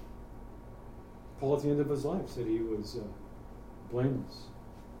 Paul at the end of his life said he was blameless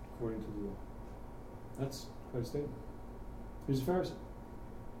according to the law. That's quite a statement. He was a Pharisee.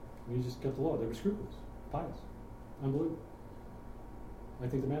 And he just kept the law. They were scrupulous, pious, unbelievable. I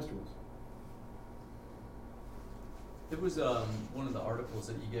think the master was. There was one of the articles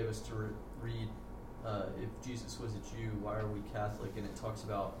that you gave us to read, if Jesus was a Jew, why are we Catholic? And it talks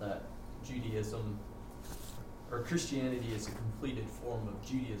about that Judaism, or Christianity is a completed form of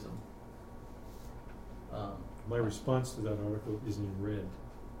Judaism. My response to that article is in red,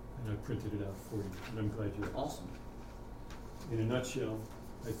 and I printed it out for you, and I'm glad you asked. Awesome. In a nutshell,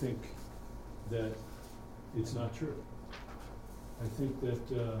 I think that it's not true. I think that,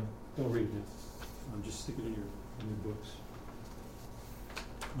 don't read it, just stick it in your books.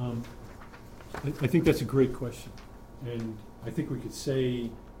 I think that's a great question. And I think we could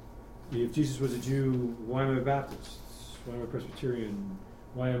say, if Jesus was a Jew, why am I a Baptist? Why am I Presbyterian?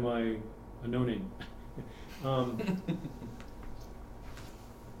 Why am I a no-name?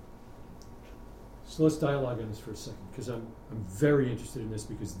 So let's dialogue on this for a second, because I'm very interested in this,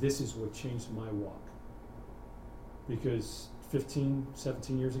 because this is what changed my walk. Because 15,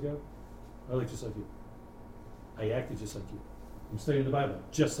 17 years ago, I looked just like you. I acted just like you. I'm studying the Bible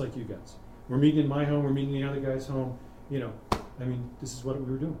just like you guys. We're meeting in my home, we're meeting in the other guy's home. This is what we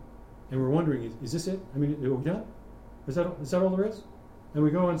were doing. And we're wondering, is this it? I mean, are we done? Is that all there is? And we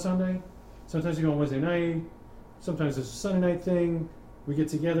go on Sunday. Sometimes we go on Wednesday night. Sometimes it's a Sunday night thing. We get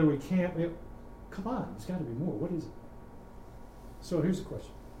together. We camp. Come on, there's got to be more. What is it? So here's the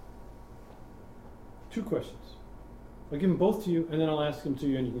question. 2 questions. I'll give them both to you, and then I'll ask them to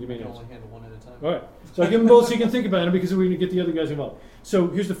you, and you can give me You an can answer. only handle one at a time. All right. So I'll give them both so you can think about it, because we're going to get the other guys involved. So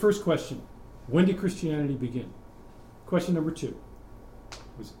here's the first question. When did Christianity begin? Question number 2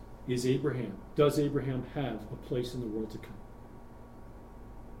 was, does Abraham have a place in the world to come?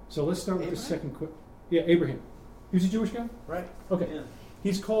 So let's start with the second question. Yeah, Abraham. He was a Jewish guy? Right. Okay. Yeah.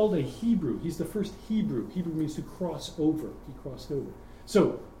 He's called a Hebrew. He's the first Hebrew. Hebrew means to cross over. He crossed over.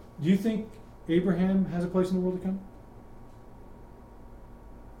 So, do you think Abraham has a place in the world to come?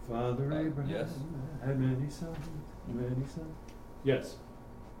 Father Abraham yes. had many sons. Yes.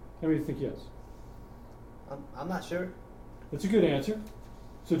 How many think yes? I'm not sure. That's a good answer.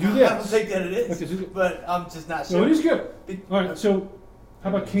 So do I this. don't think that it is, Okay, so but I'm just not sure. no, it is good. Be- All right. So, how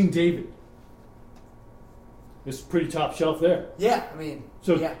about King David? It's pretty top shelf there. Yeah, I mean,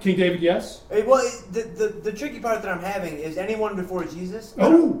 So yeah. King David, yes. Well, the tricky part that I'm having is anyone before Jesus. I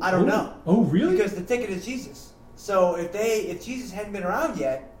Oh, don't know. Oh, really? Because the ticket is Jesus. So if Jesus hadn't been around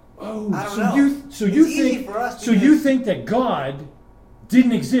yet, Oh, I don't so know. you It's think easy for us so because- you think that God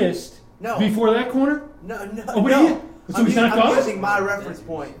didn't exist No. before that corner? no. Oh, but no. so he's not I'm God? using my reference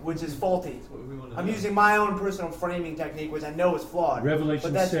point, which is faulty. That's what we want to I'm know. using my own personal framing technique, which I know is flawed. Revelation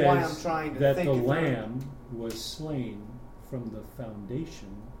but that's says why I'm trying to that think the it through. Lamb was slain from the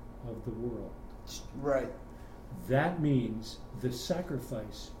foundation of the world. Right. That means the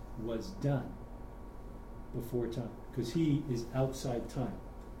sacrifice was done before time, because he is outside time.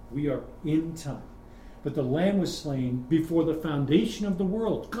 We are in time. But the Lamb was slain before the foundation of the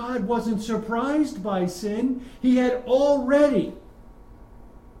world. God wasn't surprised by sin. He had already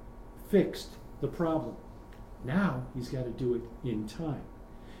fixed the problem. Now he's got to do it in time.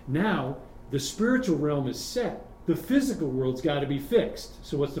 Now the spiritual realm is set. The physical world's got to be fixed.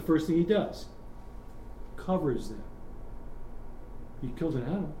 So what's the first thing he does? Covers them. He killed an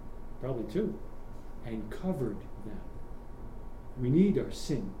animal, probably 2, and covered them. We need our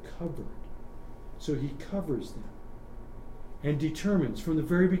sin covered. So he covers them and determines from the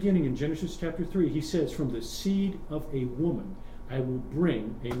very beginning in Genesis chapter 3, he says, from the seed of a woman, I will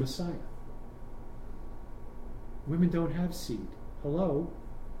bring a Messiah. Women don't have seed. Hello?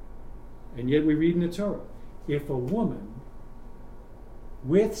 And yet we read in the Torah, if a woman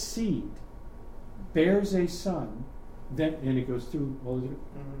with seed bears a son, then, and it goes through all the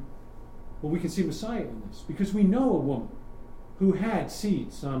different, well, we can see Messiah in this, because we know a woman who had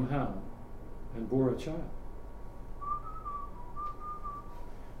seed somehow and bore a child.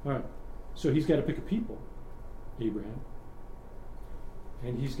 All right, so he's got to pick a people, Abraham,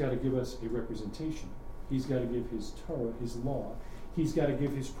 and he's got to give us a representation. He's got to give his Torah, his law. He's got to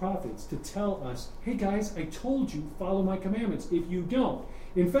give his prophets to tell us, hey guys, I told you, follow my commandments. If you don't,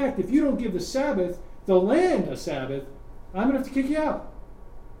 in fact, if you don't give the Sabbath, the land a Sabbath, I'm going to have to kick you out.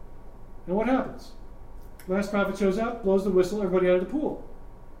 And what happens? Last prophet shows up, blows the whistle, everybody out of the pool.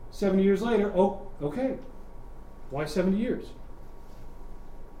 70 years later, oh, okay. Why 70 years?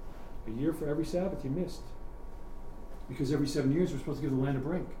 A year for every Sabbath you missed. Because every 7 years we're supposed to give the land a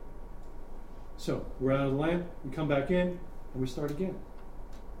break. So, we're out of the land, we come back in, and we start again.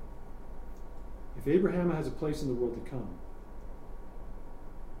 If Abraham has a place in the world to come,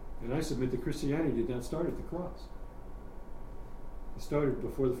 and I submit that Christianity did not start at the cross. It started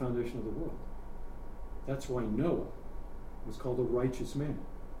before the foundation of the world. That's why Noah was called a righteous man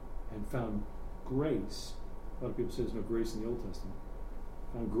and found grace. A lot of people say there's no grace in the Old Testament.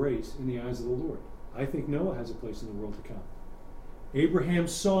 Found grace in the eyes of the Lord. I think Noah has a place in the world to come. Abraham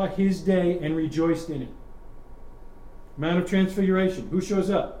saw his day and rejoiced in it. Mount of Transfiguration. Who shows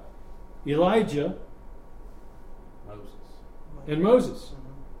up? Elijah Moses. and Moses.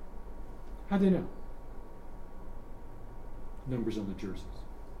 How'd they know? Numbers on the jerseys.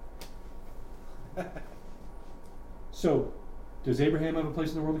 So, does Abraham have a place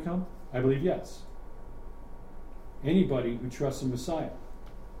in the world to come? I believe yes. Anybody who trusts in Messiah.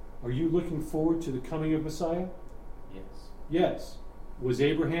 Are you looking forward to the coming of Messiah? Yes. Yes. Was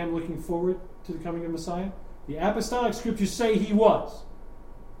Abraham looking forward to the coming of Messiah? The apostolic scriptures say he was.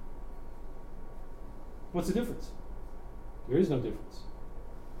 What's the difference? There is no difference.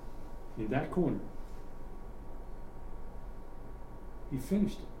 In that corner, he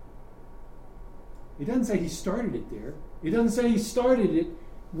finished it. It doesn't say he started it there. It doesn't say he started it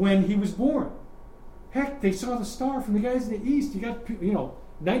when he was born. Heck, they saw the star from the guys in the east. You got,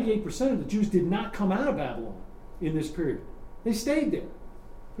 98% of the Jews did not come out of Babylon in this period. They stayed there. There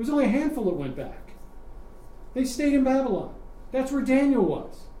was only a handful that went back. They stayed in Babylon. That's where Daniel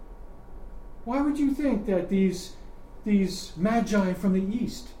was. Why would you think that these magi from the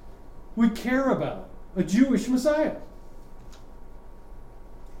east would care about a Jewish Messiah?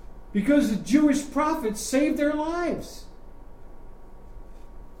 Because the Jewish prophets saved their lives.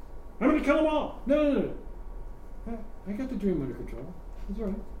 I'm going to kill them all. No. I got the dream under control. It's all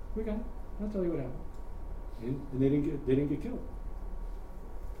right. We got it. I'll tell you what happened. And they didn't get killed.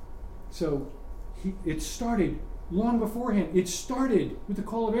 So it started long beforehand. It started with the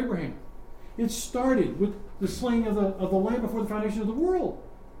call of Abraham. It started with the slaying of the lamb before the foundation of the world.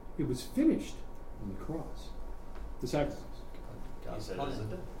 It was finished on the cross. The sacrifice. God's He said, plan.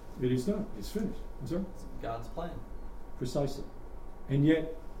 "Isn't it?" It is done. It's finished. I'm sorry? It's God's plan. Precisely. And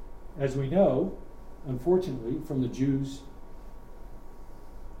yet, as we know, unfortunately, from the Jews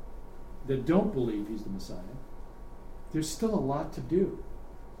that don't believe he's the Messiah, there's still a lot to do.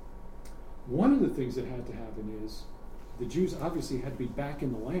 One of the things that had to happen is the Jews obviously had to be back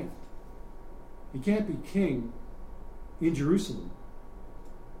in the land. He can't be king in Jerusalem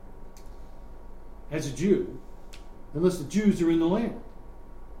as a Jew unless the Jews are in the land.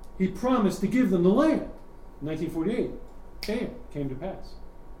 He promised to give them the land. In 1948, bam, came to pass.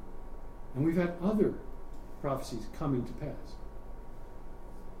 And we've had other prophecies coming to pass.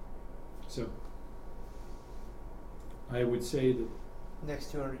 So, I would say that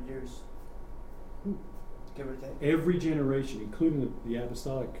Next 200 years, give or take. every generation, including the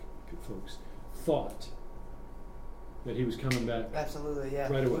apostolic folks, thought that he was coming back. Absolutely,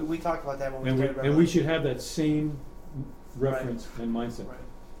 yeah. Right away. We talked about that when we And started we Revelation. should have that same reference and mindset. Right.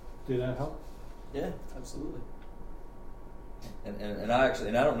 Did that help? Yeah, absolutely. And I actually,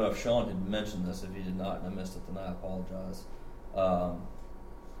 and I don't know if Sean had mentioned this. If he did not, and I missed it, then I apologize.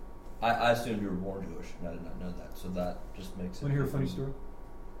 I assumed you were born Jewish, and I did not know that. So that just makes it. Want to hear a funny story?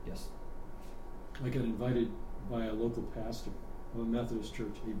 Yes. I got invited by a local pastor of a Methodist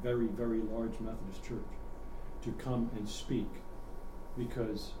church, a very, very large Methodist church, to come and speak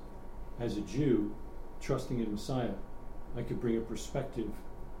because as a Jew, trusting in Messiah, I could bring a perspective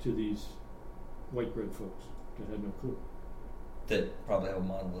to these white bread folks that had no clue. That probably have a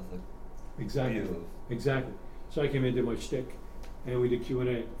monolithic Exactly. view of. Exactly. So I came in, did my shtick, and we did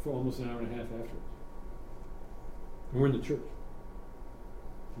Q&A for almost an hour and a half afterwards. And we're in the church.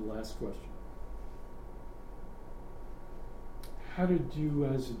 The last question. How did you,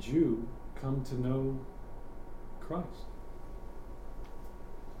 as a Jew, come to know Christ?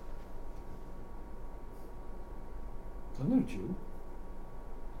 I'm not a Jew.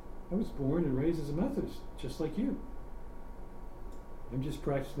 I was born and raised as a Methodist, just like you. I'm just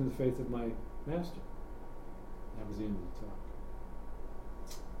practicing the faith of my master. That was the end of the talk.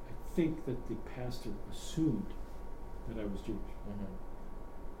 I think that the pastor assumed that I was Jewish. Mm-hmm.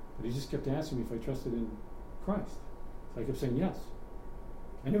 But he just kept asking me if I trusted in Christ. So I kept saying yes.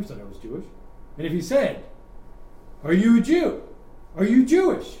 I never said I was Jewish. And if he said, "Are you a Jew? Are you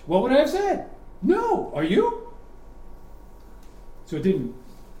Jewish?" What would I have said? No. Are you? So it didn't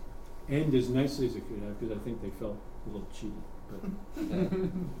end as nicely as it could have because I think they felt a little cheated. But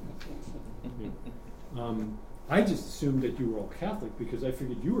yeah. I just assumed that you were all Catholic because I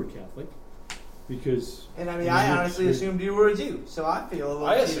figured you were Catholic. Because And I mean, you're- I honestly you're- assumed you were a Jew, so I feel a little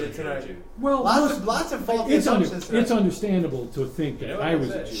I cheated assumed you were a tonight. Jew. Well, Lots of faulty assumptions tonight. it's understandable to think that You know what I I was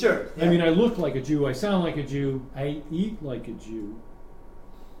a said? Jew. Sure. I mean, I look like a Jew, I sound like a Jew, I eat like a Jew,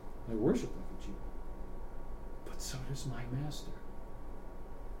 I worship like a Jew. But so does my master.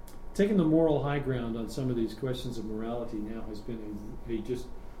 Taking the moral high ground on some of these questions of morality now has been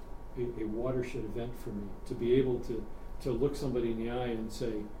a watershed event for me. To be able to look somebody in the eye and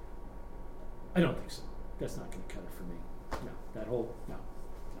say, I don't think so. That's not going to cut it for me. No.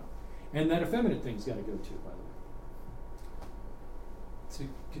 And that effeminate thing's got to go too, by the way. So,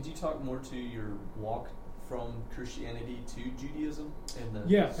 could you talk more to your walk from Christianity to Judaism and the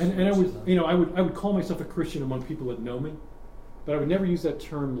Yeah, and I would, switch in I would call myself a Christian among people that know me, but I would never use that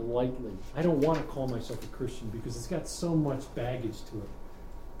term lightly. I don't want to call myself a Christian because it's got so much baggage to it.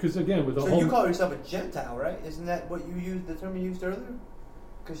 Because again, with the So whole you call yourself a Gentile, right? Isn't that what you used, the term you used earlier?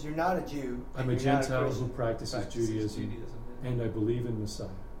 Because you're not a Jew. I'm a and you're not Gentile who Christian. practices Judaism, yeah. and I believe in Messiah.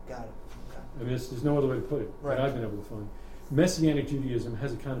 Got it. Okay. I mean, there's no other way to put it Right. that I've been able to find. Messianic Judaism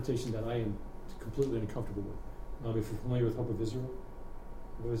has a connotation that I am completely uncomfortable with. If you're familiar with Hope of Israel?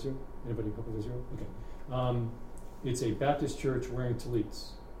 Hope of Israel? Anybody Hope of Israel? Okay. It's a Baptist church wearing tallits.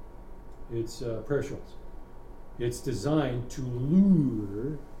 It's prayer shawls. It's designed to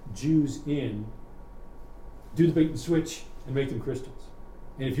lure Jews in, do the bait and switch, and make them Christians.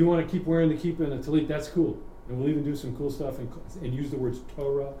 And if you want to keep wearing the kippah and the tallit, that's cool. And we'll even do some cool stuff and use the words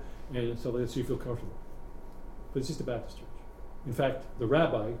Torah, and so that you feel comfortable. but it's just a Baptist church. In fact, the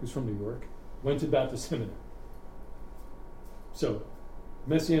rabbi, who's from New York, went to Baptist seminary. So,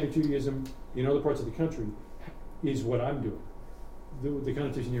 Messianic Judaism in other parts of the country is what I'm doing. The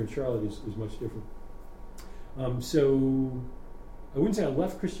connotation here in Charlotte is much different. So, I wouldn't say I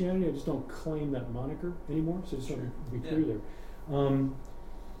left Christianity, I just don't claim that moniker anymore, so just want to be clear there.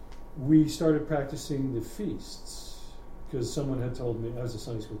 We started practicing the feasts because someone had told me, I was a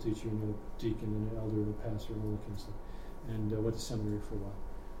Sunday school teacher and a deacon and an elder and a pastor and all that kind of stuff, and went to seminary for a while.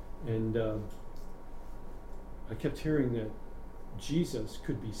 And I kept hearing that Jesus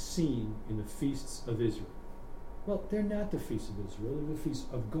could be seen in the feasts of Israel. Well, they're not the feasts of Israel, they're the feasts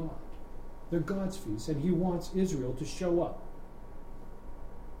of God. They're God's feasts, and He wants Israel to show up.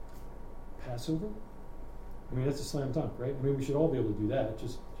 Passover? I mean, that's a slam dunk, right? I mean, we should all be able to do that.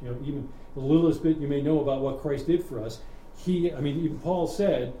 Just, even the littlest bit you may know about what Christ did for us. Even Paul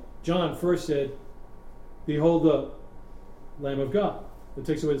said, John first said, behold the Lamb of God that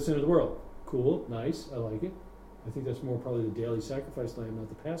takes away the sin of the world. Cool, nice, I like it. I think that's more probably the daily sacrifice lamb, not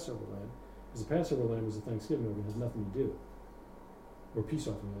the Passover lamb. Because the Passover lamb is a Thanksgiving offering, has nothing to do. Or peace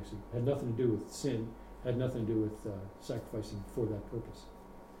offering, actually. Had nothing to do with sin, had nothing to do with sacrificing for that purpose.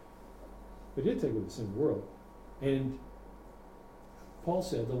 But it did take away the sin of the world. And Paul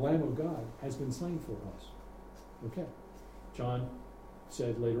said, the Lamb of God has been slain for us. Okay. John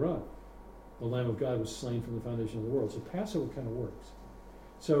said later on, the Lamb of God was slain from the foundation of the world. So Passover kind of works.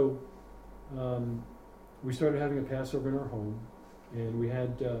 So we started having a Passover in our home, and we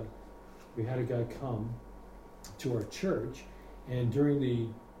had a guy come to our church, and during the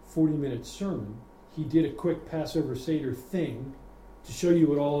 40-minute sermon, he did a quick Passover Seder thing to show you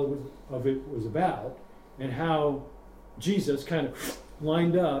what all of it was about, and how Jesus kind of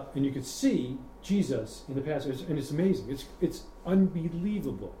lined up, and you could see Jesus in the Passover, and it's amazing. It's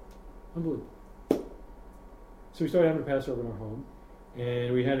unbelievable. Unbelievable. So we started having a Passover in our home,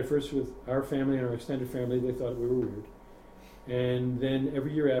 and we had it first with our family and our extended family. They thought we were weird. And then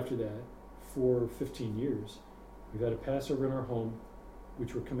every year after that, for 15 years, we've had a Passover in our home,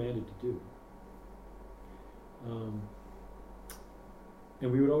 which we're commanded to do.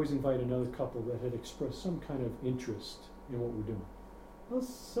 And we would always invite another couple that had expressed some kind of interest in what we're doing.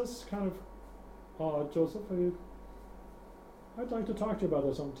 That's kind of odd, Joseph. I'd like to talk to you about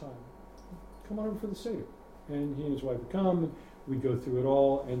that sometime. Come on over for the Seder. And he and his wife would come, and we'd go through it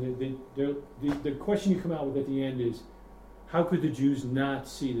all, and the question you come out with at the end is, how could the Jews not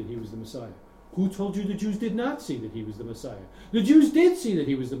see that he was the Messiah? Who told you the Jews did not see that he was the Messiah? The Jews did see that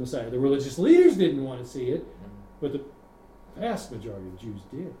he was the Messiah. The religious leaders didn't want to see it, but the vast majority of the Jews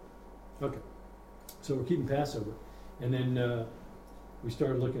did. Okay, so we're keeping Passover, and then we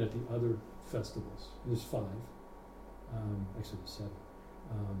started looking at the other festivals. There's 5, actually there's 7,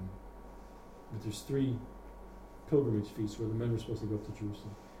 but there's 3 pilgrimage feasts where the men were supposed to go up to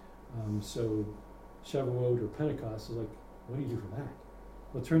Jerusalem. So Shavuot or Pentecost is like, what do you do for that?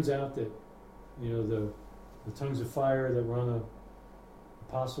 Well, it turns out that, the tongues of fire that were on the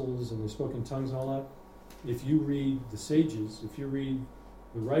apostles and they spoke in tongues and all that, if you read the sages, if you read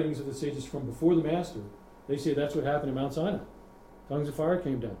the writings of the sages from before the Master, they say that's what happened in Mount Sinai. Tongues of fire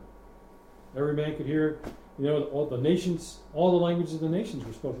came down. Every man could hear, all the nations, all the languages of the nations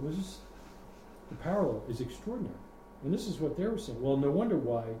were spoken. This is, the parallel is extraordinary. And this is what they were saying. Well, no wonder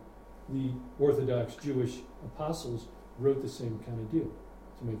why the Orthodox Jewish apostles wrote the same kind of deal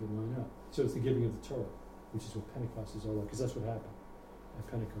to make it line up. So it's the giving of the Torah, which is what Pentecost is all about, because that's what happened. At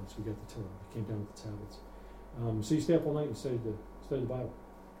Pentecost, we got the Torah. It came down with the tablets. So you stay up all night and study the Bible.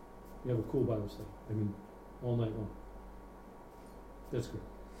 You have a cool Bible study. All night long. That's good.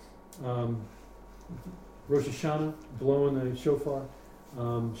 Rosh Hashanah, blowing the shofar.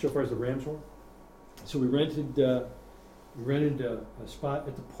 Shofar is the ram's horn. So we rented a spot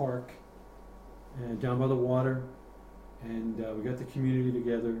at the park and down by the water, and we got the community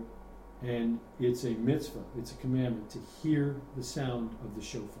together, and it's a mitzvah, it's a commandment to hear the sound of the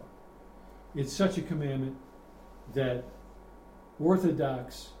shofar. It's such a commandment that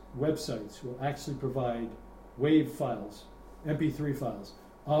Orthodox websites will actually provide WAV files, MP3 files,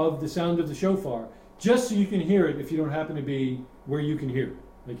 of the sound of the shofar, just so you can hear it if you don't happen to be where you can hear it,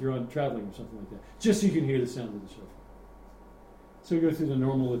 like you're on traveling or something like that, just so you can hear the sound of the shofar. So we go through the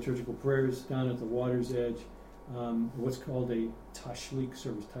normal liturgical prayers down at the water's edge, what's called a tashlik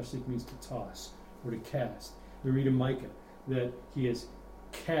service. Tashlik means to toss or to cast. We read in Micah that he has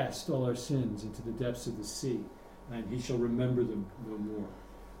cast all our sins into the depths of the sea, and he shall remember them no more.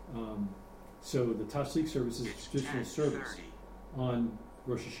 So the tashlik service is a traditional service on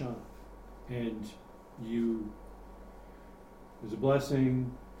Rosh Hashanah, and there's a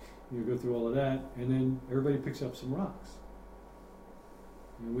blessing, You go through all of that, and then everybody picks up some rocks.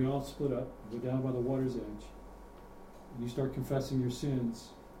 And we all split up, go down by the water's edge, and you start confessing your sins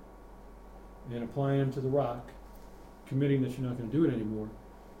and applying them to the rock, committing that you're not going to do it anymore,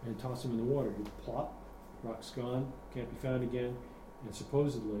 and toss them in the water. You plop, rock's gone, can't be found again, and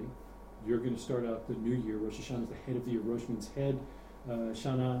supposedly you're going to start out the new year. Rosh Hashanah is the head of the year. Rosh means head.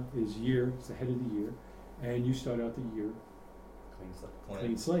 Shana is year. It's the head of the year. And you start out the year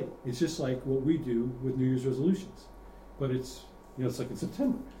clean slate. It's just like what we do with New Year's resolutions. But it's, it's like in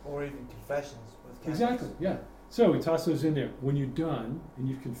September. Or even confessions with Catholics. Exactly, yeah. So we toss those in there. When you're done and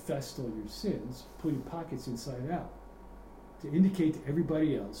you've confessed all your sins, pull your pockets inside out to indicate to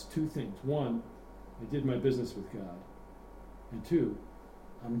everybody else two things. One, I did my business with God. And two,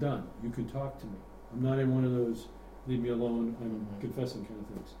 I'm done. You can talk to me. I'm not in one of those leave me alone, I'm confessing kind of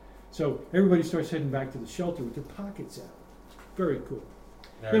things. So everybody starts heading back to the shelter with their pockets out. Very cool.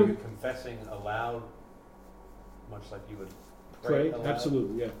 Now, are you confessing aloud, much like you would pray aloud?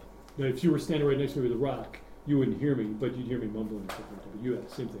 Absolutely, yeah. Now, if you were standing right next to me with a rock, you wouldn't hear me, but you'd hear me mumbling or something. But you had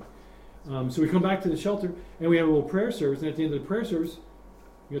the same thing. So we come back to the shelter, and we have a little prayer service, and at the end of the prayer service,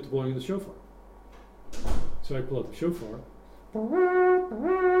 you get the blowing of the shofar. So I pull out the shofar,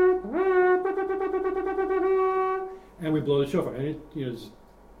 and we blow the shofar. And it, there's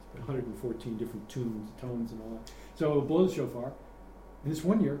 114 different tones and all that. So I blow the shofar, and this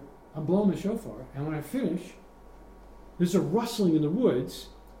one year, I'm blowing the shofar, and when I finish, there's a rustling in the woods.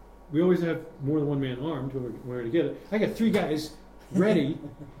 We always have more than one man armed when we're together. I got 3 guys ready,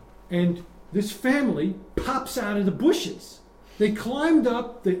 and this family pops out of the bushes. They climbed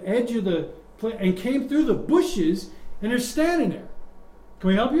up the edge of the place and came through the bushes, and they're standing there. Can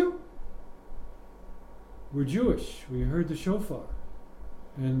we help you? We're Jewish. We heard the shofar,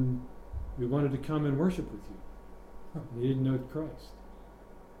 and we wanted to come and worship with you. They didn't know Christ.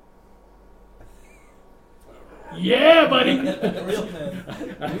 Yeah, buddy.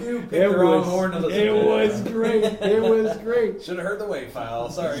 You picked the wrong horn to listen to. It was great. It was great. Should have heard the wave file.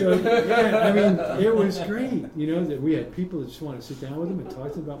 Sorry. So, yeah, it was great. That we had people that just want to sit down with them and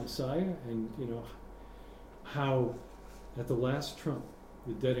talk to them about Messiah, and how at the last trump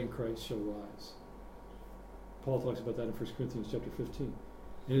the dead in Christ shall rise. Paul talks about that in 1 Corinthians chapter 15.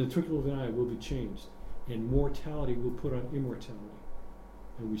 And in the twinkle of an eye will be changed, and mortality will put on immortality,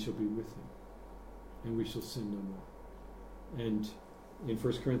 and we shall be with him, and we shall sin no more. And in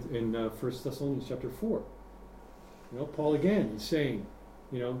 1 Thessalonians chapter 4, Paul again is saying,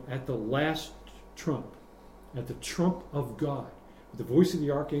 at the last trump, at the trump of God, with the voice of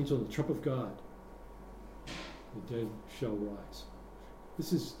the archangel and the trump of God, the dead shall rise. This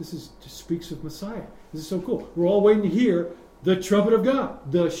just speaks of Messiah. This is so cool. We're all waiting to hear the trumpet of God,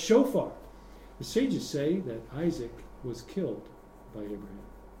 the shofar. The sages say that Isaac was killed by Abraham,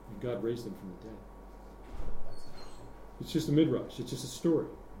 and God raised him from the dead. It's just a midrash. It's just a story.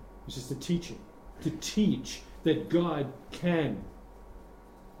 It's just a teaching. To teach that God can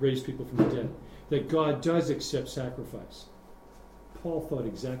raise people from the dead. That God does accept sacrifice. Paul thought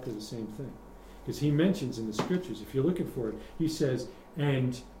exactly the same thing. Because he mentions in the scriptures, if you're looking for it, he says,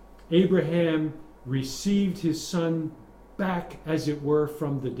 and Abraham received his son back, as it were,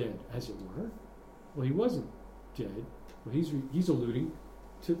 from the dead. As it were? Well, he wasn't dead. Well, he's alluding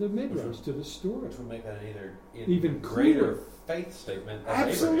to the midrash, to the story. Which would make that even greater cooler faith statement.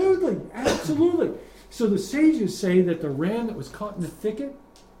 Absolutely, absolutely. So the sages say that the ram that was caught in the thicket,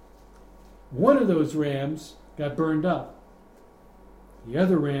 one of those rams got burned up. The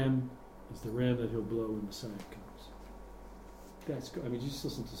other ram is the ram that he'll blow when Messiah comes. Just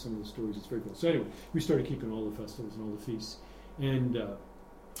listen to some of the stories. It's very cool. So anyway, we started keeping all the festivals and all the feasts, and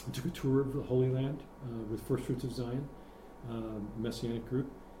we took a tour of the Holy Land with First Fruits of Zion, Messianic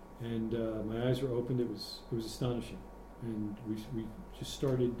group, and my eyes were opened. It was astonishing, and we just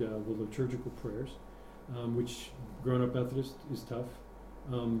started the liturgical prayers, which grown-up Methodist is tough.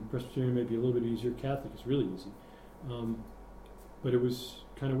 Presbyterian may be a little bit easier. Catholic is really easy, but it was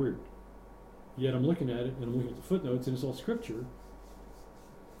kind of weird. Yet I'm looking at it, and I'm looking at the footnotes, and it's all scripture.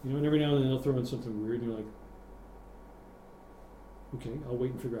 And every now and then they'll throw in something weird, and you're like, okay, I'll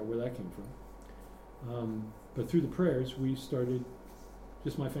wait and figure out where that came from. But through the prayers, we started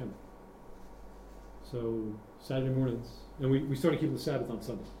just my family. So Saturday mornings, and we started keeping the Sabbath on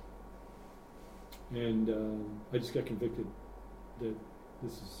Sunday. And I just got convicted that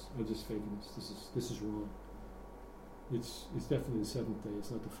I'm just faking this. This is wrong. It's definitely the seventh day.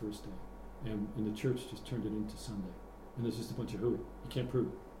 It's not the first day. And the church just turned it into Sunday. And there's just a bunch of hooey. You can't prove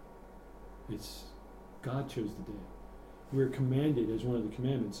it. It's God chose the day. We're commanded, as one of the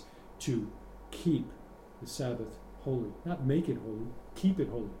commandments, to keep the Sabbath holy. Not make it holy, keep it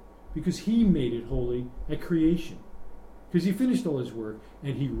holy. because he made it holy at creation. Because he finished all his work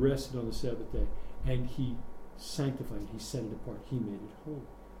and he rested on the Sabbath day and he sanctified it, he set it apart, he made it holy.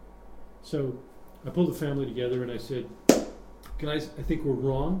 So I pulled the family together and I said, guys, I think we're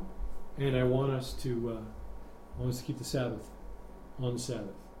wrong and I want us to keep the Sabbath on the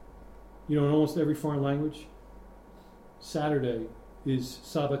Sabbath. You know, in almost every foreign language, Saturday is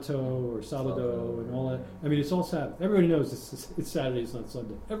Sabbato or Sabado and all that. I mean, it's all Sabbath. Everybody knows it's Saturday, it's not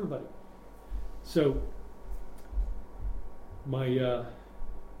Sunday. Everybody. So my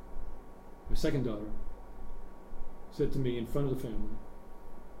second daughter said to me in front of the family,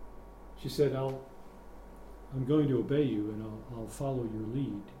 she said, I'm going to obey you and I'll follow your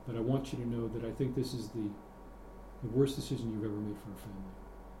lead, but I want you to know that I think this is the worst decision you've ever made for our family.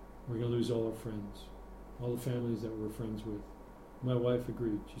 We're going to lose all our friends, all the families that we're friends with. My wife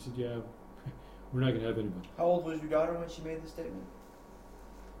agreed. She said, yeah, we're not going to have anybody. How old was your daughter when she made the statement?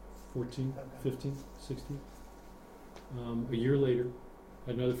 14, Okay. 15, 16. A year later,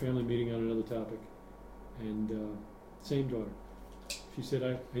 had another family meeting on another topic, and same daughter. She said,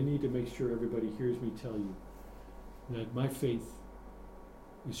 I need to make sure everybody hears me tell you that my faith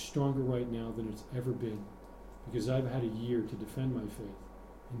is stronger right now than it's ever been, because I've had a year to defend my faith.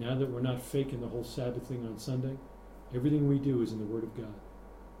 And now that we're not faking the whole Sabbath thing on Sunday, everything we do is in the Word of God.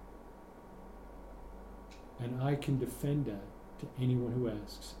 And I can defend that to anyone who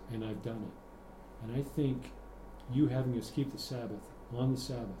asks, and I've done it. And I think you having us keep the Sabbath on the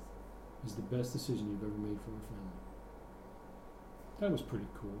Sabbath is the best decision you've ever made for our family. That was pretty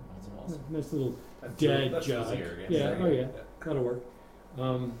cool. That's awesome. Nice little That's dad that's job. the arrogance. Yeah, oh yeah, that'll work.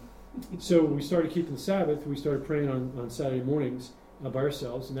 So we started keeping the Sabbath. We started praying on Saturday mornings by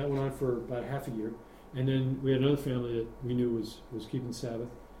ourselves, and that went on for about half a year. And then we had another family that we knew was keeping Sabbath,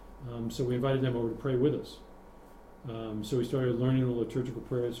 so we invited them over to pray with us. So we started learning the liturgical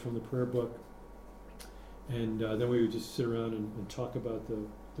prayers from the prayer book, and then we would just sit around and talk about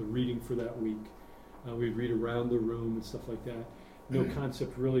the reading for that week. We'd read around the room and stuff like that. No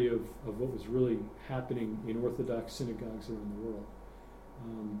concept really of what was really happening in Orthodox synagogues around the world.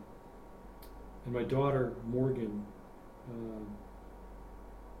 And my daughter, Morgan,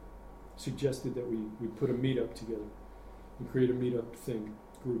 suggested that we put a meetup together and create a meetup thing,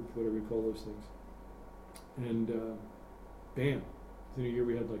 group, whatever you call those things. And bam, within a year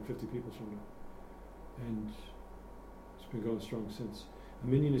we had like 50 people showing up. And it's been going strong since. A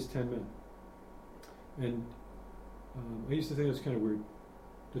minyan is 10 men. And I used to think it was kind of weird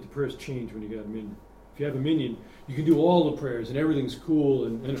that the prayers change when you got a minyan. If you have a minyan, you can do all the prayers and everything's cool.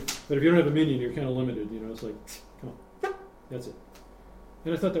 But if you don't have a minyan, you're kind of limited. You know, it's like, come on, that's it.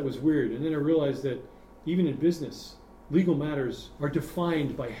 And I thought that was weird. And then I realized that even in business, legal matters are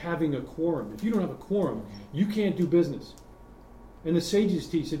defined by having a quorum. If you don't have a quorum, you can't do business. And the sages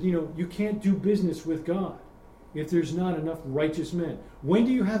teach that, you can't do business with God if there's not enough righteous men. When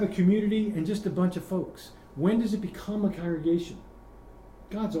do you have a community and just a bunch of folks? When does it become a congregation?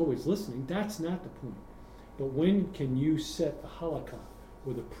 God's always listening. That's not the point. But when can you set the halakha,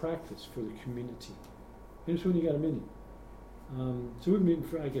 or the practice for the community? And it's when you got a minyan. So we've been meeting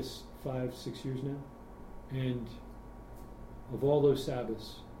for, I guess, 5-6 years now. And of all those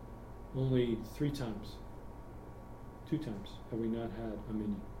Sabbaths, only 2 times have we not had a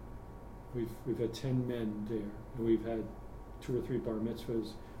minyan. We've had 10 men there, and we've had 2 or 3 bar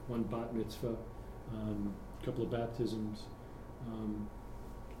mitzvahs, 1 bat mitzvah, a couple of baptisms.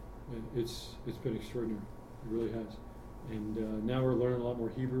 It's been extraordinary. It really has. And now we're learning a lot more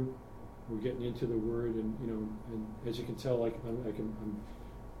Hebrew. We're getting into the word, and and as you can tell, I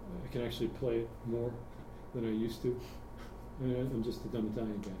can actually play it more than I used to. I'm just a dumb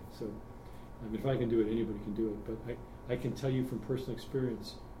Italian guy, so if I can do it, anybody can do it. But I can tell you from personal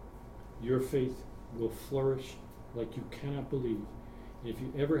experience, your faith will flourish like you cannot believe. And if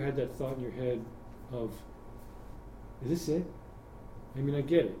you ever had that thought in your head of, is this it? I mean, I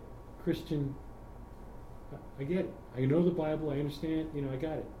get it. Christian, I get it. I know the Bible, I understand, I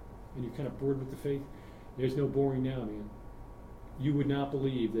got it. And you're kind of bored with the faith. There's no boring now, man. You would not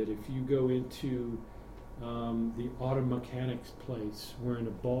believe that if you go into the auto mechanics place wearing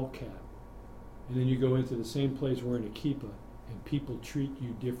a ball cap, and then you go into the same place wearing a kippah, and people treat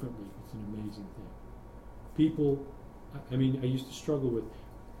you differently. It's an amazing thing. People, I used to struggle with,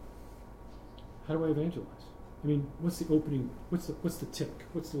 how do I evangelize? What's the opening? What's the tick?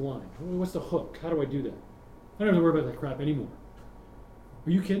 What's the line? What's the hook? How do I do that? I don't have to worry about that crap anymore.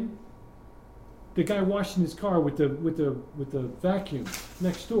 Are you kidding? The guy washing his car with the vacuum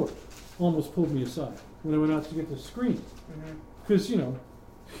next door almost pulled me aside when I went out to get the screen. Because,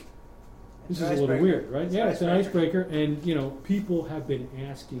 This An is a little icebreaker. weird, right? It's Yeah, an it's an icebreaker. icebreaker, and you know, people have been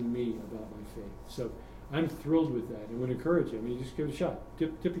asking me about my faith, so I'm thrilled with that, and would encourage you. I mean, just give it a shot.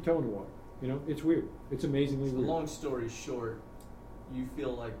 Dip your toe in the water. You know, it's weird. It's amazingly So weird. long story short, you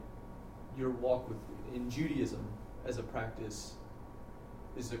feel like your walk in Judaism as a practice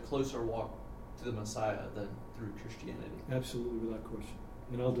is a closer walk to the Messiah than through Christianity. Absolutely, without question.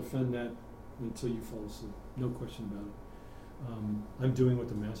 And I'll defend that until you fall asleep. No question about it. I'm doing what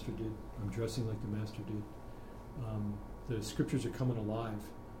the Master did. I'm dressing like the Master did. The scriptures are coming alive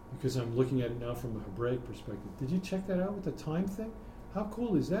because I'm looking at it now from a Hebraic perspective. Did you check that out with the time thing? How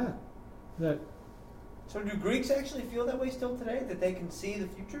cool is that? So do Greeks actually feel that way still today, that they can see the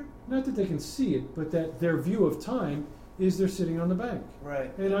future? Not that they can see it, but that their view of time is they're sitting on the bank.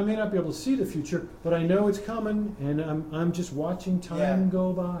 Right. And I may not be able to see the future, but I know it's coming, and I'm just watching time Yeah.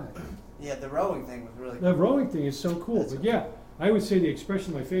 go by. Yeah, the rowing thing was really The cool. rowing thing is so cool. That's But yeah, I would say the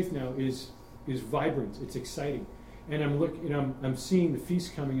expression of my faith now is vibrant. It's exciting, and I'm seeing the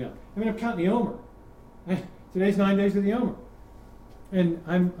feast coming up. I mean, I'm counting the Omer. Today's 9 days of the Omer, and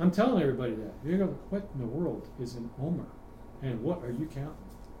I'm telling everybody that. You go, what in the world is an Omer, and what are you counting?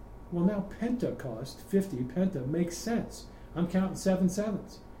 Well, now Pentecost 50 Penta makes sense. I'm counting 7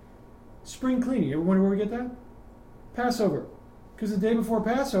 sevens. Spring cleaning. You ever wonder where we get that? Passover. Because the day before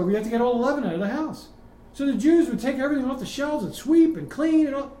Passover, you have to get all 11 out of the house. So the Jews would take everything off the shelves and sweep and clean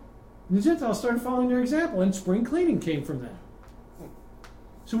and all. And the Gentiles started following their example, and spring cleaning came from that.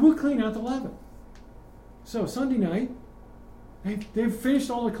 So we'll clean out the leaven. So Sunday night, they've finished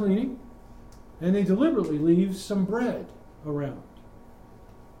all the cleaning, and they deliberately leave some bread around.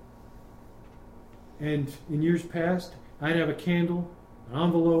 And in years past, I'd have a candle, an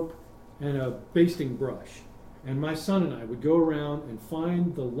envelope, and a basting brush. And my son and I would go around and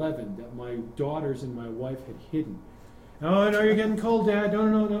find the leaven that my daughters and my wife had hidden. Oh, no, you're getting cold, Dad.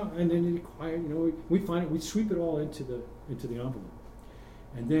 No. And then quiet, we'd find it. We'd sweep it all into the envelope.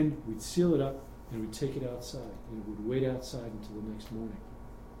 And then we'd seal it up and we'd take it outside. And it would wait outside until the next morning.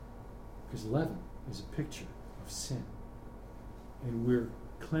 Because leaven is a picture of sin. And we're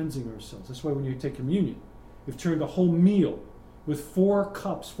cleansing ourselves. That's why when you take communion, you've turned a whole meal with 4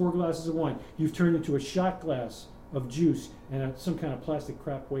 cups, 4 glasses of wine. You've turned into a shot glass of juice and some kind of plastic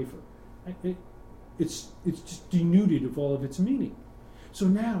crap wafer. It's just denuded of all of its meaning. So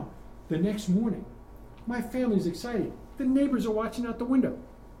now, the next morning, my family's excited. The neighbors are watching out the window.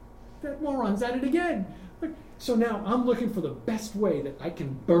 That moron's at it again. So now I'm looking for the best way that I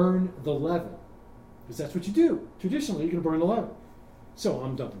can burn the leaven. Because that's what you do. Traditionally, you can burn the leaven. So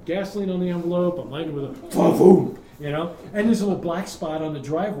I'm dumping gasoline on the envelope, I'm lighting it with a boom, and there's a little black spot on the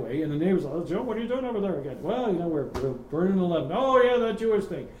driveway, and the neighbor's like, oh, Joe, what are you doing over there again? Well, we're burning the leaven. Oh, yeah, that Jewish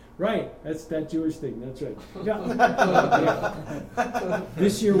thing. Right, that's that Jewish thing, that's right. Yeah.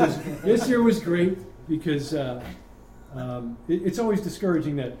 This year was great because it's always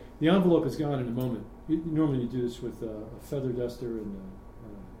discouraging that the envelope is gone in a moment. Normally you do this with a feather duster and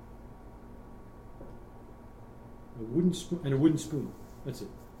a wooden spoon. That's it.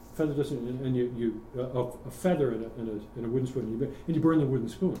 Feather duster and a feather and a wooden spoon, and you burn the wooden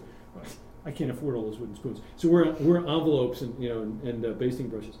spoon. I can't afford all those wooden spoons, so we're envelopes and basting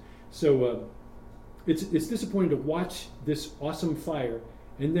brushes. So it's disappointing to watch this awesome fire,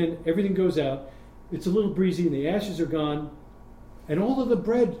 and then everything goes out. It's a little breezy, and the ashes are gone, and all of the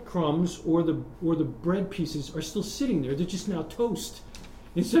bread crumbs or the bread pieces are still sitting there. They're just now toast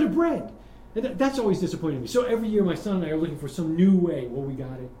instead of bread. And that's always disappointing me. So every year my son and I are looking for some new way. Well, we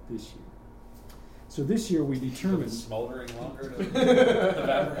got it this year. So this year we determined... Smoldering longer to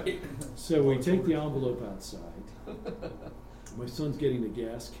evaporate. So we take the envelope outside. My son's getting the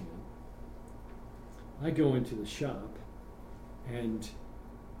gas can. I go into the shop and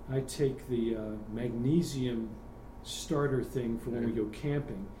I take the magnesium starter thing for when we go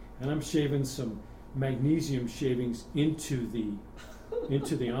camping, and I'm shaving some magnesium shavings into the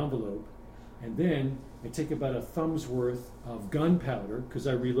envelope. And then I take about a thumb's worth of gunpowder, because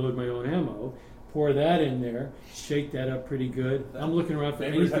I reload my own ammo, pour that in there, shake that up pretty good. I'm looking around for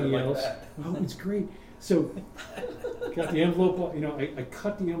anything else. Oh, it's great. So, got the envelope, I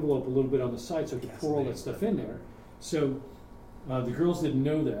cut the envelope a little bit on the side so I could pour all that stuff in there. So, the girls didn't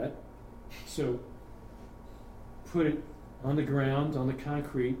know that. So, put it on the ground, on the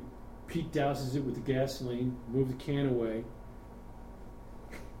concrete. Pete douses it with the gasoline, move the can away.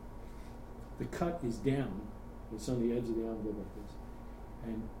 The cut is down. It's on the edge of the envelope like this.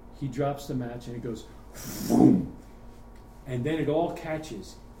 And he drops the match and it goes boom. And then it all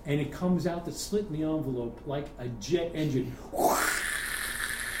catches. And it comes out the slit in the envelope like a jet engine.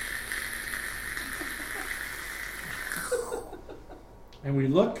 And we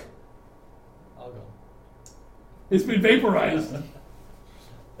look, It's been vaporized.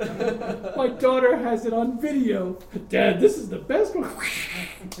 My daughter has it on video. Dad, this is the best one.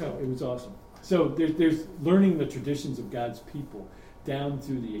 No, it was awesome. So there's learning the traditions of God's people down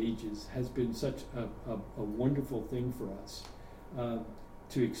through the ages has been such a wonderful thing for us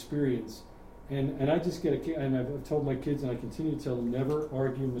to experience. And I just get and I've told my kids, and I continue to tell them, never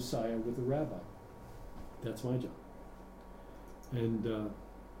argue Messiah with a rabbi. That's my job. And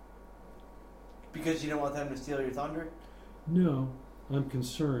Because you don't want them to steal your thunder? no, I'm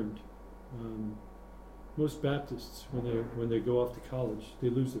concerned. Most Baptists, when they go off to college, they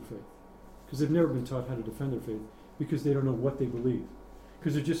lose their faith because they've never been taught how to defend their faith because they don't know what they believe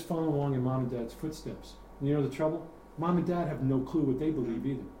because they're just following along in mom and dad's footsteps. And you know the trouble? Mom and dad have no clue what they believe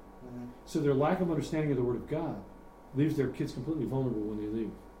either. Mm-hmm. So their lack of understanding of the Word of God leaves their kids completely vulnerable when they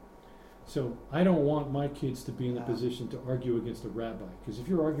leave. So I don't want my kids to be in the position to argue against a rabbi because if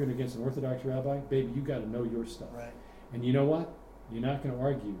you're arguing against an Orthodox rabbi, baby, you got to know your stuff. Right. And you know what? You're not going to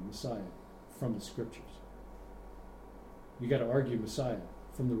argue Messiah from the Scriptures. You got to argue Messiah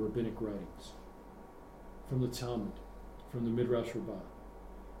from the rabbinic writings, from the Talmud, from the Midrash Rabbah,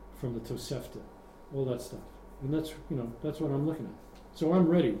 from the Tosefta, all that stuff. And that's what I'm looking at. So I'm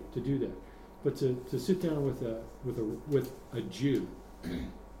ready to do that. But to sit down with a Jew,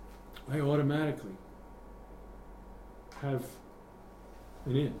 I automatically have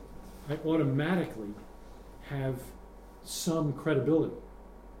an in. I automatically have some credibility,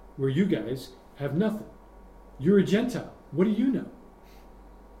 where you guys have nothing. You're a Gentile. What do you know?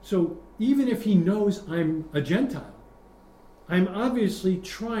 So even if he knows I'm a Gentile, I'm obviously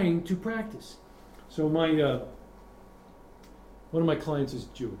trying to practice. So my one of my clients is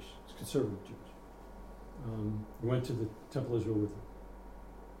Jewish. He's conservative Jewish. Went to the Temple Israel with him.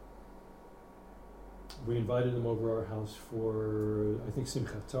 We invited them over our house for, I think,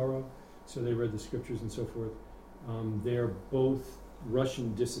 Simchat Torah. So they read the scriptures and so forth. They are both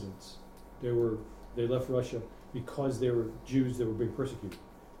Russian dissidents. They left Russia because they were Jews that were being persecuted.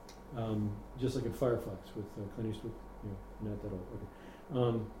 Just like in Firefox with Clint Eastwood. Not that old.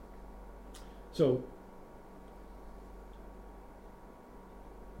 Okay. So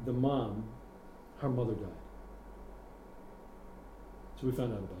the mom, her mother died. So we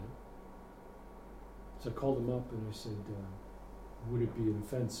found out about it. So I called them up and I said, would it be an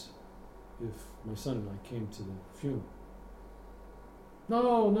offense if my son and I came to the funeral?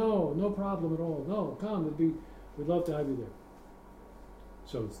 No problem at all. No, come, we'd love to have you there.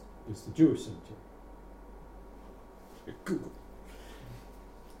 So it's the Jewish cemetery. Google.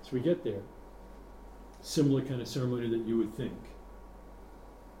 So we get there. Similar kind of ceremony that you would think.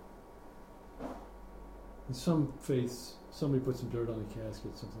 In some faiths, somebody puts some dirt on the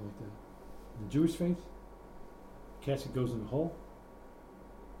casket, something like that. In the Jewish faith, the casket goes in the hole.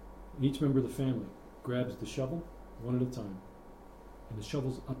 And each member of the family grabs the shovel, one at a time, and the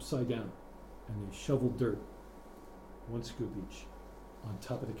shovel's upside down, and they shovel dirt, one scoop each, on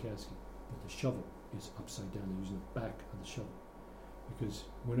top of the casket. But the shovel is upside down. They're using the back of the shovel because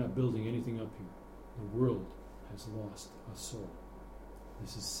we're not building anything up here. The world has lost a soul.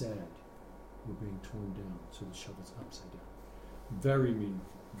 This is sad. We're being torn down, so the shovel's upside down. Very meaningful,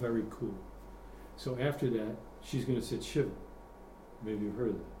 very cool. So after that, she's going to sit Shiva. Maybe you've heard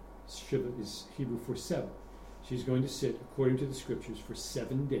of that. Shiva is Hebrew for 7. She's going to sit, according to the scriptures, for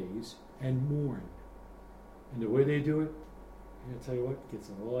 7 days and mourn. And the way they do it, I'll tell you what, gets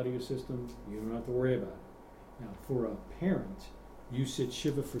it all out of your system. You don't have to worry about it. Now, for a parent, you sit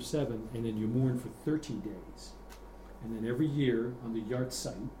Shiva for 7, and then you mourn for 30 days. And then every year on the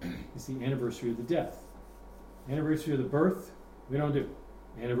yahrzeit is the anniversary of the death. Anniversary of the birth, we don't do.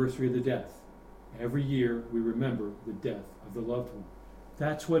 Anniversary of the death. Every year we remember the death of the loved one.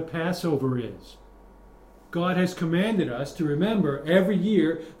 That's what Passover is. God has commanded us to remember every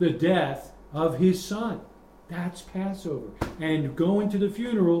year the death of His Son. That's Passover. And going to the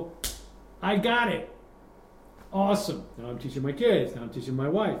funeral, I got it. Awesome. Now I'm teaching my kids. Now I'm teaching my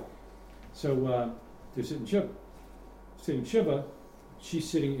wife. So they're sitting Shiva. Sitting Shiva, she's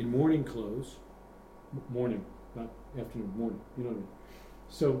sitting in mourning clothes. Morning, not afternoon, morning. You know what I mean?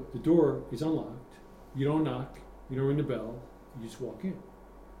 So the door is unlocked. You don't knock. You don't ring the bell. You just walk in.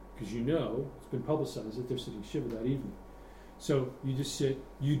 Because you know, it's been publicized that they're sitting Shiva that evening. So you just sit.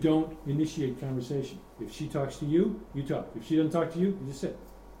 You don't initiate conversation. If she talks to you, you talk. If she doesn't talk to you, you just sit.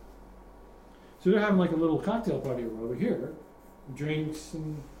 So they're having like a little cocktail party over here. Drinks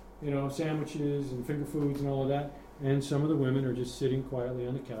and, sandwiches and finger foods and all of that. And some of the women are just sitting quietly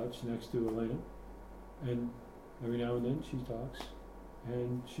on the couch next to Elena. And every now and then she talks.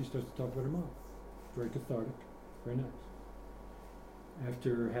 And she starts to talk about her mom. Very cathartic. Very nice.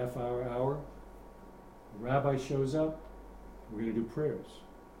 After half hour, The rabbi shows up. We're going to do prayers.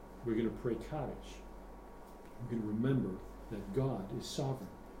 We're going to pray Kaddish. We're going to remember that God is sovereign.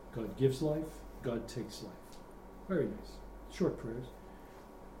 God gives life. God takes life. Very nice. Short prayers.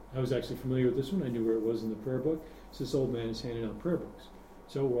 I was actually familiar with this one. I knew where it was in the prayer book. So this old man is handing out prayer books.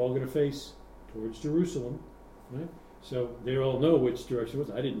 So we're all going to face towards Jerusalem, right? So they all know which direction it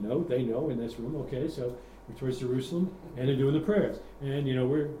was. I didn't know. They know in this room. Okay, so we're towards Jerusalem, and they're doing the prayers. And,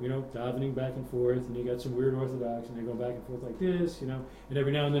 we're, davening back and forth, and you got some weird Orthodox, and they're going back and forth like this, and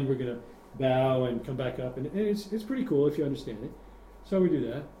every now and then we're going to bow and come back up, and it's pretty cool if you understand it. So we do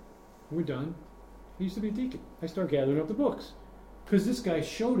that. We're done. He used to be a deacon. I start gathering up the books. Because this guy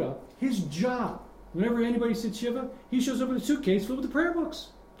showed up, his job, whenever anybody said Shiva, he shows up with a suitcase filled with the prayer books.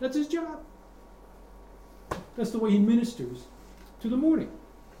 That's his job. That's the way he ministers to the morning.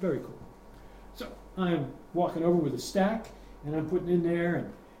 Very cool. So I'm walking over with a stack, and I'm putting in there,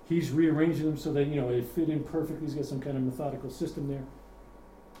 and he's rearranging them so that, they fit in perfectly. He's got some kind of methodical system there.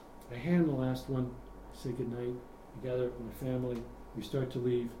 I hand the last one, say goodnight, I gather up with my family, we start to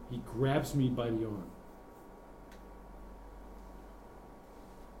leave. He grabs me by the arm.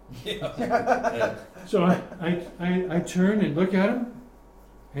 Yeah. So I turn and look at him,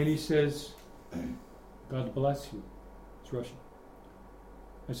 and he says, God bless you. It's Russian.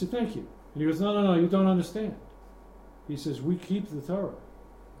 I said, thank you. And he goes, no, you don't understand. He says, we keep the Torah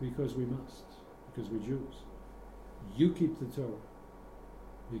because we must, because we're Jews. You keep the Torah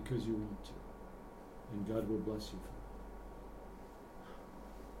because you want to, and God will bless you for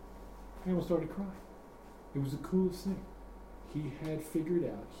it. I almost started crying. It was the coolest thing. He had figured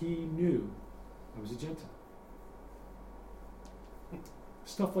out, he knew I was a Gentile.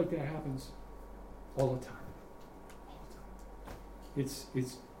 Stuff like that happens all the time. All the time.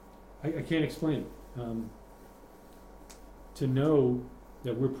 I can't explain it. To know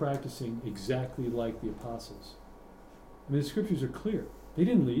that we're practicing exactly like the apostles. I mean, the scriptures are clear. They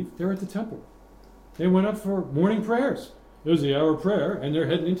didn't leave. They were at the temple. They went up for morning prayers. It was the hour of prayer, and they're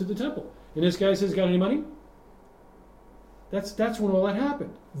heading into the temple. And this guy says, got any money? That's when all that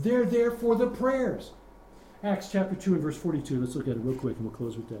happened. They're there for the prayers. Acts chapter 2 and verse 42. Let's look at it real quick, and we'll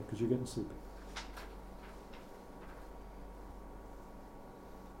close with that, because you're getting sleepy.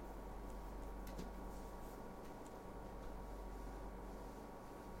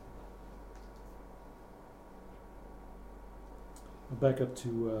 I'll back up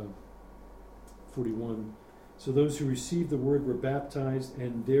to 41. So those who received the word were baptized,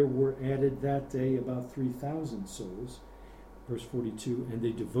 and there were added that day about 3,000 souls. Verse 42, and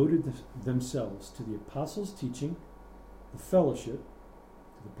they devoted themselves to the apostles' teaching, the fellowship,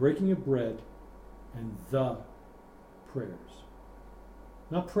 to the breaking of bread, and the prayers.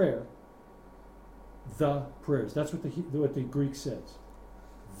 Not prayer, the prayers. That's what the Greek says.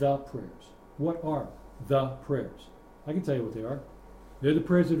 The prayers. What are the prayers? I can tell you what they are. They're the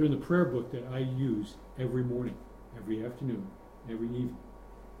prayers that are in the prayer book that I use every morning, every afternoon, every evening.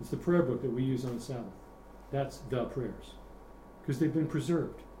 It's the prayer book that we use on Sabbath. That's the prayers. Because they've been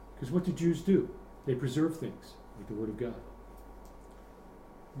preserved. Because what do Jews do? They preserve things, like the Word of God.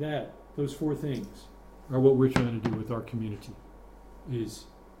 Those four things are what we're trying to do with our community, is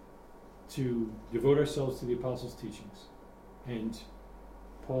to devote ourselves to the apostles' teachings. And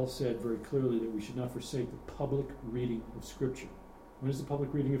Paul said very clearly that we should not forsake the public reading of Scripture. When is the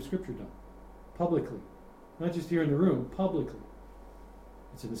public reading of Scripture done? Publicly. Not just here in the room, publicly.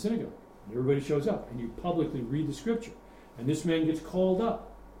 It's in the synagogue. And everybody shows up, and you publicly read the Scripture. And this man gets called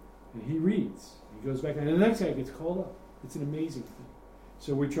up, and he reads. He goes back, and the next guy gets called up. It's an amazing thing.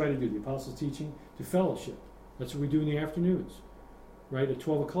 So we try to do the apostles' teaching to fellowship. That's what we do in the afternoons. Right? At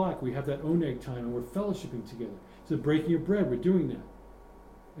 12 o'clock, we have that oneg time, and we're fellowshipping together. So the breaking of bread, we're doing that.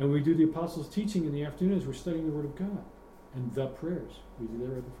 And we do the apostles' teaching in the afternoons. We're studying the Word of God. And the prayers, we do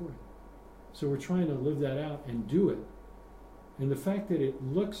that right beforehand. So we're trying to live that out and do it. And the fact that it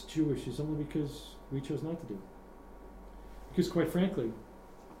looks Jewish is only because we chose not to do it. Because quite frankly,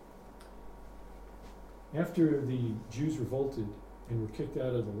 after the Jews revolted and were kicked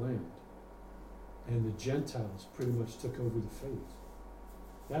out of the land, and the Gentiles pretty much took over the faith,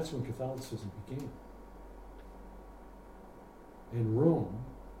 that's when Catholicism began. And Rome,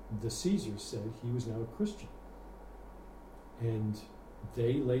 the Caesar said he was now a Christian. And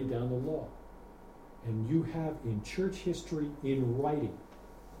they laid down the law. And you have in church history in writing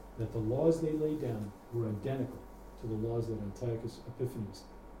that the laws they laid down were identical to the laws that Antiochus Epiphanes,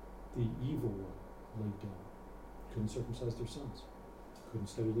 the evil one, laid down. Couldn't circumcise their sons. Couldn't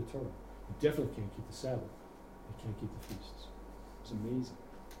study the Torah. You definitely can't keep the Sabbath. They can't keep the feasts. It's amazing.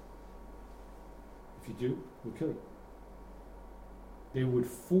 If you do, we'll kill you. They would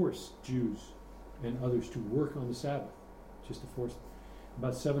force Jews and others to work on the Sabbath, just to force them.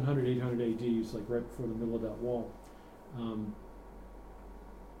 About 700, 800 AD, it's like right before the middle of that wall,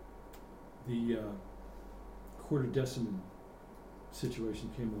 the quarterdeciman situation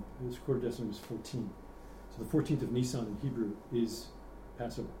came up. This quarterdeciman was 14. So the 14th of Nisan in Hebrew is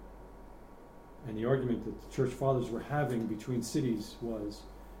Passover. And the argument that the church fathers were having between cities was,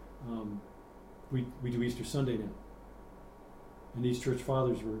 we do Easter Sunday now. And these church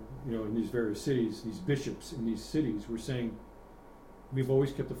fathers were, in these various cities, these bishops in these cities were saying, we've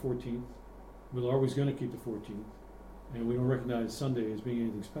always kept the 14th, we're always going to keep the 14th, and we don't recognize Sunday as being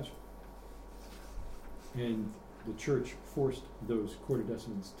anything special. And the church forced those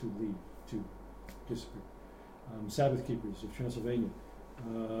quarterdecimans to leave, to disappear. Sabbath keepers of Transylvania,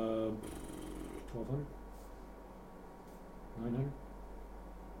 1,200, 900,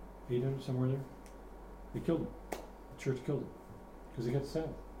 800, somewhere there. They killed them. The church killed them because they got the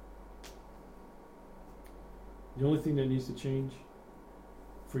Sabbath. The only thing that needs to change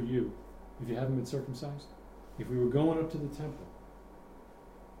for you, if you haven't been circumcised, if we were going up to the temple,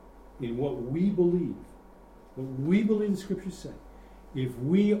 in what we believe the scriptures say, if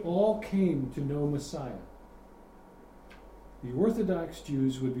we all came to know Messiah, the Orthodox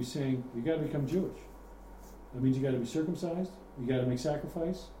Jews would be saying, you got to become Jewish. That means you got to be circumcised, you got to make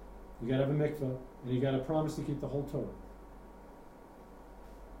sacrifice, you got to have a mikvah, and you got to promise to keep the whole Torah.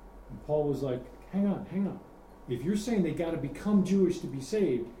 And Paul was like, hang on. If you're saying they got to become Jewish to be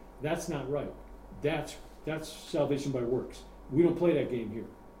saved, that's not right. That's salvation by works. We don't play that game here.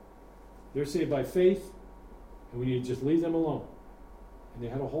 They're saved by faith, and we need to just leave them alone. And they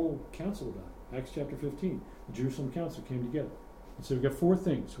had a whole council about it. Acts chapter 15. The Jerusalem council came together. And so we've got 4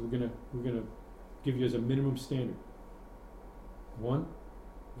 things we're gonna give you as a minimum standard. 1,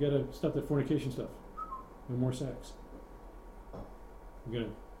 you gotta stop that fornication stuff. No more sex. We're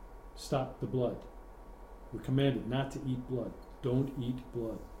gonna stop the blood. We're commanded not to eat blood. Don't eat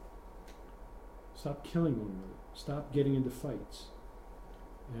blood. Stop killing one another. Stop getting into fights.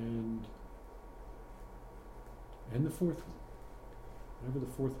 And the 4th one. Whatever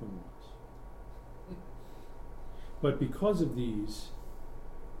the 4th one was. But because of these,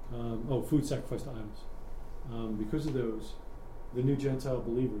 food sacrificed to idols. Because of those, the new Gentile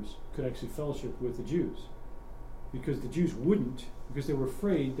believers could actually fellowship with the Jews. Because the Jews wouldn't, because they were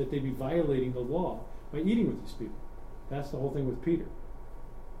afraid that they'd be violating the law by eating with these people. That's the whole thing with Peter.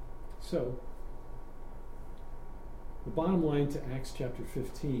 So, the bottom line to Acts chapter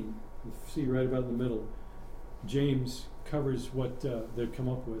 15, you see right about in the middle, James covers what they've come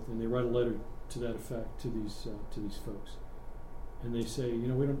up with, and they write a letter to that effect to these folks. And they say,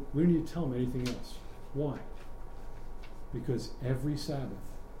 we don't need to tell them anything else. Why? Because every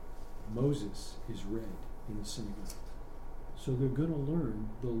Sabbath, Moses is read in the synagogue. So they're going to learn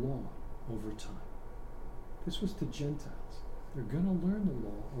the law over time. This was to Gentiles. They're going to learn the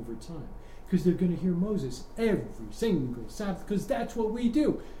law over time because they're going to hear Moses every single Sabbath, because that's what we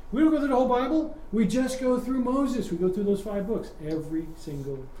do. We don't go through the whole Bible. We just go through Moses. We go through those 5 books every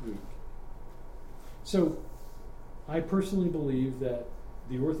single week. So I personally believe that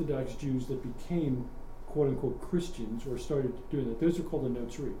the Orthodox Jews that became quote-unquote Christians or started doing that, those are called the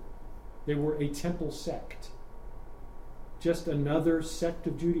Notzri. They were a temple sect. Just another sect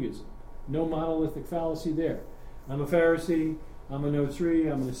of Judaism. No monolithic fallacy there. I'm a Pharisee, I'm a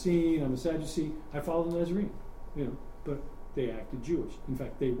Notzri, I'm an Essene, I'm a Sadducee. I follow the Nazarene, but they acted Jewish. In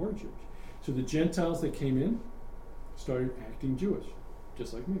fact, they were Jewish. So the Gentiles that came in started acting Jewish,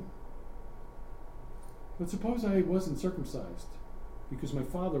 just like me. But suppose I wasn't circumcised because my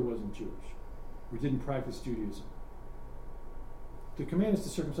father wasn't Jewish or didn't practice Judaism. The command is to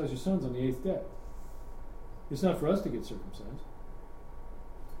circumcise your sons on the 8th day. It's not for us to get circumcised.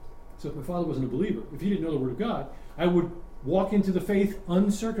 So if my father wasn't a believer, if he didn't know the Word of God, I would walk into the faith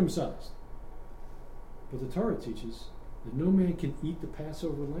uncircumcised. But the Torah teaches that no man can eat the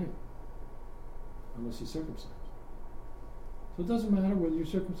Passover lamb unless he's circumcised. So it doesn't matter whether you're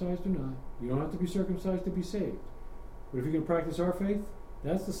circumcised or not. You don't have to be circumcised to be saved. But if you're going to practice our faith,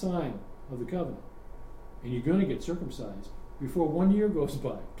 that's the sign of the covenant. And you're going to get circumcised before 1 year goes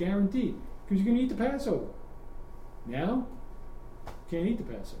by, guaranteed, because you're going to eat the Passover. Now, you can't eat the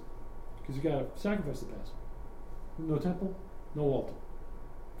Passover because you got to sacrifice the Passover. No temple, no altar.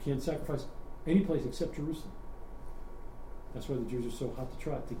 You can't sacrifice any place except Jerusalem. That's why the Jews are so hot to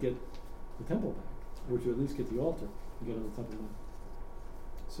trot to get the temple back, or to at least get the altar and get on the Temple Mount.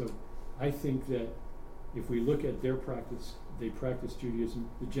 So I think that if we look at their practice, they practiced Judaism.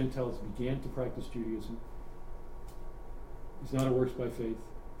 The Gentiles began to practice Judaism. It's not a works by faith.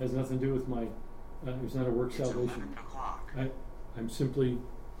 It has nothing to do with my, it's not a work salvation. I'm simply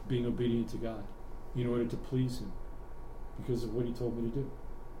being obedient to God. in order to please him because of what he told me to do.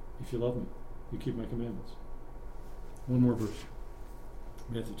 If you love me, you keep my commandments. One more verse.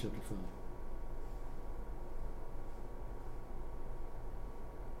 Matthew chapter 5.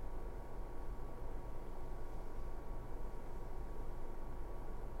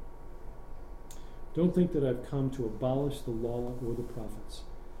 Don't think that I've come to abolish the law or the prophets.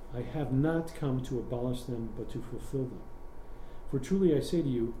 I have not come to abolish them, but to fulfill them. For truly I say to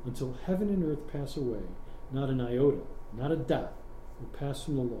you, until heaven and earth pass away, not an iota, not a dot, will pass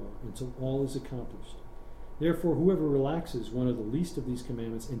from the law until all is accomplished. Therefore, whoever relaxes one of the least of these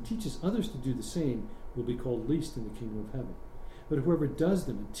commandments and teaches others to do the same will be called least in the kingdom of heaven. But whoever does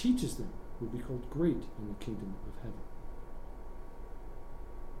them and teaches them will be called great in the kingdom of heaven.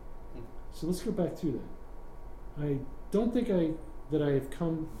 So let's go back through that. I don't think that I have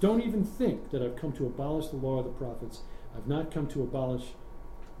come, don't even think that I've come to abolish the law of the prophets. I've not come to abolish,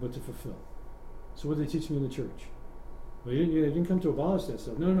 but to fulfill. So what do they teach me in the church? Well, he didn't come to abolish that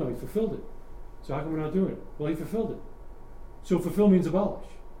stuff. No, he fulfilled it. So how come we're not doing it? Well, he fulfilled it. So fulfill means abolish.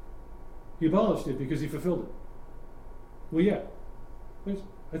 He abolished it because he fulfilled it. Well, yeah.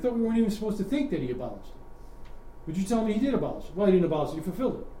 I thought we weren't even supposed to think that he abolished it. But you tell me he did abolish it. Well, he didn't abolish it, he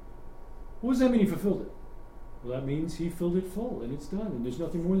fulfilled it. What does that mean, he fulfilled it? Well, that means he filled it full, and it's done, and there's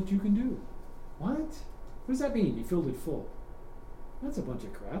nothing more that you can do. What? What does that mean, he filled it full? That's a bunch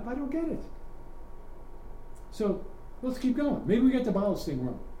of crap. I don't get it. So, let's keep going. Maybe we got the abolish thing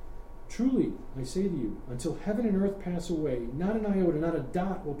wrong. Truly, I say to you, until heaven and earth pass away, not an iota, not a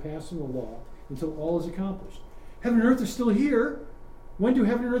dot will pass from the law until all is accomplished. Heaven and earth are still here. When do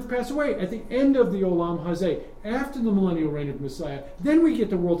heaven and earth pass away? At the end of the Olam Hazeh, after the millennial reign of Messiah. Then we get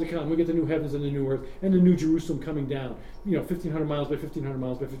the world to come. We get the new heavens and the new earth and the new Jerusalem coming down. 1,500 miles by 1,500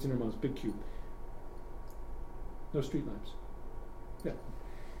 miles by 1,500 miles, big cube. No street lamps. Yeah.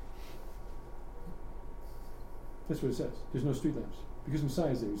 That's what it says. There's no street lamps. Because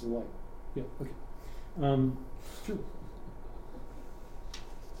Messiah is there, he's the light. Yeah, okay. True.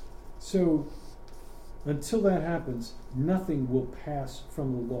 So, until that happens, nothing will pass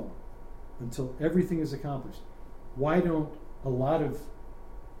from the law until everything is accomplished. Why don't a lot of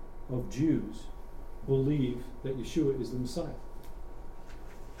Jews believe that Yeshua is the Messiah?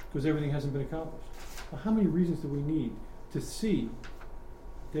 Because everything hasn't been accomplished. Well, how many reasons do we need to see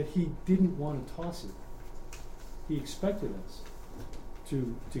that he didn't want to toss it? He expected us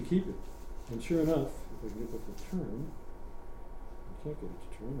to keep it. And sure enough, if I can get that to turn, I can't get it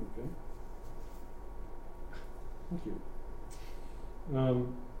to turn, okay. Thank you.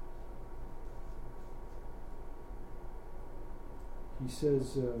 He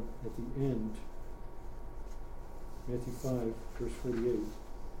says at the end, Matthew 5, verse 48,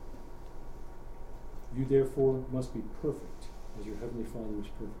 you therefore must be perfect as your heavenly Father is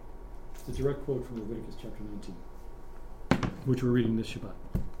perfect. It's a direct quote from Leviticus chapter 19, which we're reading this Shabbat.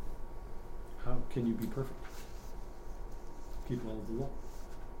 How can you be perfect? Keep all of the law.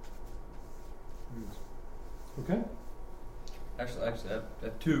 Okay? Actually, I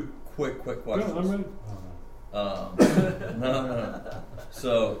have two quick questions. No, I'm ready. No.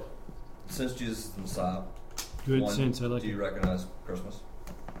 So, since Jesus is the Messiah, Good one, sense, I like do you it. recognize Christmas?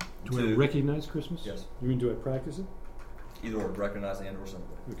 Do I Two, recognize Christmas? Yes. You mean do I practice it? Either or recognize and or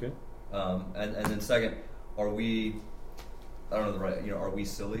celebrate. Okay. And then second, are we? I don't know the right. Are we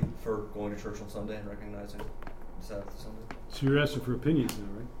silly for going to church on Sunday and recognizing Sabbath Sunday? So you're asking for opinions now,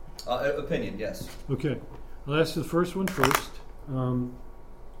 right? Opinion, yes. Okay. I'll ask the first one first.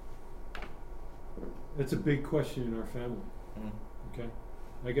 That's a big question in our family. Okay.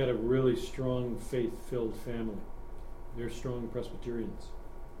 I got a really strong faith-filled family. They're strong Presbyterians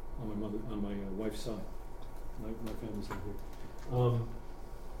on my wife's side. My family's not here.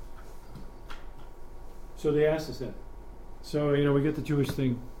 So they asked us that. So we get the Jewish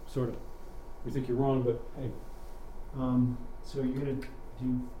thing, sort of. We think you're wrong, but hey. So you're gonna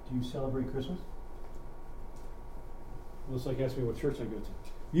do you celebrate Christmas? Well, it's like asking me what church I go to.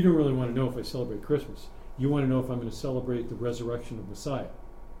 You don't really want to know if I celebrate Christmas. You want to know if I'm going to celebrate the resurrection of Messiah,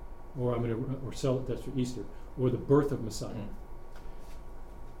 or that's for Easter, or the birth of Messiah.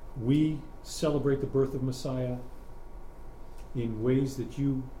 We celebrate the birth of Messiah in ways that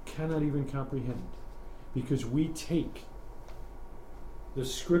you cannot even comprehend, because we take the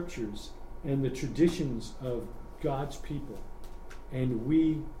scriptures and the traditions of God's people, and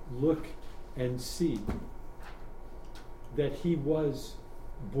we look and see that he was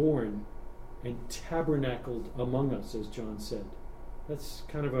born and tabernacled among us, as John said. That's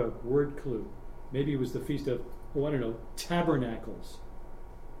kind of a word clue. Maybe it was the feast of, tabernacles.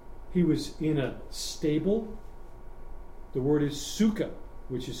 He was in a stable. The word is sukkah,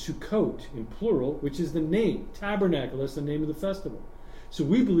 which is Sukkot in plural, which is the name. Tabernacle, that's the name of the festival. So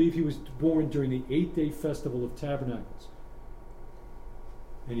we believe he was born during the 8-day festival of tabernacles.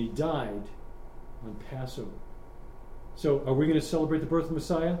 And he died on Passover. So are we going to celebrate the birth of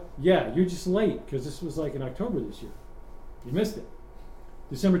Messiah? Yeah, you're just late because this was like in October this year. You missed it.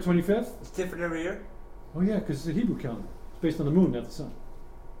 December 25th? It's different every year? Oh yeah, because it's a Hebrew calendar. It's based on the moon, not the sun.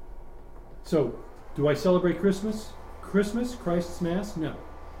 So, do I celebrate Christmas? Christmas? Christ's Mass? No.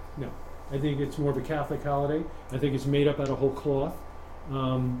 No. I think it's more of a Catholic holiday. I think it's made up out of whole cloth.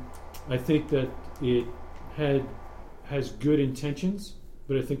 I think that it has good intentions,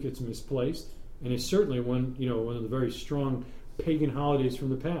 but I think it's misplaced. And it's certainly one of the very strong pagan holidays from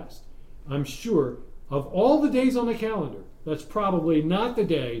the past. I'm sure of all the days on the calendar, that's probably not the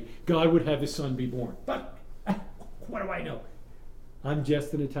day God would have his son be born. But what do I know? I'm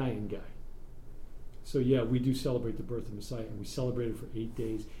just an Italian guy. So yeah, we do celebrate the birth of Messiah, and we celebrate it for 8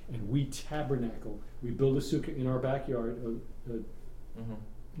 days, and we tabernacle. We build a sukkah in our backyard, a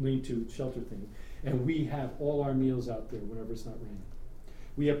lean-to shelter thing, and we have all our meals out there whenever it's not raining.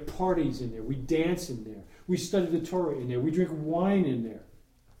 We have parties in there. We dance in there. We study the Torah in there. We drink wine in there.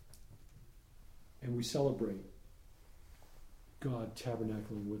 And we celebrate God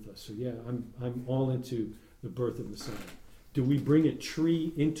tabernacling with us. So yeah, I'm all into the birth of Messiah. Do we bring a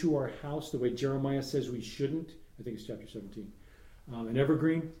tree into our house the way Jeremiah says we shouldn't? I think it's chapter 17. An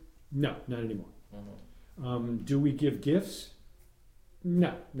evergreen? No, not anymore. Do we give gifts?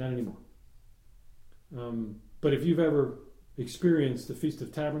 No, not anymore. But if you've ever experienced the Feast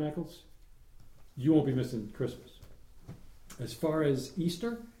of Tabernacles, you won't be missing Christmas. As far as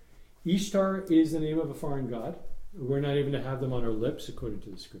Easter, Ishtar is the name of a foreign god. We're not even to have them on our lips, according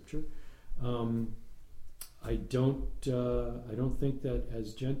to the Scripture. I don't think that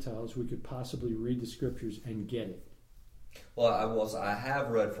as Gentiles we could possibly read the Scriptures and get it. Well, I have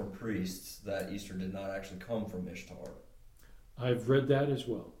read from priests that Easter did not actually come from Ishtar. I've read that as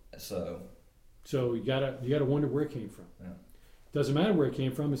well. So you gotta wonder where it came from. Yeah. Doesn't matter where it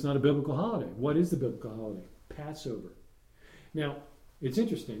came from. It's not a biblical holiday. What is the biblical holiday? Passover. Now, it's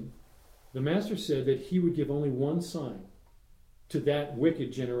interesting. The Master said that he would give only one sign to that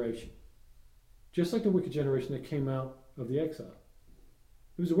wicked generation. Just like the wicked generation that came out of the exile.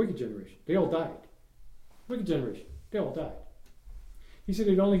 It was a wicked generation. They all died. Wicked generation. They all died. He said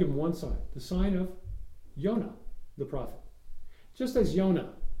he'd only give them one sign. The sign of Yonah, the prophet. Just as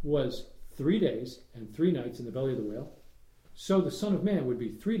Yonah was 3 days and 3 nights in the belly of the whale, so the Son of Man would be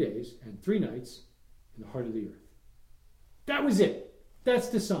 3 days and 3 nights in the heart of the earth. That was it. That's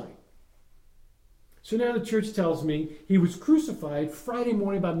the sign. So now the church tells me he was crucified Friday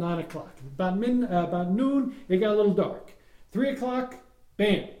morning about 9 o'clock. About noon, it got a little dark. 3 o'clock,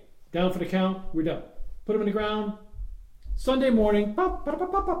 bam, down for the count, we're done. Put him in the ground. Sunday morning,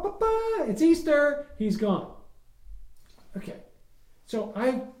 it's Easter, he's gone. Okay, so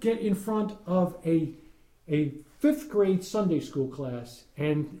I get in front of a 5th grade Sunday school class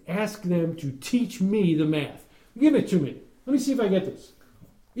and ask them to teach me the math. Give it to me. Let me see if I get this.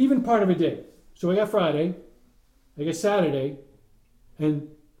 Even part of a day. So I got Friday, I got Saturday, and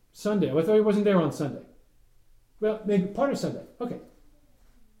Sunday. I thought he wasn't there on Sunday. Well, maybe part of Sunday. Okay.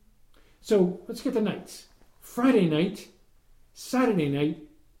 So let's get the nights. Friday night, Saturday night.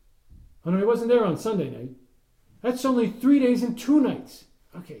 Oh no, he wasn't there on Sunday night. That's only 3 days and 2 nights.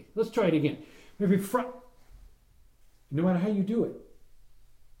 Okay, let's try it again. Maybe no matter how you do it.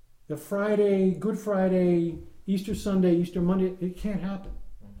 The Friday, Good Friday, Easter Sunday, Easter Monday, it can't happen.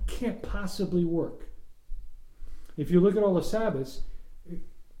 Can't possibly work. If you look at all the Sabbaths,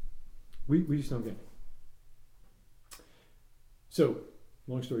 we just don't get it. So,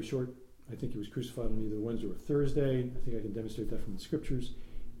 long story short, I think he was crucified on either Wednesday or Thursday. I think I can demonstrate that from the Scriptures.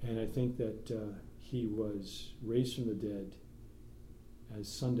 And I think that he was raised from the dead as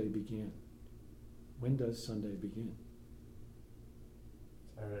Sunday began. When does Sunday begin?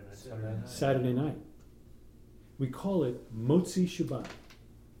 Saturday night. We call it Motzi Shabbat.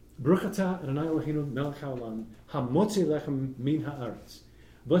 Baruch atah Adonai Eloheinu melech haolam hamotzi lechem min haaretz.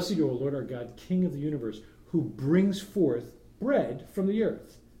 Blessed you, O Lord our God, King of the universe, who brings forth bread from the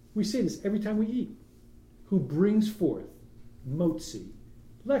earth. We say this every time we eat. Who brings forth motzi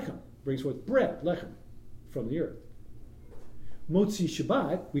lechem, brings forth bread, lechem, from the earth. Motzi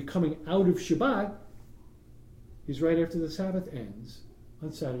Shabbat, we're coming out of Shabbat, is right after the Sabbath ends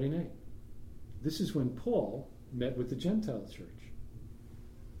on Saturday night. This is when Paul met with the Gentile church.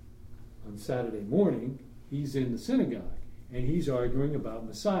 On Saturday morning, he's in the synagogue, and he's arguing about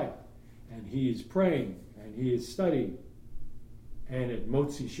Messiah, and he is praying, and he is studying. And at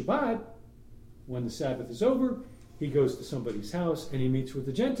Motzi Shabbat, when the Sabbath is over, he goes to somebody's house and he meets with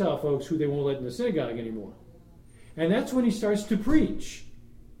the Gentile folks who they won't let in the synagogue anymore. And that's when he starts to preach.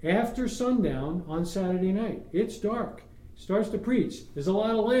 After sundown on Saturday night. It's dark. Starts to preach. There's a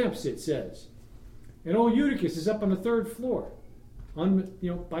lot of lamps, it says. And old Eutychus is up on the third floor,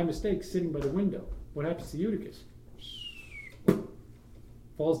 by mistake, sitting by the window. What happens to Eutychus?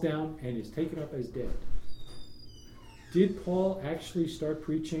 Falls down and is taken up as dead. Did Paul actually start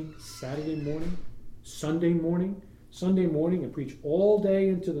preaching Saturday morning, Sunday morning, and preach all day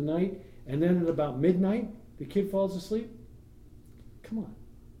into the night, and then at about midnight, the kid falls asleep? Come on.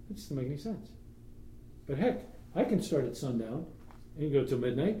 That doesn't make any sense. But heck, I can start at sundown and go till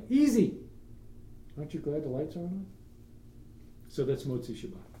midnight. Easy. Aren't you glad the lights are on? So that's Motzi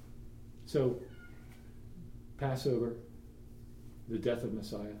Shabbat. So, Passover, the death of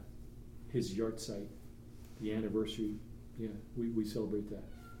Messiah, his yahrzeit, the anniversary, we celebrate that.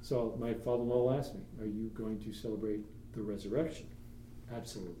 So my father-in-law asked me, are you going to celebrate the resurrection?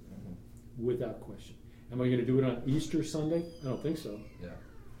 Absolutely. Mm-hmm. Without question. Am I going to do it on Easter Sunday? I don't think so. Yeah.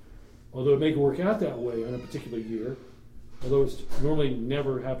 Although it may work out that way on a particular year, although it normally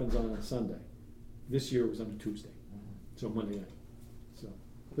never happens on a Sunday. This year it was on a Tuesday, so Monday night. So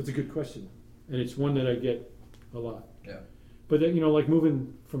that's a good question, and it's one that I get a lot. Yeah. But like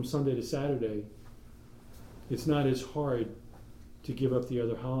moving from Sunday to Saturday, it's not as hard to give up the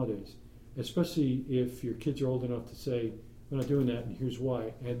other holidays, especially if your kids are old enough to say, "We're not doing that, and here's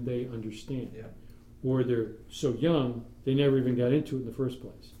why," and they understand. Yeah. Or they're so young they never even got into it in the first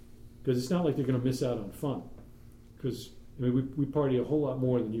place. Because it's not like they're going to miss out on fun. Because we party a whole lot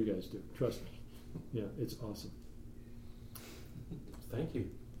more than you guys do. Trust me. Yeah, it's awesome. Thank you.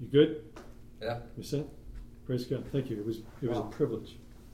 You good? Yeah. You set? Praise God. Thank you. It was a privilege.